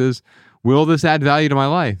Botox is, will this add value to my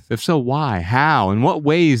life? If so, why? How? In what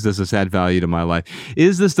ways does this add value to my life?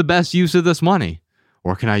 Is this the best use of this money?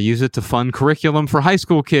 Or can I use it to fund curriculum for high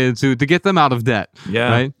school kids to get them out of debt?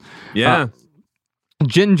 Yeah. Right? Yeah.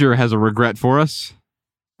 Ginger has a regret for us.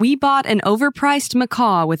 We bought an overpriced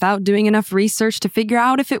macaw without doing enough research to figure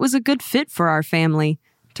out if it was a good fit for our family.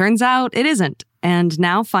 Turns out it isn't, and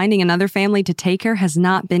now finding another family to take her has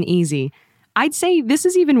not been easy. I'd say this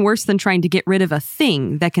is even worse than trying to get rid of a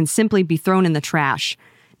thing that can simply be thrown in the trash.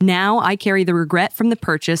 Now I carry the regret from the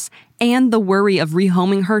purchase and the worry of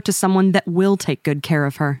rehoming her to someone that will take good care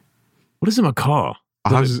of her. What is a macaw?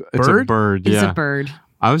 It's a bird. It's Yeah. a bird.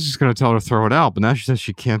 I was just going to tell her to throw it out, but now she says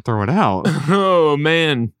she can't throw it out. Oh,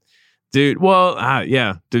 man. Dude, well,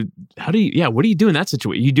 Dude, what do you do in that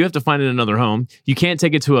situation? You do have to find it another home. You can't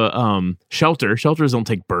take it to a shelter. Shelters don't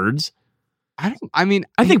take birds. I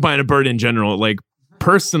think buying a bird in general, like,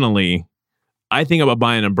 personally, I think about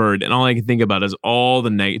buying a bird, and all I can think about is all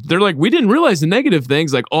the they're like, we didn't realize the negative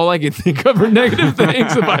things. Like, all I can think of are negative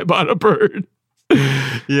things if I bought a bird.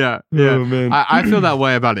 Yeah. Oh, man. I feel that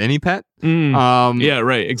way about any pet. Yeah,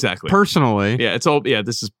 right. Exactly. Personally. Yeah, it's all. Yeah,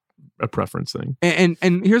 this is a preference thing. And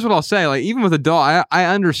here's what I'll say. Like, even with a dog, I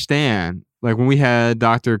understand. Like, when we had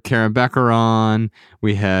Dr. Karen Becker on,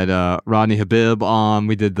 we had Rodney Habib on.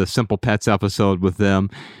 We did the Simple Pets episode with them,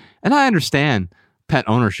 and I understand pet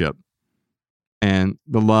ownership and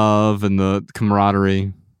the love and the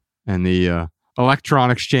camaraderie and the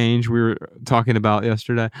electron exchange we were talking about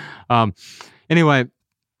yesterday. Anyway,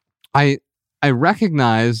 I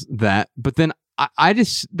recognize that, but then I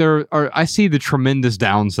see the tremendous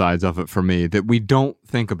downsides of it for me that we don't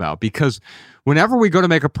think about, because whenever we go to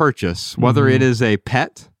make a purchase, whether it is a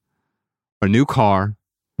pet, a new car,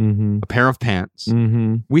 a pair of pants,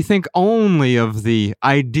 we think only of the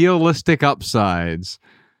idealistic upsides.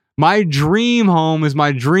 My dream home is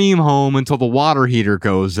my dream home until the water heater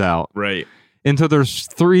goes out. Right. Until there's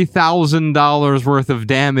 $3,000 worth of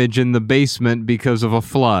damage in the basement because of a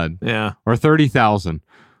flood. Yeah. Or $30,000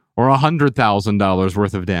 or $100,000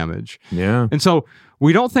 worth of damage. Yeah. And so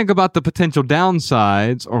we don't think about the potential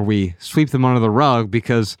downsides, or we sweep them under the rug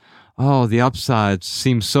because, oh, the upsides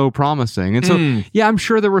seem so promising. And so, yeah, I'm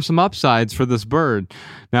sure there were some upsides for this bird.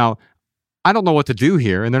 Now, I don't know what to do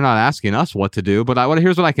here, and they're not asking us what to do, but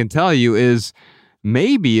here's what I can tell you is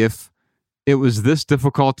maybe if it was this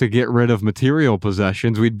difficult to get rid of material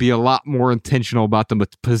possessions, we'd be a lot more intentional about the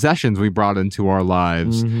possessions we brought into our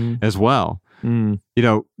lives as well. You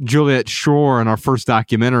know, Juliet Shore in our first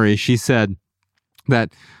documentary, she said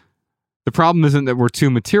that the problem isn't that we're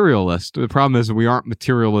too materialist. The problem is that we aren't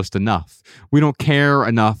materialist enough. We don't care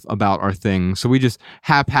enough about our things. So we just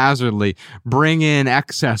haphazardly bring in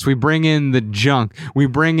excess. We bring in the junk. We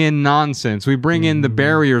bring in nonsense. We bring in the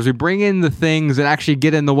barriers. We bring in the things that actually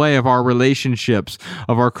get in the way of our relationships,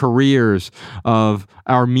 of our careers, of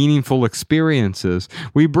our meaningful experiences.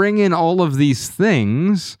 We bring in all of these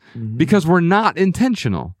things because we're not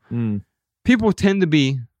intentional. People tend to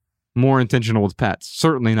be more intentional with pets.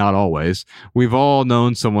 Certainly not always. We've all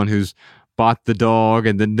known someone who's bought the dog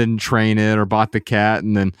and then didn't train it, or bought the cat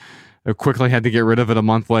and then quickly had to get rid of it a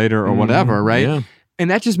month later or whatever, right? Yeah. And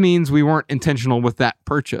that just means we weren't intentional with that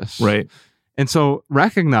purchase. Right. And so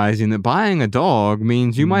recognizing that buying a dog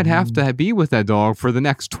means you might have to be with that dog for the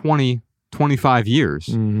next 20, 25 years.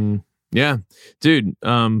 Yeah. Dude,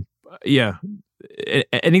 yeah.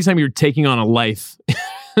 Anytime you're taking on a life,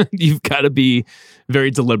 you've got to be very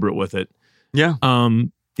deliberate with it. Yeah.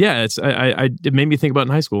 Yeah, it made me think about in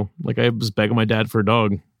high school. Like, I was begging my dad for a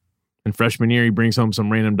dog. And freshman year, he brings home some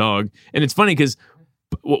random dog. And it's funny because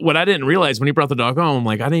what I didn't realize when he brought the dog home,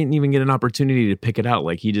 like, I didn't even get an opportunity to pick it out.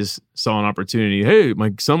 Like, he just saw an opportunity. Hey,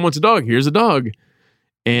 my son wants a dog. Here's a dog.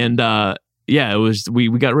 And yeah, it was, we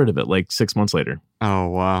got rid of it like 6 months later. Oh,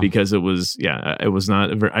 wow. Because it was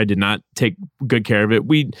not, I did not take good care of it.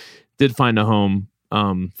 We did find a home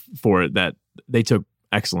for it that they took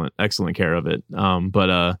excellent care of it.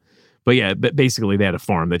 But yeah, basically they had a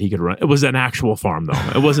farm that he could run. It was an actual farm though.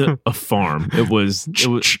 It wasn't a farm. It was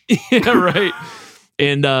yeah, right.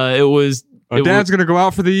 And it was. Dad's gonna go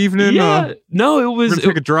out for the evening. Yeah, no, it was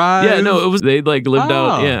take a drive. Yeah, no, it was. They like lived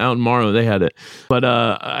out in Morrow. They had it, but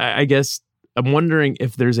I guess I'm wondering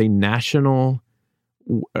if there's a national.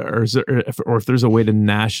 Or if there's a way to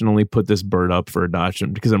nationally put this bird up for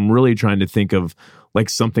adoption, because I'm really trying to think of like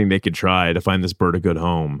something they could try to find this bird a good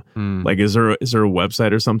home. Like, is there a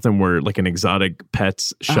website or something where, like, an exotic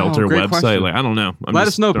pets shelter website? Question. Like, I don't know. Let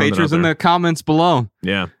us know, patrons, in the comments below.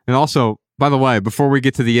 Yeah. And also, by the way, before we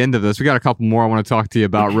get to the end of this, we got a couple more I want to talk to you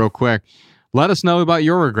about real quick. Let us know about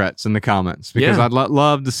your regrets in the comments, because I'd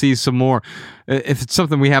love to see some more. If it's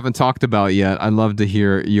something we haven't talked about yet, I'd love to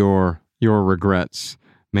hear your regrets.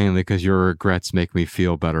 Mainly because your regrets make me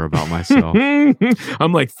feel better about myself.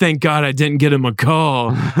 I'm like, thank God I didn't get him a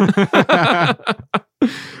call.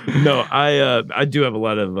 No, I do have a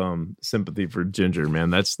lot of sympathy for Ginger,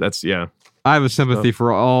 man. That's yeah. I have a sympathy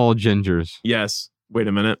for all gingers. Yes. Wait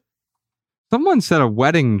a minute. Someone said a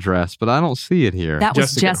wedding dress, but I don't see it here. That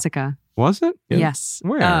was Jessica. Was it? Yeah. Yes.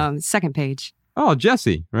 Where? Second page. Oh,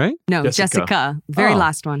 Jessie, right? No, Jessica. Very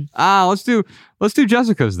last one. Let's do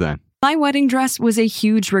Jessica's then. My wedding dress was a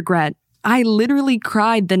huge regret. I literally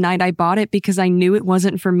cried the night I bought it because I knew it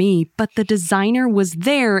wasn't for me, but the designer was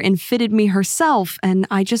there and fitted me herself, and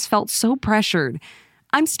I just felt so pressured.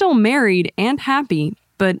 I'm still married and happy,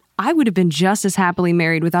 but I would have been just as happily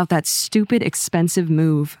married without that stupid, expensive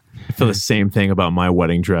move. I feel the same thing about my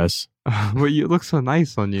wedding dress. Well, you look so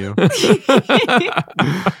nice on you.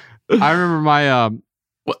 I remember my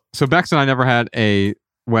so Bex and I never had a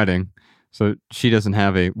wedding, so she doesn't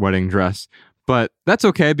have a wedding dress, but that's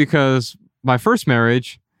okay because my first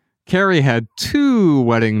marriage, Carrie had 2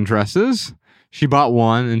 wedding dresses. She bought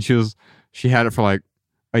one and she had it for like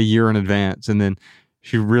a year in advance, and then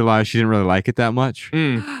she realized she didn't really like it that much,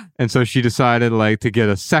 and so she decided like to get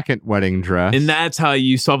a second wedding dress. And that's how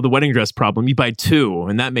you solve the wedding dress problem. You buy 2,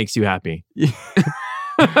 and that makes you happy.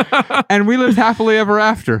 And we lived happily ever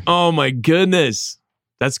after. Oh my goodness.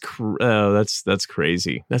 That's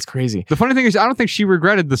crazy. That's crazy. The funny thing is, I don't think she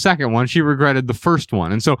regretted the second one. She regretted the first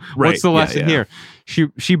one. And so, what's the lesson here?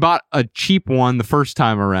 She bought a cheap one the first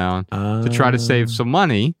time around to try to save some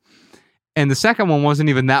money, And the second one wasn't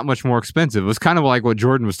even that much more expensive. It was kind of like what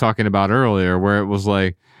Jordan was talking about earlier, where it was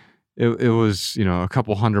like, it was, a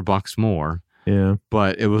couple $100 more. Yeah.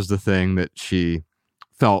 But it was the thing that she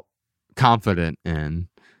felt confident in.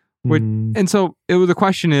 And so the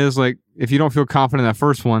question is, like, if you don't feel confident in that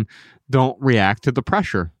first one, don't react to the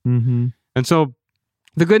pressure. Mm-hmm. And so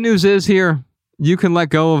the good news is here, you can let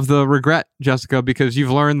go of the regret, Jessica, because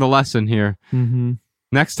you've learned the lesson here. Mm-hmm.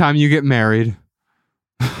 Next time you get married,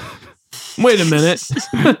 wait a minute.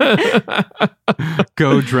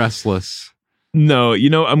 go dressless. No,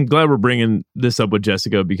 I'm glad we're bringing this up with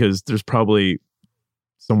Jessica, because there's probably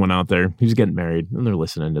someone out there who's getting married and they're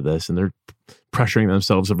listening to this and they're pressuring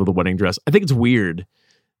themselves over the wedding dress. I think it's weird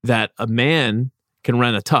that a man can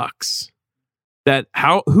rent a tux.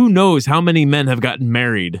 Who knows how many men have gotten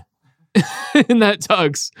married in that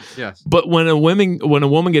tux. Yes. But when a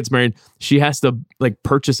woman gets married, she has to like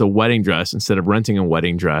purchase a wedding dress instead of renting a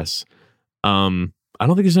wedding dress. I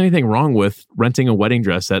don't think there's anything wrong with renting a wedding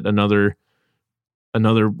dress that another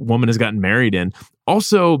woman has gotten married in.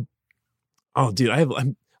 Also, oh dude, I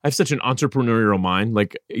have such an entrepreneurial mind.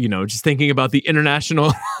 Like, just thinking about the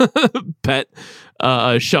international pet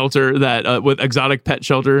shelter that with exotic pet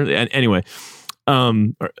shelter. And anyway,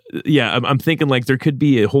 I'm thinking like there could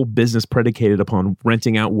be a whole business predicated upon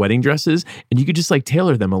renting out wedding dresses, and you could just like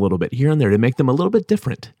tailor them a little bit here and there to make them a little bit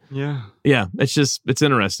different. Yeah. Yeah. It's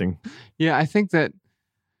interesting. Yeah. I think that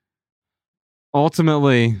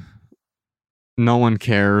ultimately no one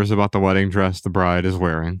cares about the wedding dress the bride is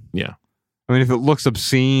wearing. Yeah. I mean, if it looks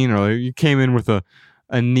obscene or you came in with a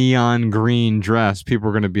neon green dress, people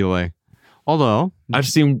are going to be like, although I've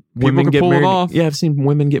seen women get married. Off. Yeah. I've seen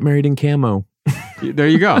women get married in camo. There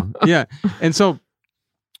you go. Yeah. And so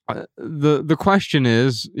the question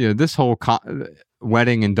is, this whole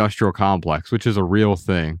wedding industrial complex, which is a real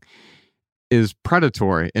thing, is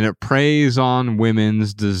predatory, and it preys on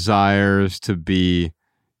women's desires to be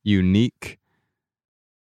unique,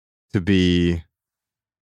 to be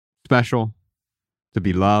special, to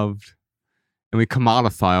be loved. And we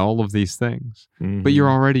commodify all of these things. Mm-hmm. But you're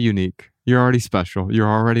already unique. You're already special. You're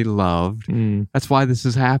already loved. That's why this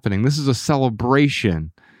is happening. This is a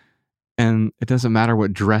celebration. And it doesn't matter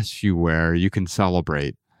what dress you wear, you can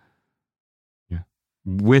celebrate. Yeah.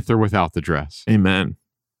 With or without the dress. Amen.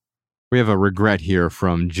 We have a regret here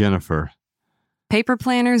from Jennifer. Paper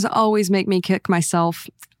planners always make me kick myself.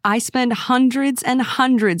 I spend hundreds and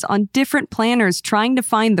hundreds on different planners trying to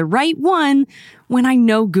find the right one when I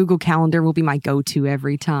know Google Calendar will be my go-to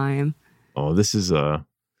every time. Oh, this is a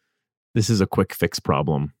quick fix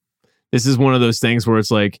problem. This is one of those things where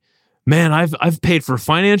it's like, man, I've paid for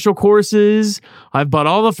financial courses. I've bought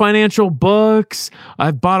all the financial books.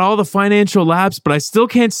 I've bought all the financial labs, but I still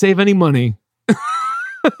can't save any money.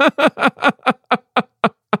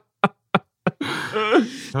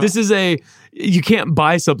 You can't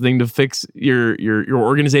buy something to fix your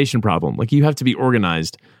organization problem. Like, you have to be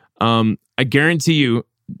organized. I guarantee you,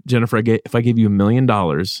 Jennifer, if I gave you $1 million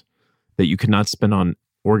that you could not spend on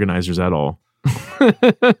organizers at all,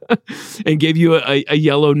 and gave you a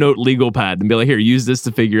yellow note legal pad and be like, here, use this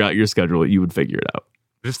to figure out your schedule, you would figure it out.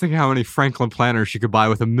 Just think how many Franklin planners you could buy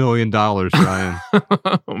with $1 million, Ryan.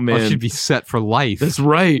 Oh, man. She'd be set for life. That's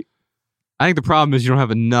right. I think the problem is you don't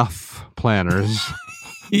have enough planners.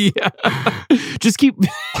 Yeah. Just keep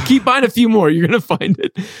buying a few more. You're going to find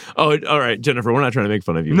it. Oh, all right, Jennifer, we're not trying to make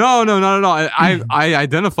fun of you. No, not at all. I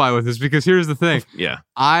identify with this because here's the thing. Yeah.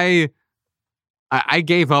 I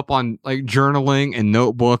gave up on like journaling and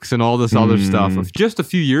notebooks and all this other stuff just a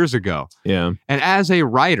few years ago. Yeah. And as a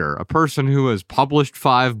writer, a person who has published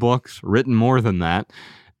 5 books, written more than that,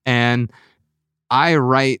 and I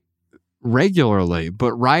write regularly,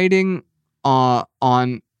 but writing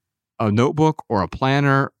on a notebook or a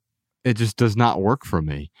planner, it just does not work for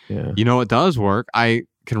me. Yeah. It does work. I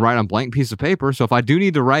can write on a blank piece of paper. So if I do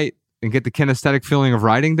need to write and get the kinesthetic feeling of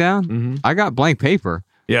writing down, I got blank paper.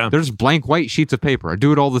 Yeah. There's blank white sheets of paper. I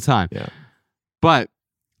do it all the time. Yeah. But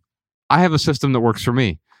I have a system that works for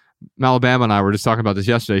me. Malabama and I were just talking about this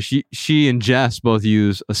yesterday. She and Jess both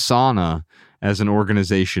use Asana as an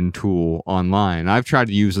organization tool online. I've tried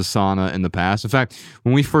to use Asana in the past. In fact,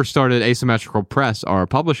 when we first started Asymmetrical Press, our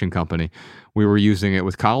publishing company, we were using it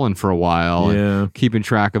with Colin for a while, and keeping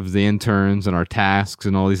track of the interns and our tasks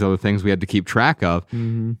and all these other things we had to keep track of.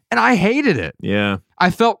 And I hated it. Yeah.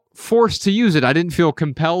 I felt forced to use it. I didn't feel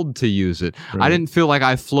compelled to use it. Right. I didn't feel like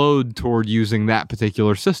I flowed toward using that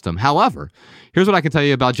particular system. However, here's what I can tell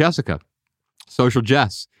you about Jessica, Social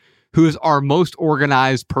Jess, who is our most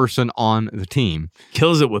organized person on the team.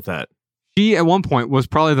 Kills it with that. she at one point was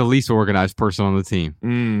probably the least organized person on the team.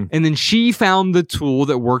 And then she found the tool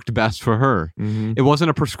that worked best for her. It wasn't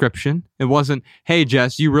a prescription. It wasn't, hey,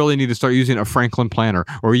 Jess, you really need to start using a Franklin Planner,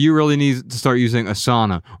 or you really need to start using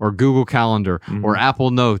Asana or Google Calendar or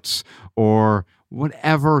Apple Notes or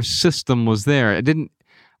whatever system was there. I didn't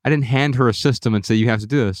hand her a system and say, you have to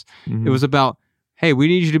do this. It was about, hey, we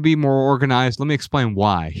need you to be more organized. Let me explain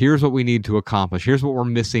why. Here's what we need to accomplish. Here's what we're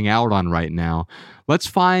missing out on right now. Let's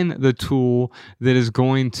find the tool that is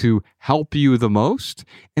going to help you the most.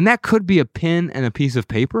 And that could be a pen and a piece of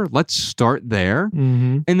paper. Let's start there.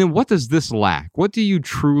 And then what does this lack? What do you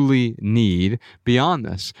truly need beyond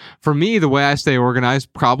this? For me, the way I stay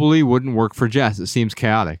organized probably wouldn't work for Jess. It seems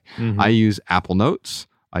chaotic. I use Apple Notes,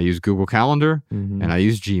 I use Google Calendar, and I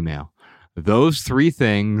use Gmail. Those three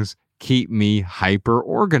things keep me hyper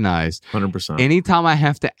organized. 100%. Anytime I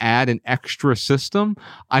have to add an extra system,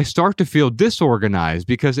 I start to feel disorganized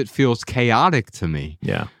because it feels chaotic to me.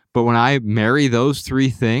 Yeah. But when I marry those three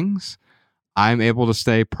things, I'm able to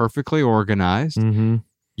stay perfectly organized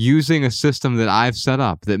using a system that I've set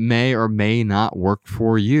up that may or may not work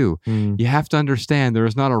for you. You have to understand there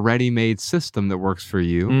is not a ready-made system that works for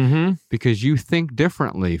you because you think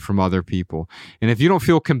differently from other people. And if you don't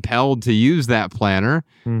feel compelled to use that planner,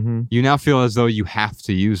 you now feel as though you have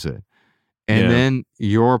to use it. And then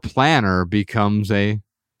your planner becomes a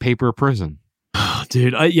paper prison.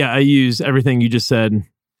 Dude, I use everything you just said.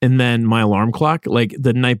 And then my alarm clock, like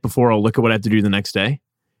the night before, I'll look at what I have to do the next day.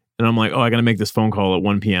 And I'm like, oh, I got to make this phone call at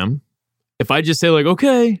 1 p.m. If I just say like,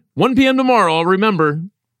 okay, 1 p.m. tomorrow, I'll remember,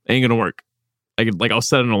 ain't going to work. I'll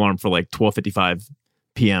set an alarm for like 12:55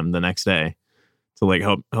 p.m. the next day to like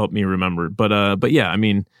help me remember. But yeah, I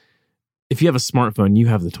mean, if you have a smartphone, you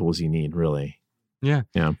have the tools you need, really. Yeah.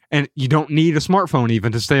 Yeah. And you don't need a smartphone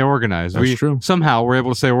even to stay organized. That's true. Somehow we're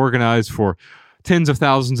able to stay organized for tens of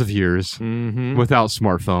thousands of years without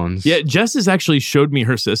smartphones. Yeah, Jess has actually showed me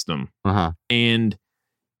her system. And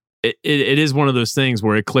it is one of those things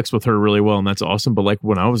where it clicks with her really well, and that's awesome. But like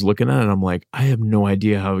when I was looking at it, I'm like, I have no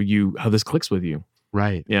idea how this clicks with you.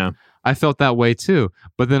 Right. Yeah. I felt that way too.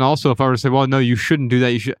 But then also if I were to say, well, no, you shouldn't do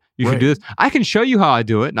that. You should do this. I can show you how I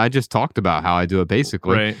do it. And I just talked about how I do it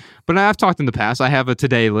basically. Right. But I've talked in the past. I have a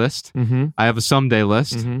today list. I have a someday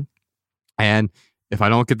list. And if I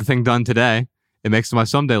don't get the thing done today, it makes it my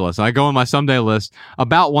someday list. And I go in my someday list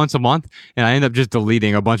about once a month, and I end up just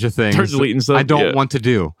deleting a bunch of things Start deleting stuff. I don't want to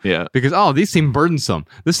do. Yeah. Because, these seem burdensome.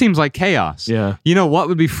 This seems like chaos. Yeah. You know what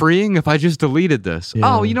would be freeing if I just deleted this?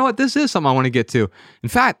 Yeah. Oh, you know what? This is something I want to get to. In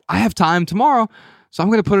fact, I have time tomorrow, so I'm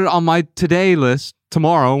going to put it on my today list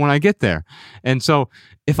tomorrow when I get there. And so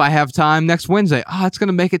if I have time next Wednesday, it's going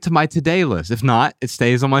to make it to my today list. If not, it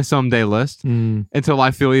stays on my someday list until I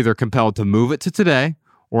feel either compelled to move it to today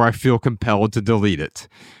or I feel compelled to delete it.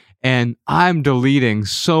 And I'm deleting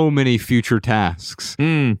so many future tasks.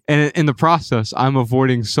 And in the process, I'm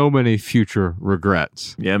avoiding so many future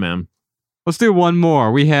regrets. Yeah, man. Let's do one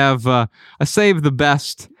more. We have a save the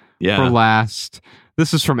best for last.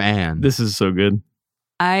 This is from Anne. This is so good.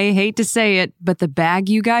 I hate to say it, but the bag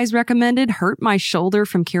you guys recommended hurt my shoulder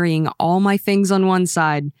from carrying all my things on one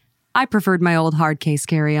side. I preferred my old hard case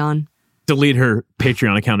carry-on. Delete her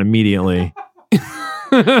Patreon account immediately.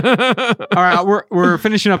 All right, we're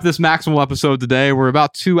finishing up this Maximal episode today. We're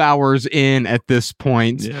about 2 hours in at this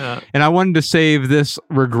point. Yeah. And I wanted to save this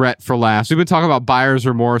regret for last. We've been talking about buyer's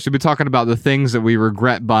remorse. We've been talking about the things that we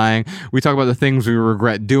regret buying. We talk about the things we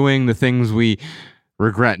regret doing, the things we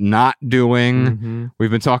regret not doing.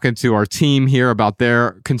 We've been talking to our team here about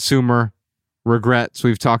their consumer regrets.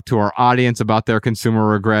 We've talked to our audience about their consumer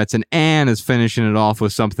regrets, and Anne is finishing it off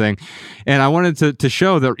with something. And I wanted to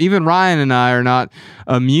show that even Ryan and I are not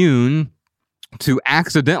immune to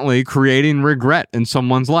accidentally creating regret in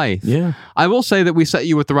someone's life. Yeah. I will say that we set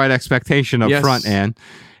you with the right expectation up front, Anne.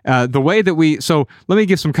 The way that so let me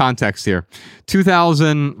give some context here.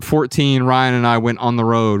 2014, Ryan and I went on the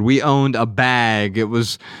road. We owned a bag. It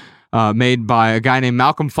was made by a guy named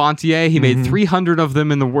Malcolm Fontier. He made 300 of them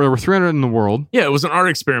in the world. There were 300 in the world. Yeah, it was an art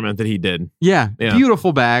experiment that he did. Yeah.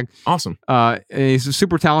 Beautiful bag. Awesome. He's a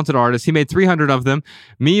super talented artist. He made 300 of them.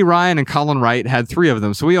 Me, Ryan, and Colin Wright had 3 of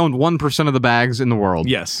them. So we owned 1% of the bags in the world.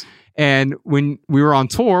 Yes. And when we were on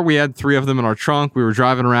tour, we had 3 of them in our trunk. We were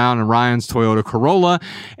driving around in Ryan's Toyota Corolla.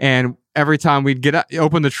 And every time we'd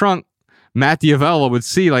open the trunk, Matt D'Avella would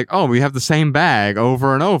see like, oh, we have the same bag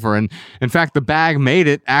over and over. And in fact, the bag made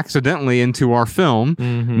it accidentally into our film,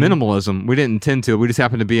 Minimalism. We didn't intend to. We just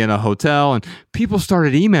happened to be in a hotel and people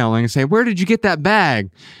started emailing and saying, where did you get that bag?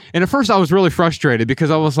 And at first I was really frustrated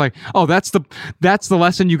because I was like, oh, that's the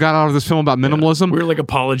lesson you got out of this film about minimalism. We were like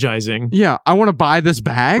apologizing. Yeah, I want to buy this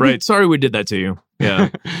bag. Right. Sorry we did that to you. Yeah.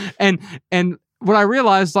 and what I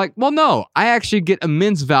realized, like, well, no, I actually get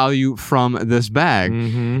immense value from this bag.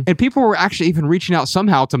 And people were actually even reaching out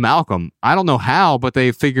somehow to Malcolm. I don't know how, but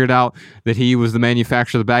they figured out that he was the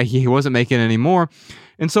manufacturer of the bag. He wasn't making any more.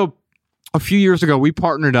 And so a few years ago, we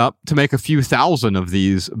partnered up to make a few thousand of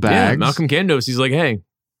these bags. Yeah, Malcolm Candos, he's like, hey.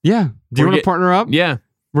 Yeah. Do you want to partner up? Yeah.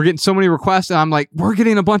 We're getting so many requests. And I'm like, we're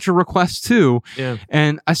getting a bunch of requests too. Yeah.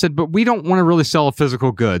 And I said, but we don't want to really sell a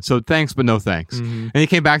physical good. So thanks, but no thanks. And he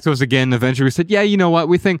came back to us again. And eventually we said, yeah, you know what?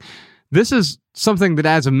 We think this is something that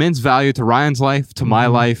adds immense value to Ryan's life, to my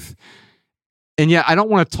life. And yet I don't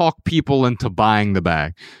want to talk people into buying the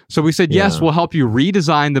bag. So we said, yes, we'll help you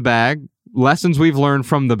redesign the bag, lessons we've learned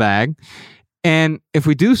from the bag. And if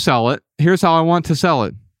we do sell it, here's how I want to sell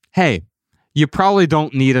it. Hey, you probably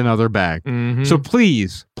don't need another bag. So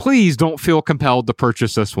please don't feel compelled to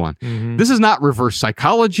purchase this one. This is not reverse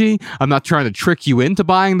psychology. I'm not trying to trick you into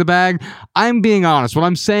buying the bag. I'm being honest. What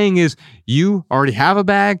I'm saying is you already have a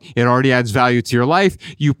bag. It already adds value to your life.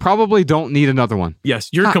 You probably don't need another one. Yes,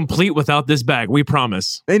 you're complete without this bag. We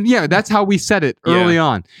promise. And yeah, that's how we said it early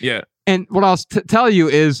on. Yeah. And what I'll tell you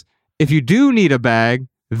is if you do need a bag,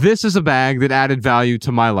 this is a bag that added value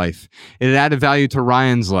to my life. It added value to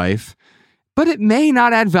Ryan's life. But it may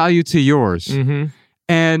not add value to yours.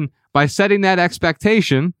 And by setting that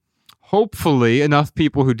expectation, hopefully enough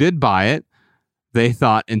people who did buy it, they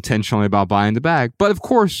thought intentionally about buying the bag. But of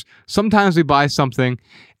course, sometimes we buy something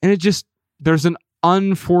and there's an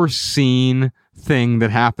unforeseen thing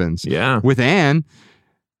that happens. Yeah. With Anne,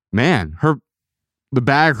 man, the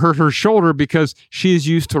bag hurt her shoulder because she is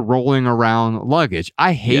used to rolling around luggage.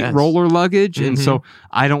 I hate roller luggage, and so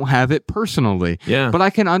I don't have it personally. Yeah. But I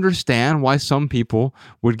can understand why some people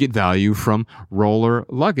would get value from roller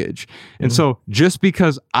luggage. And so just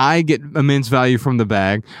because I get immense value from the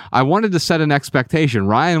bag, I wanted to set an expectation.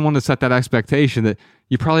 Ryan wanted to set that expectation that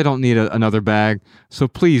you probably don't need another bag, so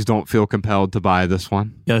please don't feel compelled to buy this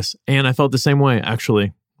one. Yes, and I felt the same way,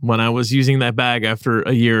 actually. When I was using that bag after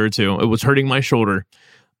a year or two, it was hurting my shoulder.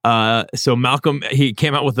 So Malcolm, he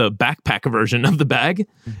came out with a backpack version of the bag,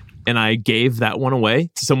 and I gave that one away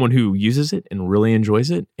to someone who uses it and really enjoys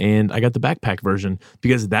it. And I got the backpack version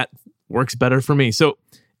because that works better for me. So,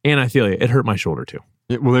 and I feel it hurt my shoulder too.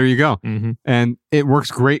 Well, there you go. And it works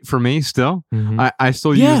great for me still. I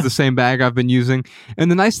still use the same bag I've been using. And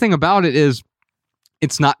the nice thing about it is,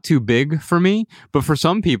 it's not too big for me, but for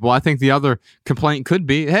some people, I think the other complaint could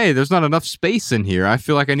be, hey, there's not enough space in here. I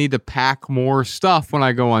feel like I need to pack more stuff when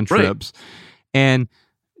I go on trips. And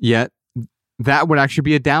yet that would actually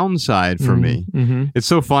be a downside for me. It's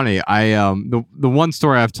so funny. I the one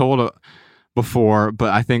story I've told before, but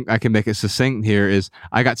I think I can make it succinct here, is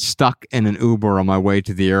I got stuck in an Uber on my way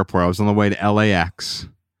to the airport. I was on the way to LAX,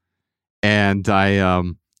 and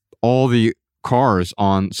all the cars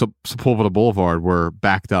on Sepulveda Boulevard were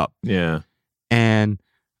backed up. Yeah. And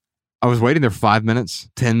I was waiting there for 5 minutes,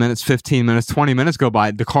 10 minutes, 15 minutes, 20 minutes go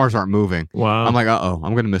by. The cars aren't moving. Wow. I'm like, I'm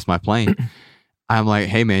going to miss my plane. I'm like,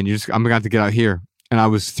 hey, man, I'm going to have to get out here. And I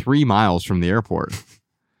was 3 miles from the airport.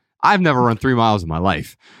 I've never run 3 miles in my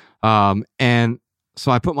life. And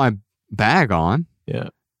so I put my bag on. Yeah.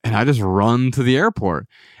 And I just run to the airport.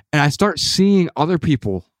 And I start seeing other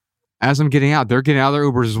people as I'm getting out. They're getting out of their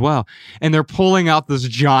Ubers as well. And they're pulling out this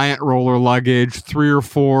giant roller luggage, 3 or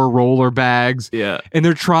 4 roller bags. Yeah. And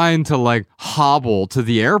they're trying to like hobble to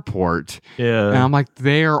the airport. Yeah. And I'm like,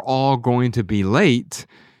 they're all going to be late.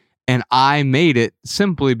 And I made it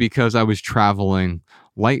simply because I was traveling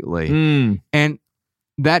lightly. And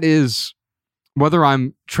that is, whether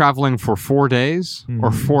I'm traveling for 4 days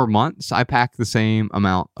or 4 months, I pack the same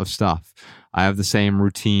amount of stuff. I have the same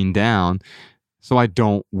routine down, so I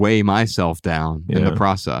don't weigh myself down in the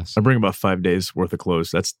process. I bring about 5 days worth of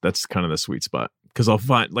clothes. That's kind of the sweet spot, because I'll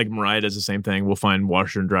find, like, Mariah does the same thing. We'll find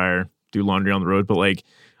washer and dryer, do laundry on the road, but like,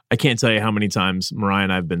 I can't tell you how many times Mariah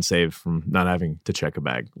and I have been saved from not having to check a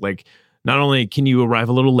bag. Like, not only can you arrive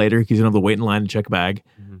a little later because you don't have to wait in line to check a bag,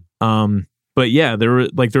 but yeah, there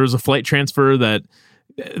was a flight transfer that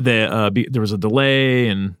there was a delay,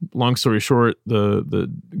 and long story short,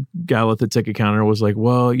 the gal at the ticket counter was like,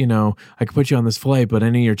 well, I could put you on this flight, but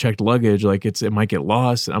any of your checked luggage, like it might get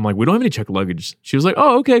lost. And I'm like, we don't have any checked luggage. She was like,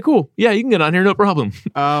 oh, okay, cool. Yeah, you can get on here, no problem.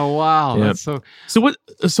 Oh, wow. Yeah. That's so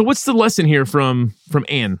what's the lesson here from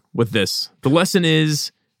Anne with this? The lesson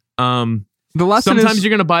is the lesson sometimes is, you're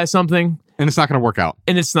going to buy something and it's not going to work out.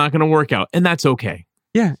 and it's not going to work out, and that's okay.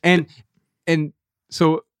 Yeah. And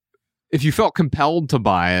so if you felt compelled to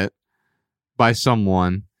buy it by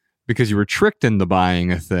someone because you were tricked into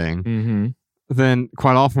buying a thing, Mm-hmm. then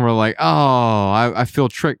quite often we're like, oh, I feel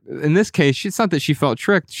tricked. In this case, it's not that she felt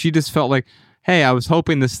tricked. She just felt like, hey, I was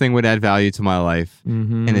hoping this thing would add value to my life,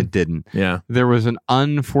 Mm-hmm. and it didn't. Yeah. There was an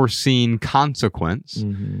unforeseen consequence,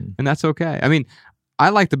 Mm-hmm. and that's okay. I mean, I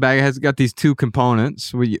like the bag. It has got these two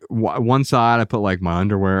components. One side, I put like my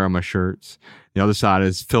underwear on my shirts. The other side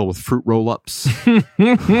is filled with fruit roll-ups.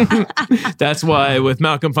 That's why with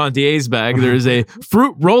Malcolm Fontier's bag, there's a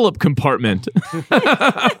fruit roll-up compartment.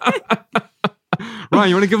 Ryan,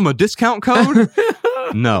 you want to give them a discount code?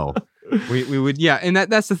 No. We would, yeah, and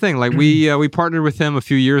that's the thing. Like we partnered with him a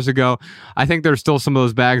few years ago. I think there's still some of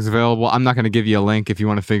those bags available. I'm not going to give you a link. If you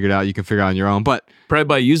want to figure it out, you can figure it out on your own. But Probably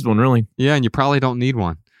buy a used one, really. yeah, and you probably don't need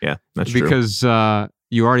one Yeah, that's true. because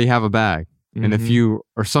you already have a bag. And if Mhm. you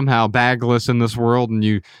are somehow bagless in this world and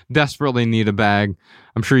you desperately need a bag,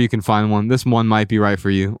 I'm sure you can find one. This one might be right for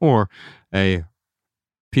you, or a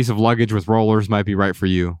piece of luggage with rollers might be right for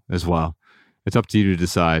you as well. It's up to you to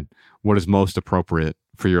decide what is most appropriate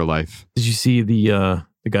for your life. Did you see the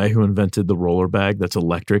guy who invented the roller bag that's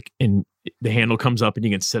electric, and the handle comes up and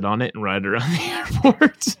you can sit on it and ride around the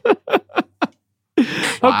airport?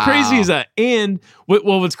 How crazy is that? And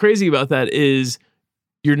what's crazy about that is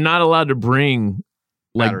you're not allowed to bring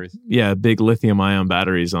Batteries. big lithium ion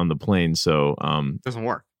batteries on the plane. So, Doesn't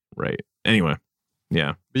work. right. Anyway,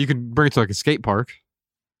 yeah. But you could bring it to like a skate park.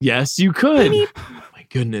 Yes, you could. Oh, my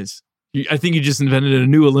goodness. I think you just invented a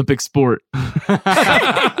new Olympic sport.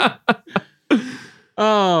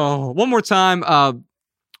 Oh, one more time.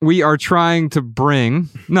 We are trying to bring.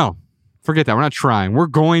 No, forget that. We're not trying. We're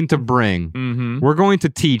going to bring. Mm-hmm. We're going to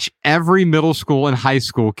teach every middle school and high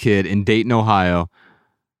school kid in Dayton, Ohio,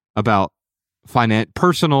 about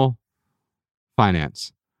personal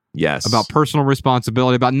finance, Yes. about personal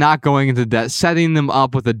responsibility, about not going into debt, setting them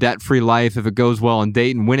up with a debt-free life if it goes well in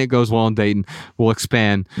Dayton. When it goes well in Dayton, we'll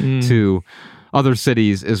expand to other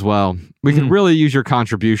cities as well. We can really use your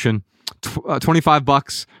contribution.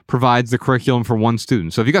 $25 provides the curriculum for one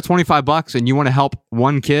student. So if you got $25 and you want to help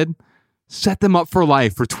one kid, set them up for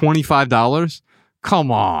life for $25.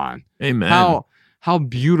 Come on. Amen. How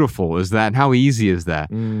beautiful is that? And how easy is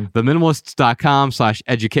that?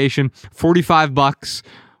 Theminimalists.com/education. $45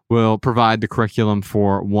 will provide the curriculum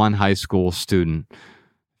for one high school student.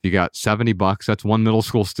 You got $70. That's one middle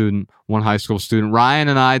school student, one high school student. Ryan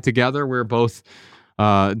and I together, we're both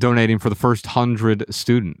donating for the first 100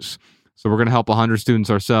 students. So we're going to help 100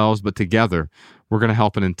 students ourselves, but together we're going to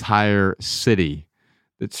help an entire city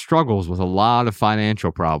that struggles with a lot of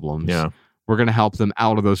financial problems. Yeah. We're going to help them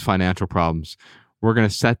out of those financial problems. We're going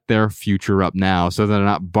to set their future up now so that they're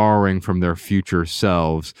not borrowing from their future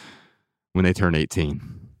selves when they turn 18.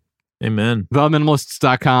 Amen.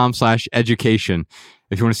 Theminimalists.com/education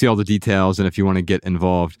if you want to see all the details and if you want to get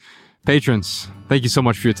involved. Patrons, thank you so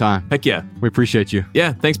much for your time. Heck yeah. We appreciate you.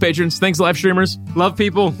 Yeah. Thanks, patrons. Thanks, live streamers. Love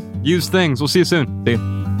people. Use things. We'll see you soon. See you.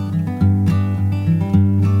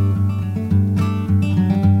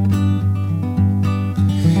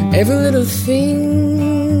 Every little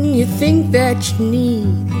thing you think that you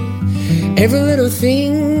need, every little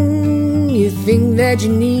thing you think that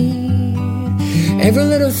you need, every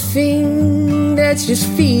little thing that's just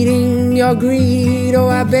feeding your greed. Oh,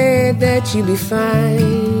 I bet that you'd be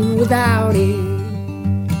fine without it.